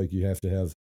just feel like you have to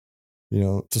have,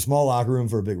 it's a small locker room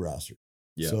for a big roster.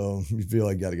 Yeah. So you feel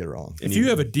like you got to get it wrong. If you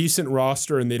have a decent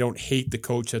roster and they don't hate the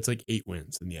coach, that's 8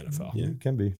 wins in the NFL. Yeah, it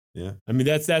can be. Yeah.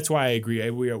 That's why I agree.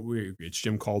 We agree. It's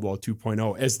Jim Caldwell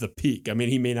 2.0 as the peak.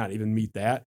 He may not even meet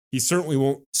that. He certainly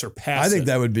won't surpass it. I think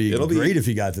that would be great if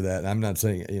he got to that. I'm not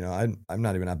saying, I'm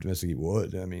not even optimistic he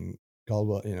would.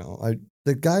 Caldwell,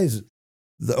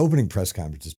 the opening press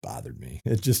conference just bothered me.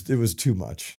 It was too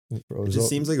much. It just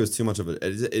seems like it was too much of it.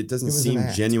 It doesn't seem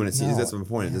genuine. It seems that's my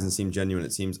point. It doesn't seem genuine.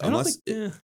 It seems to come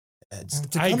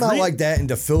out like that and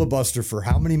to filibuster for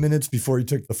how many minutes before he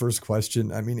took the first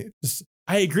question. I mean,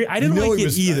 I agree. I didn't like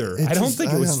it either. I don't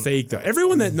think it was fake though.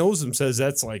 Everyone that knows him says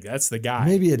that's the guy.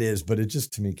 Maybe it is, but it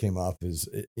just to me came off as.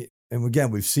 And again,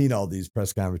 we've seen all these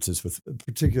press conferences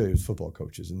particularly with football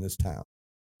coaches in this town.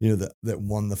 That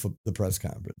won the press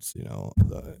conference.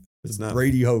 It's not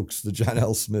Brady Hoax, the John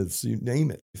L. Smiths, you name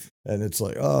it, and it's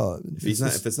like,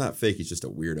 if it's not fake, he's just a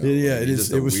weirdo. Yeah, it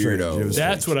is. It was weirdo. Strange.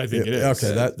 That's what I think it is.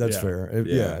 Okay, that's fair.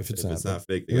 If it's not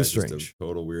fake, the guy's just a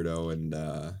total weirdo. And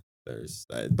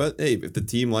but hey, if the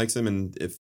team likes him and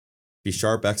if he's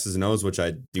sharp X's and O's, which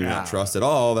I do not trust at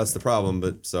all, that's the problem.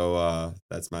 But so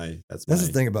that's the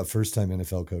thing about first time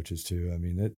NFL coaches too. I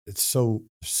mean, it's so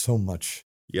much.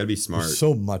 You got to be smart. There's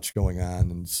so much going on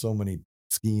and so many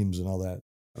schemes and all that.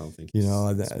 I don't think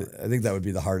I think that would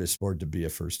be the hardest sport to be a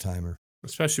first timer,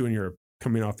 especially when you're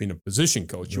coming off being a position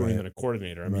coach. You weren't even a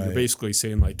coordinator. I mean, you're basically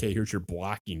saying like, "Hey, here's your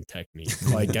blocking technique."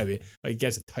 Like, I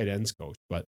guess a tight ends coach.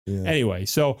 But anyway,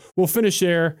 so we'll finish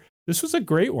there. This was a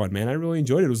great one, man. I really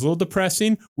enjoyed it. It was a little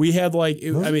depressing. We had for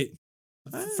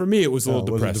me, it was a little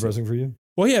depressing. Was it depressing for you?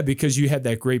 Well, yeah, because you had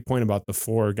that great point about the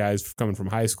 4 guys coming from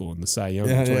high school in the Cy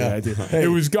Young. I did. Hey,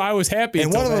 I was happy.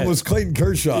 And one of them was Clayton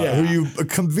Kershaw, who you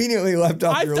conveniently left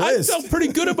off your list. I felt pretty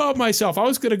good about myself. I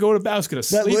was going to go to bed. I was going to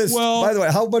sleep list, well. By the way,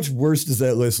 how much worse does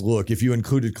that list look if you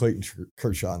included Clayton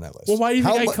Kershaw on that list? Well, why do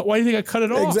you think I cut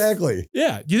it off? Exactly.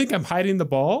 Yeah. Do you think I'm hiding the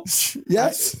ball?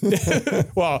 Yes.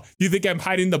 Well, do you think I'm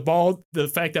hiding the ball? The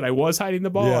fact that I was hiding the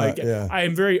ball? I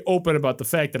am very open about the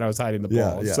fact that I was hiding the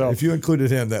ball. Yeah. So if you included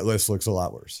him, that list looks a lot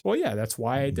worse. Well, yeah, that's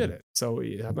why I did it. So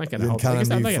I'm not going to help. I'm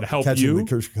not going to help you.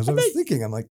 Because I was thinking,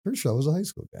 I'm like, Kershaw was a high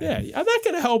school guy. Yeah, I'm not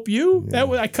going to help you. Yeah.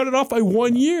 I cut it off by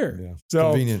 1 year. Yeah. So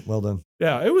convenient. Well done.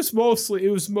 Yeah, it was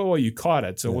well, you caught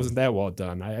it, so it wasn't that well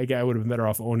done. I would have been better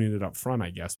off owning it up front,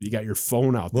 I guess. But you got your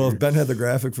phone out there. Well, if Ben had the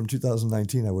graphic from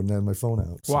 2019, I wouldn't have my phone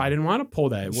out. So. Well, I didn't want to pull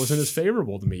that. It wasn't as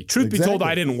favorable to me. Truth be told,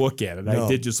 I didn't look at it. No. I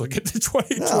did just look at the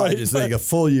 2020. No, I just think a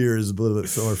full year is a little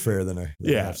bit more fair than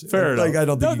fair enough. Like, I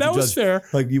don't think that was fair.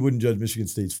 Like you wouldn't judge Michigan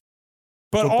State's.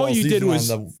 But all you did was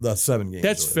the 7 games.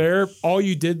 That's fair. All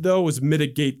you did though was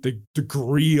mitigate the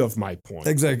degree of my point.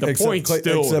 Exactly. The point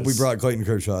except we brought Clayton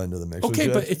Kershaw into the mix. Okay,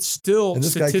 but it's still and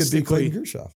this guy could be Clayton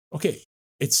Kershaw. Okay,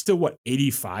 it's still what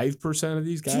 85% of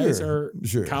these guys are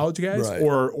college guys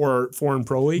or foreign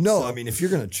pro leagues. No, I mean if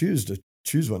you're going to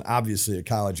choose one, obviously a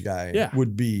college guy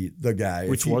would be the guy.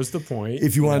 Which was the point.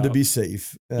 If you wanted to be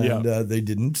safe, and they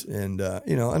didn't, and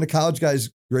and a college guy's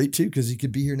great too because he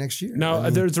could be here next year. Now,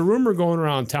 there's a rumor going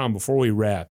around town before we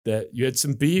wrap that you had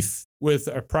some beef with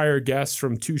a prior guest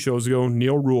from 2 shows ago,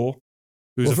 Neil Rule,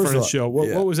 who's a friend of the show.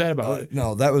 What was that about?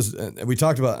 No, that was we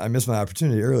talked about. I missed my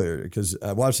opportunity earlier because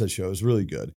I watched that show. It was really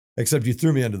good. Except you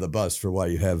threw me under the bus for why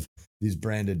you have these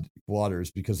branded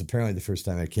waters because apparently the first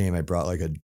time I came, I brought like a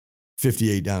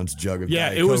 58-ounce jug of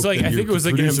Diet it was Coke like I think it was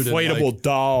like an inflatable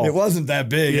doll. It wasn't that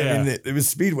big. Yeah. I mean, it was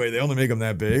Speedway. They only make them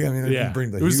that big. I mean, they didn't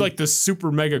bring it was like the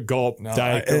super mega gulp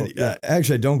Diet Coke.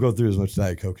 Actually, I don't go through as much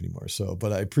Diet Coke anymore. So,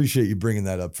 but I appreciate you bringing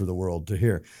that up for the world to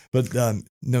hear. But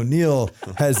no, Neil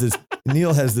has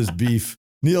this beef.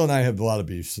 Neil and I have a lot of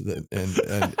beefs, and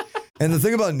the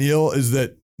thing about Neil is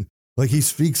that. Like he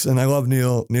speaks, and I love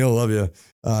Neil. Neil, love you.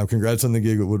 Congrats on the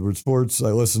gig at Woodward Sports.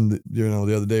 I listened,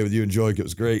 the other day with you and Joik. It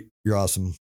was great. You're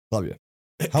awesome. Love you.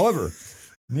 However,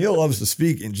 Neil loves to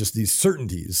speak in just these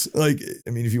certainties. Like,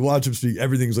 I mean, if you watch him speak,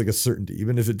 everything's like a certainty,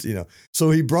 even if it's, So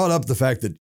he brought up the fact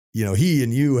that, he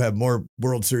and you have more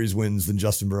World Series wins than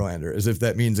Justin Verlander, as if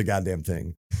that means a goddamn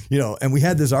thing. And we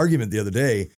had this argument the other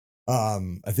day. I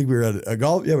think we were at a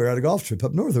golf trip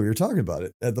up north. We were talking about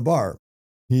it at the bar.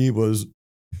 He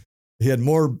had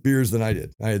more beers than I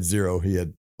did. I had 0. He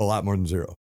had a lot more than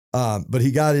 0. But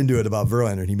he got into it about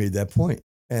Verlander and he made that point.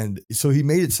 And so he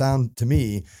made it sound to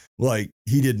me like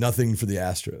he did nothing for the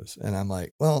Astros. And I'm like,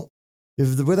 well,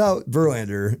 without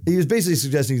Verlander, he was basically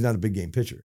suggesting he's not a big game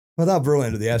pitcher. Without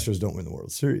Verlander, the Astros don't win the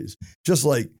World Series. Just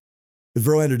like if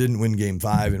Verlander didn't win Game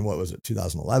 5 in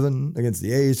 2011 against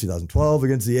the A's, 2012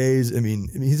 against the A's. I mean,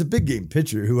 he's a big game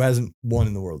pitcher who hasn't won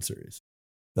in the World Series.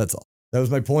 That's all. That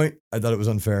was my point. I thought it was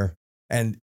unfair.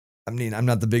 And I mean, I'm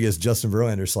not the biggest Justin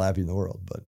Verlander slappy in the world,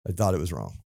 but I thought it was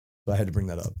wrong. So I had to bring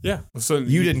that up. Yeah. So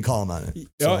you didn't call him on it.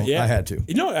 So I had to.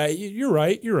 You're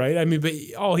right. I mean, but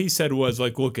all he said was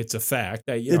like, look, it's a fact.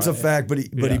 It's a fact, but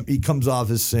he comes off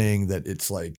as saying that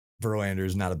it's like Verlander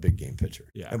is not a big game pitcher.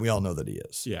 Yeah. And we all know that he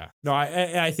is. Yeah. No,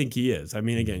 I think he is. I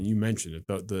mean, again, you mentioned it.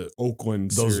 The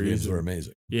Oakland Those series games were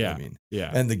amazing. Yeah. I mean,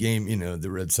 yeah. and the game,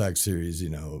 the Red Sox series,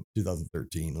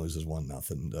 2013 loses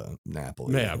 1-0 to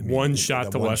Napoli. Yeah. One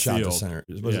shot to left field. To center.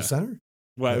 Was it center?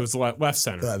 Well, it was left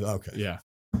center. Okay. Yeah.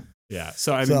 Yeah.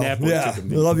 So, I mean, Napoli took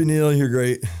him. I love you, Neil. You're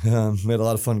great. We had a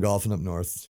lot of fun golfing up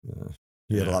north.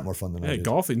 You had a lot more fun than I did.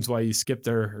 Golfing's why you skipped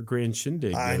our grand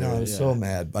shindig. I know. I'm so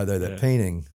mad. By the way, that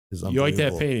painting is unbelievable. You like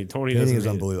that painting. Tony painting is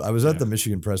unbelievable. I was at the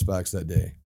Michigan press box that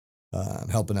day,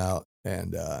 helping out,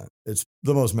 and it's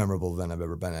the most memorable event I've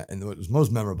ever been at. And what was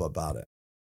most memorable about it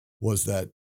was that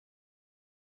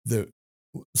the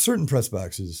certain press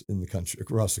boxes in the country,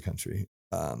 across the country,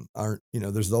 aren't,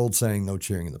 there's the old saying, no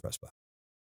cheering in the press box.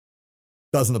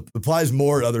 Applies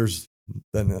more at others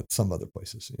than at some other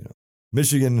places.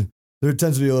 Michigan, there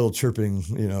tends to be a little chirping,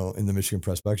 in the Michigan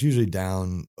press box, usually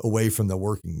down away from the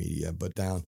working media, but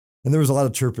down. And there was a lot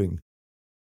of chirping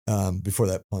before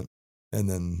that punt, and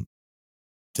then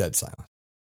dead silent.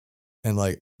 And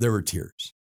there were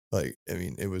tears.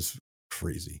 It was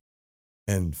crazy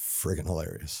and friggin'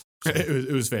 hilarious. So,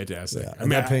 it was fantastic. Yeah.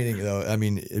 And that painting, though,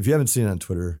 if you haven't seen it on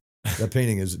Twitter, that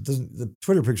painting the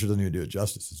Twitter picture doesn't even do it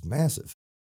justice. It's massive.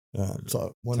 It's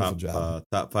a wonderful job.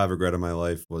 Top 5 regret of my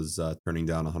life was turning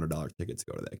down a $100 ticket to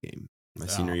go to that game. My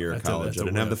senior year of college. I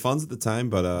didn't have the funds at the time,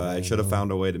 but I should have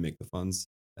found a way to make the funds.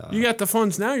 You got the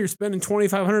funds now. You're spending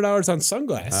 $2,500 on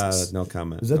sunglasses. No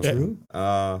comment. Is that true?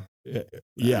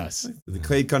 Yes. The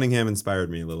Clay Cunningham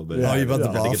inspired me a little bit. Yeah, you bought the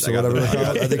buffs or whatever they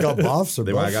call it. Are they called buffs or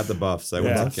buffs? I got the buffs. I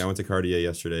went to Cartier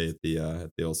yesterday at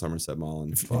the old Somerset Mall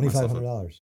and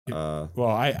 $2,500. Well,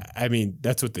 I mean,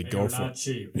 that's what they go for. Not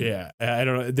cheap. Yeah, I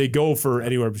don't know. They go for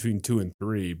anywhere between 2 and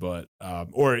 3, but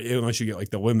or unless you get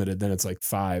the limited, then it's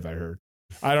 5. I heard.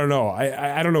 I don't know.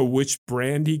 I don't know which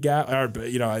brand he got, or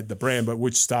the brand, but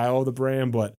which style of the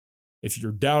brand. But if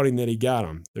you're doubting that he got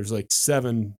them, there's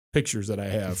 7 pictures that I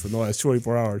have from the last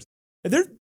 24 hours, and they're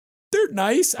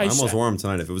nice. I almost wore them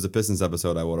tonight. If it was a Pistons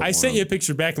episode, I would have. I sent you a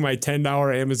picture back of my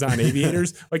 $10 Amazon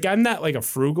Aviators. I'm not a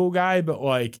frugal guy, but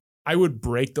I would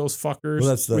break those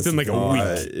fuckers within a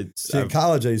week. In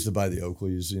college, I used to buy the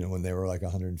Oakleys, when they were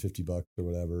 $150 or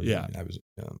whatever. Yeah. I was,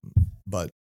 but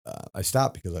I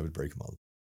stopped because I would break them all.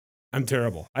 I'm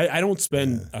terrible. I don't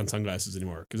spend on sunglasses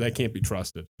anymore because I can't be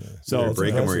trusted. Yeah. So you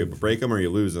break them or you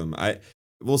lose them.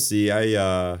 We'll see. You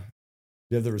have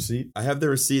the receipt? I have the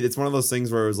receipt. It's one of those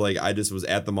things where it was I just was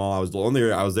at the mall. I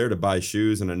was there to buy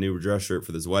shoes and a new dress shirt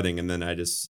for this wedding, and then I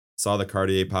just saw the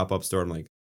Cartier pop-up store. I'm like,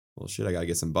 well, shit, I gotta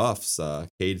get some buffs.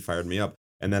 Cade fired me up,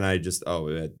 and then I just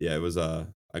it was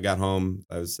I got home.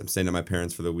 I'm staying at my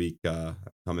parents for the week,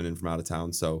 coming in from out of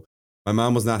town. So my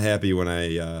mom was not happy when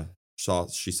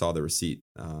she saw the receipt,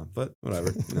 but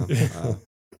whatever.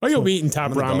 Well, you'll be eating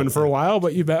top ramen for a while,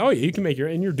 but you can make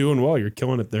and you're doing well. You're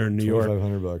killing it there in New York.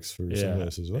 $2,500 for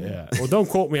sunglasses. Well. Yeah. Well, don't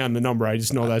quote me on the number. I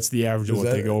just know that's the average of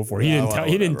what they go for. He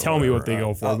didn't tell me what they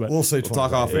go for, but we'll say we'll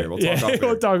talk off air.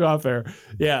 We'll talk off air.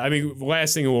 Yeah. I mean,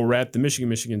 last thing, we'll wrap the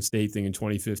Michigan State thing in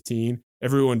 2015.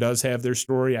 Everyone does have their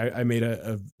story. I made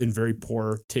a in very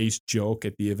poor taste joke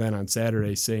at the event on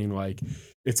Saturday saying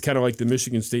it's kind of like the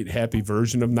Michigan State happy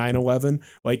version of 9/11.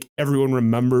 Everyone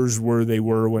remembers where they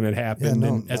were when it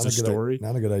happened as a story.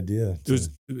 Not a good idea. It was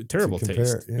terrible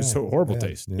taste. Yeah, it was horrible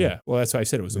taste. Yeah. Well, that's why I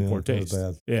said it was in poor taste.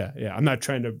 Yeah. I'm not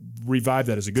trying to revive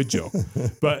that as a good joke,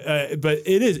 but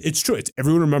it's true.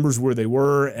 Everyone remembers where they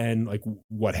were and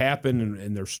what happened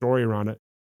and their story around it.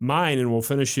 Mine, and we'll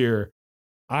finish here.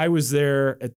 I was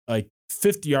there at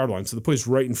 50-yard line, so the place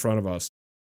right in front of us.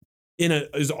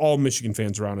 There's all Michigan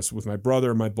fans around us with my brother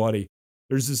and my buddy.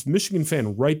 There's this Michigan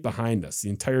fan right behind us the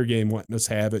entire game, letting us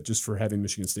have it just for having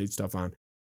Michigan State stuff on.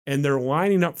 And they're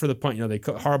lining up for the punt.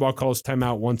 Harbaugh calls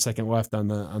timeout, 1 second left on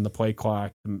the play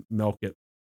clock to milk it.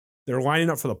 They're lining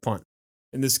up for the punt.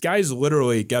 And this guy's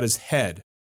literally got his head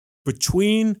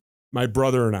between my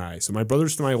brother and I. So my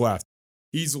brother's to my left.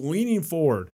 He's leaning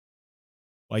forward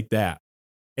like that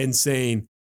and saying,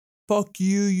 fuck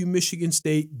you, you Michigan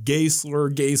State, gay slur.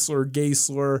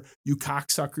 You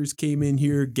cocksuckers came in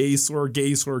here, gay slur.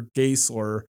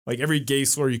 Every gay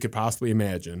slur you could possibly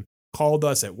imagine. Called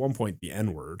us at one point the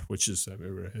N-word, which is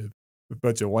a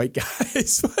bunch of white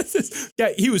guys.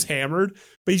 He was hammered,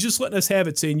 but he's just letting us have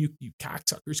it, saying, you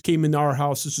cocksuckers came into our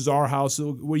house. This is our house.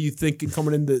 What are you thinking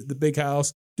coming into the big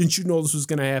house? Didn't you know this was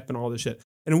going to happen? All this shit.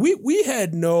 And we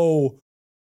had no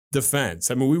defense.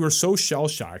 I mean, we were so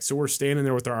shell-shocked. So we're standing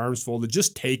there with our arms folded,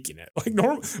 just taking it.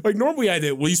 Normally I'd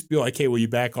at least be like, hey, will you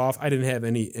back off? I didn't have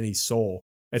any soul.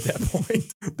 At that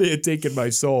point, they had taken my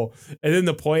soul. And then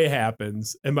the play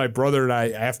happens, and my brother and I,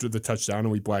 after the touchdown,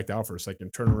 and we blacked out for a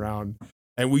second, turn around,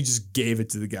 and we just gave it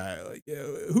to the guy, like,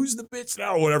 who's the bitch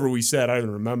now? Whatever we said, I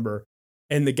don't remember.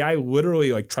 And the guy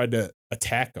literally like tried to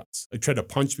attack us, like tried to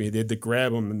punch me. They had to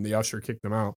grab him, and the usher kicked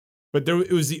him out. But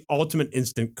it was the ultimate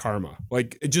instant karma.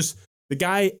 Like, it just, the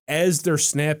guy, as they're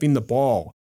snapping the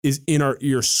ball, is in our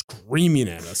ear screaming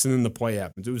at us, and then the play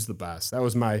happens. It was the best. That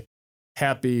was my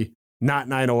happy, not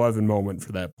 9/11 moment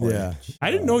for that play. Yeah.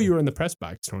 I didn't know you were in the press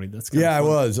box, Tony. That's kind Yeah, of I fun.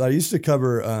 was. I used to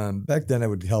cover, back then I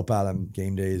would help out on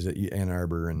game days at Ann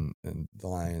Arbor and the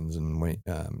Lions and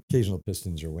occasional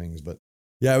Pistons or Wings. But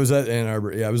yeah, I was at Ann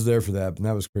Arbor. Yeah, I was there for that, and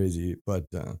that was crazy. But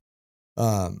the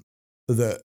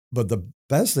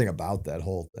best thing about that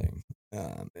whole thing,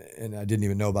 and I didn't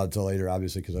even know about it until later,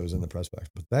 obviously, because I was in the press box,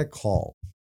 but that call,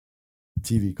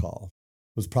 TV call,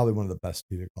 was probably one of the best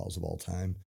TV calls of all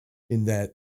time, in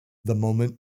that the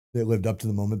moment, they lived up to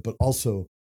the moment, but also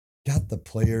got the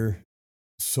player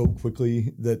so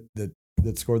quickly that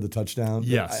scored the touchdown.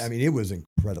 Yes. I mean, it was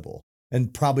incredible.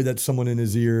 And probably that's someone in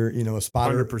his ear, a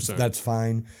spotter, 100%. that's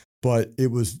fine. But it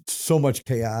was so much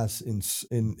chaos in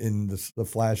the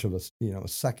flash of a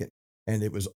second. And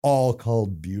it was all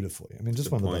called beautifully. I mean,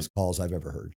 just one of the best calls I've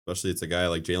ever heard. Especially it's a guy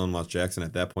like Jalen Moss Jackson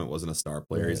at that point wasn't a star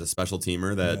player. Right. He's a special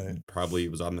teamer that Right. probably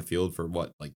was on the field for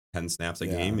 10 snaps a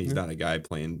game. He's not a guy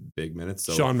playing big minutes.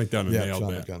 So Sean McDonough nailed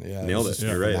Sean that. McDonough, yeah, nailed it. just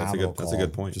You're right. That's a phenomenal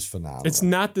good point. Just phenomenal. It's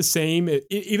not the same,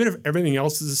 even if everything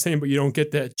else is the same, but you don't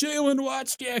get that Jalen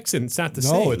Watts Jackson. It's not the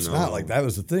same. No, it's not. Like, that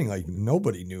was the thing. Like,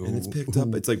 nobody knew. And it's picked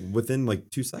up. It's like within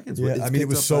 2 seconds. Yeah, It's I mean, it picked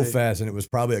was up so by- fast, and it was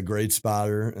probably a great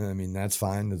spotter. And I mean, that's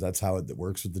fine. That's how it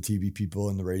works with the TV people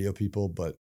and the radio people.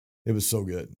 But it was so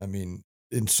good. I mean,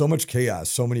 in so much chaos,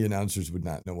 so many announcers would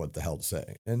not know what the hell to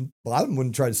say, and a lot of them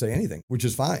wouldn't try to say anything, which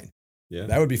is fine. Yeah.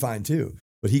 That would be fine too.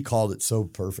 But he called it so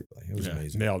perfectly. It was Yeah,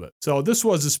 amazing. nailed it. So this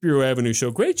was the Spiro Avenue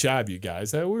Show. Great job, you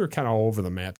guys. We were kind of all over the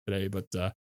map today, but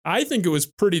I think it was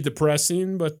pretty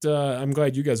depressing, but I'm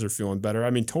glad you guys are feeling better. I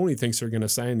mean, Tony thinks they're going to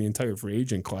sign the entire free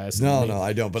agent class. No,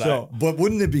 I don't. But but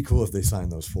wouldn't it be cool if they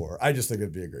signed those 4? I just think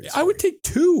it'd be a great story. I would take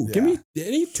 2. Yeah. Give me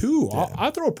any 2. Yeah.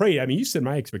 I'll throw a parade. I mean, you said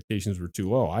my expectations were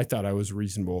too low. I thought I was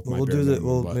reasonable with my We'll bare do that.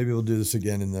 minimum, but- Maybe we'll do this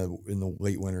again in the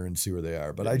late winter and see where they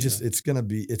are. But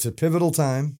it's a pivotal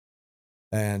time.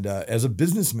 And as a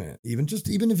businessman, even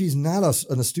if he's not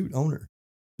an astute owner,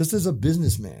 just as a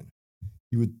businessman,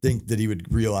 you would think that he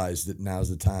would realize that now's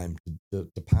the time to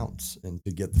pounce and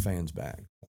to get the fans back.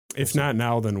 If not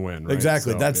now, then when? Right?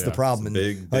 Exactly. So, That's yeah. the problem. And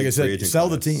Big like I free said, agent sell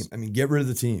the class. team. I mean, get rid of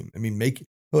the team. I mean,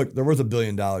 look, they're worth $1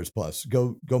 billion plus.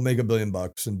 Go make $1 billion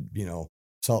and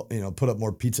sell, put up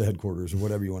more pizza headquarters or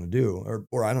whatever you want to do,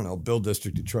 or I don't know, build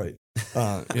District Detroit.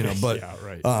 But yeah,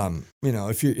 right.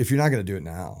 if you're not going to do it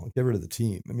now, get rid of the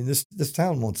team. I mean, this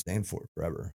town won't stand for it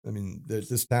forever. I mean,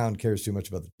 this town cares too much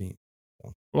about the team.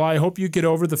 So. Well, I hope you get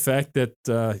over the fact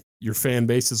that your fan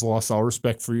base has lost all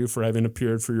respect for you for having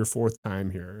appeared for your 4th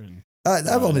time here. And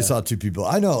I've only saw 2 people.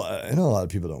 I know a lot of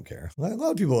people don't care. A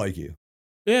lot of people like you.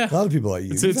 yeah, A lot of people like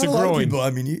you. It's You've a got lot of growing- people. I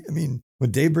mean, when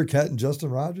Dave Burkett and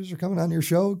Justin Rogers are coming on your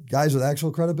show, guys with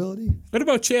actual credibility. what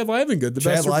about Chad Livengood, the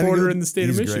best Chad reporter Livengood, in the state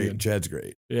of he's Michigan? Great. Chad's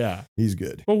great. Yeah. He's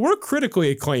good. Well, we're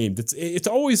critically acclaimed. It's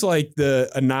always like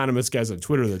the anonymous guys on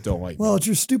Twitter that don't like me. Well, it's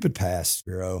your stupid past,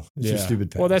 Spiro. It's your Yeah.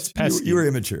 stupid past. Well, that's pesky. You were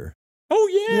immature.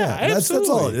 Oh yeah, that's all it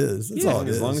absolutely. is. That's Yeah. all it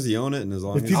is. As long as you own it and as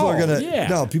long If as people are gonna,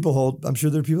 yeah. people hold. I'm sure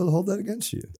there are people that hold that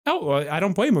against you. Oh, well, I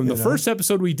don't blame him. The You know? first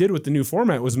episode we did with the new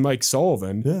format was Mike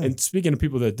Sullivan. Yeah. And speaking of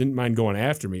people that didn't mind going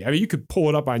after me, I mean, you could pull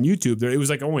it up on YouTube. It was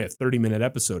like only a 30-minute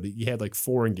episode. He had like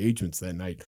 4 engagements that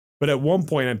night. But at one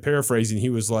point, I'm paraphrasing, he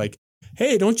was like,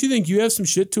 hey, don't you think you have some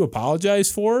shit to apologize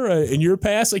for in your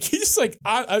past? Like, he's just like,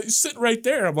 I was sitting right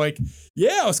there. I'm like,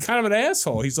 yeah, I was kind of an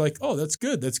asshole. He's like, oh, that's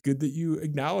good. That's good that you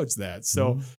acknowledge that.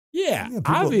 So, Yeah, people-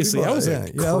 obviously, people- I was yeah,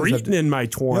 a you always have cretin to- in my You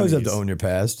 20s. always have to own your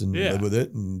past and Yeah. live with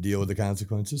it and deal with the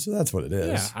consequences. So that's what it is.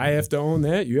 Yeah, I have to own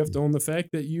that. You have to own the fact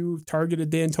that you targeted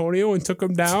D'Antonio and took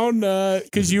him down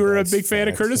because you were a That's big fan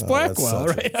of facts. Curtis Oh, Blackwell,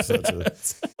 that's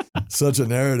right? such a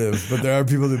narrative, but there are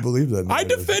people that believe that. I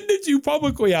narrative. defended you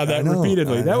publicly on that I know,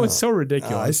 repeatedly. I That was know. so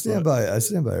ridiculous. I stand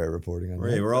but by our reporting on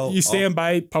Right, that. we're all You stand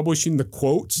by publishing the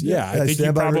quotes? Yeah, I think you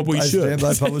stand by- probably I should. stand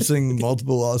by publishing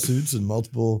multiple lawsuits and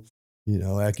multiple,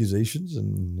 accusations,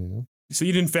 and So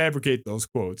you didn't fabricate those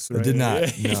quotes, right? I did not.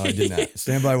 No, I did not.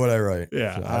 Stand by what I write.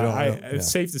 Yeah, So I don't know.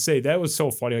 it's safe to say that was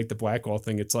so funny, like the Blackwell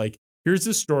thing. It's like, here's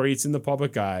the story. It's in the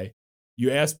public eye.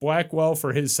 You ask Blackwell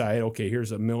for his side. Okay,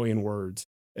 here's 1 million words.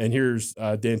 And here's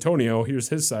D'Antonio. Here's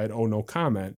his side. Oh, no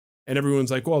comment. And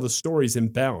everyone's like, well, the story's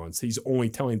imbalanced. He's only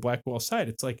telling Blackwell's side.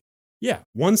 It's like, yeah,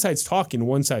 one side's talking,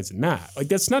 one side's not. Like,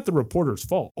 that's not the reporter's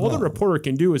fault. All the reporter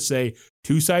can do is say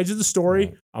 2 sides of the story.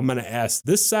 Right. I'm going to ask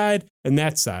this side and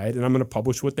that side, and I'm going to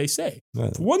publish what they say.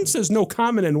 Right. If one says no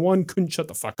comment and one couldn't shut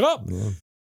the fuck up,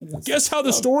 guess how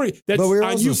the story, that's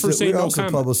on you for saying no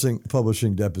comment.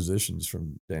 Publishing depositions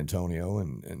from D'Antonio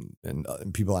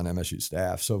and people on MSU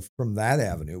staff. So from that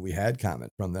avenue, we had comment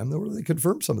from them where they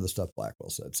confirmed some of the stuff Blackwell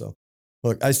said. So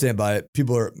look, I stand by it.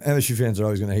 MSU fans are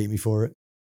always going to hate me for it.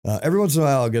 Every once in a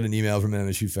while, I'll get an email from an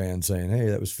MSU fan saying, "Hey,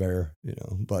 that was fair,"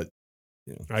 But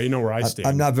you know where I stand.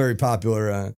 I'm not very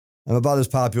popular. I'm about as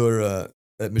popular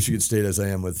at Michigan State as I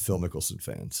am with Phil Mickelson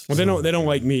fans. Well, they don't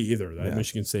like me either.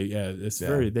 Michigan State, it's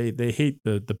very they hate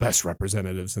the best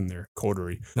representatives in their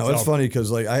coterie. No, it's funny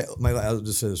because I'll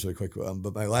just say this really quick.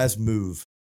 But my last move,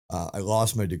 I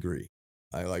lost my degree.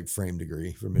 I frame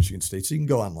degree from Michigan State. So you can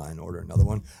go online, order another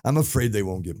one. I'm afraid they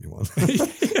won't give me one. That'll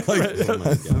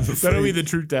be the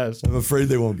true test. I'm afraid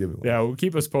they won't give me one. Yeah, well,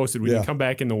 keep us posted when you come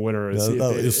back in the winter. And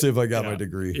see if I got my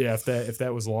degree. Yeah, if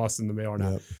that was lost in the mail or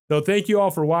not. So thank you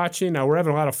all for watching. Now we're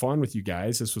having a lot of fun with you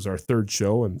guys. This was our 3rd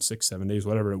show in 6-7 days,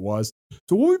 whatever it was.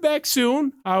 So we'll be back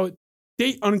soon.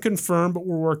 Date unconfirmed, but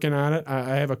we're working on it.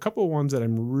 I have a couple of ones that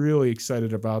I'm really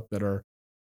excited about that are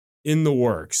in the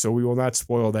works, so we will not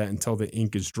spoil that until the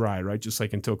ink is dry, right? Just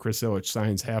like until Chris Ilitch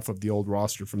signs half of the old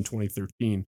roster from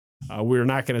 2013. We're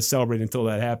not going to celebrate until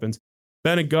that happens.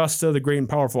 Ben Augusta, the great and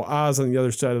powerful Oz on the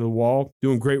other side of the wall,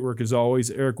 doing great work as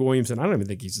always. Eric Williamson, I don't even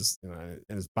think he's just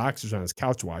in his boxers on his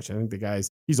couch watching. I think the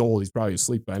he's old. He's probably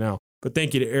asleep by now. But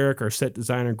thank you to Eric, our set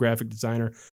designer, graphic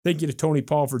designer. Thank you to Tony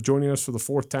Paul for joining us for the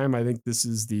 4th time. I think this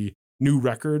is the new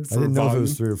record for I didn't know volume. if it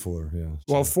was 3 or 4. Yeah.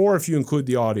 Well, 4 if you include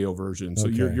the audio version. So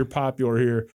you're popular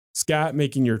here. Scott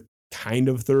making your kind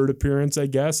of 3rd appearance, I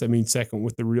guess. I mean, 2nd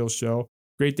with the real show.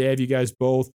 Great to have you guys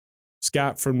both.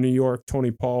 Scott from New York, Tony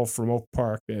Paul from Oak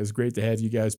Park. It's great to have you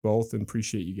guys both and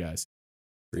appreciate you guys.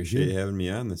 Appreciate you having me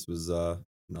on. This was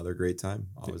another great time.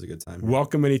 Always a good time.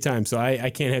 Welcome anytime. So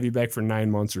I can't have you back for 9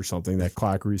 months or something. That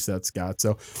clock resets, Scott.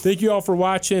 So thank you all for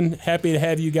watching. Happy to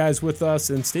have you guys with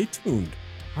us and stay tuned.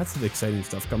 Lots of exciting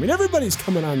stuff coming. Everybody's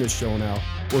coming on this show now.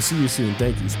 We'll see you soon.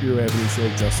 Thank you. Spiro Avenue Show,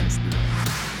 Justin Spiro.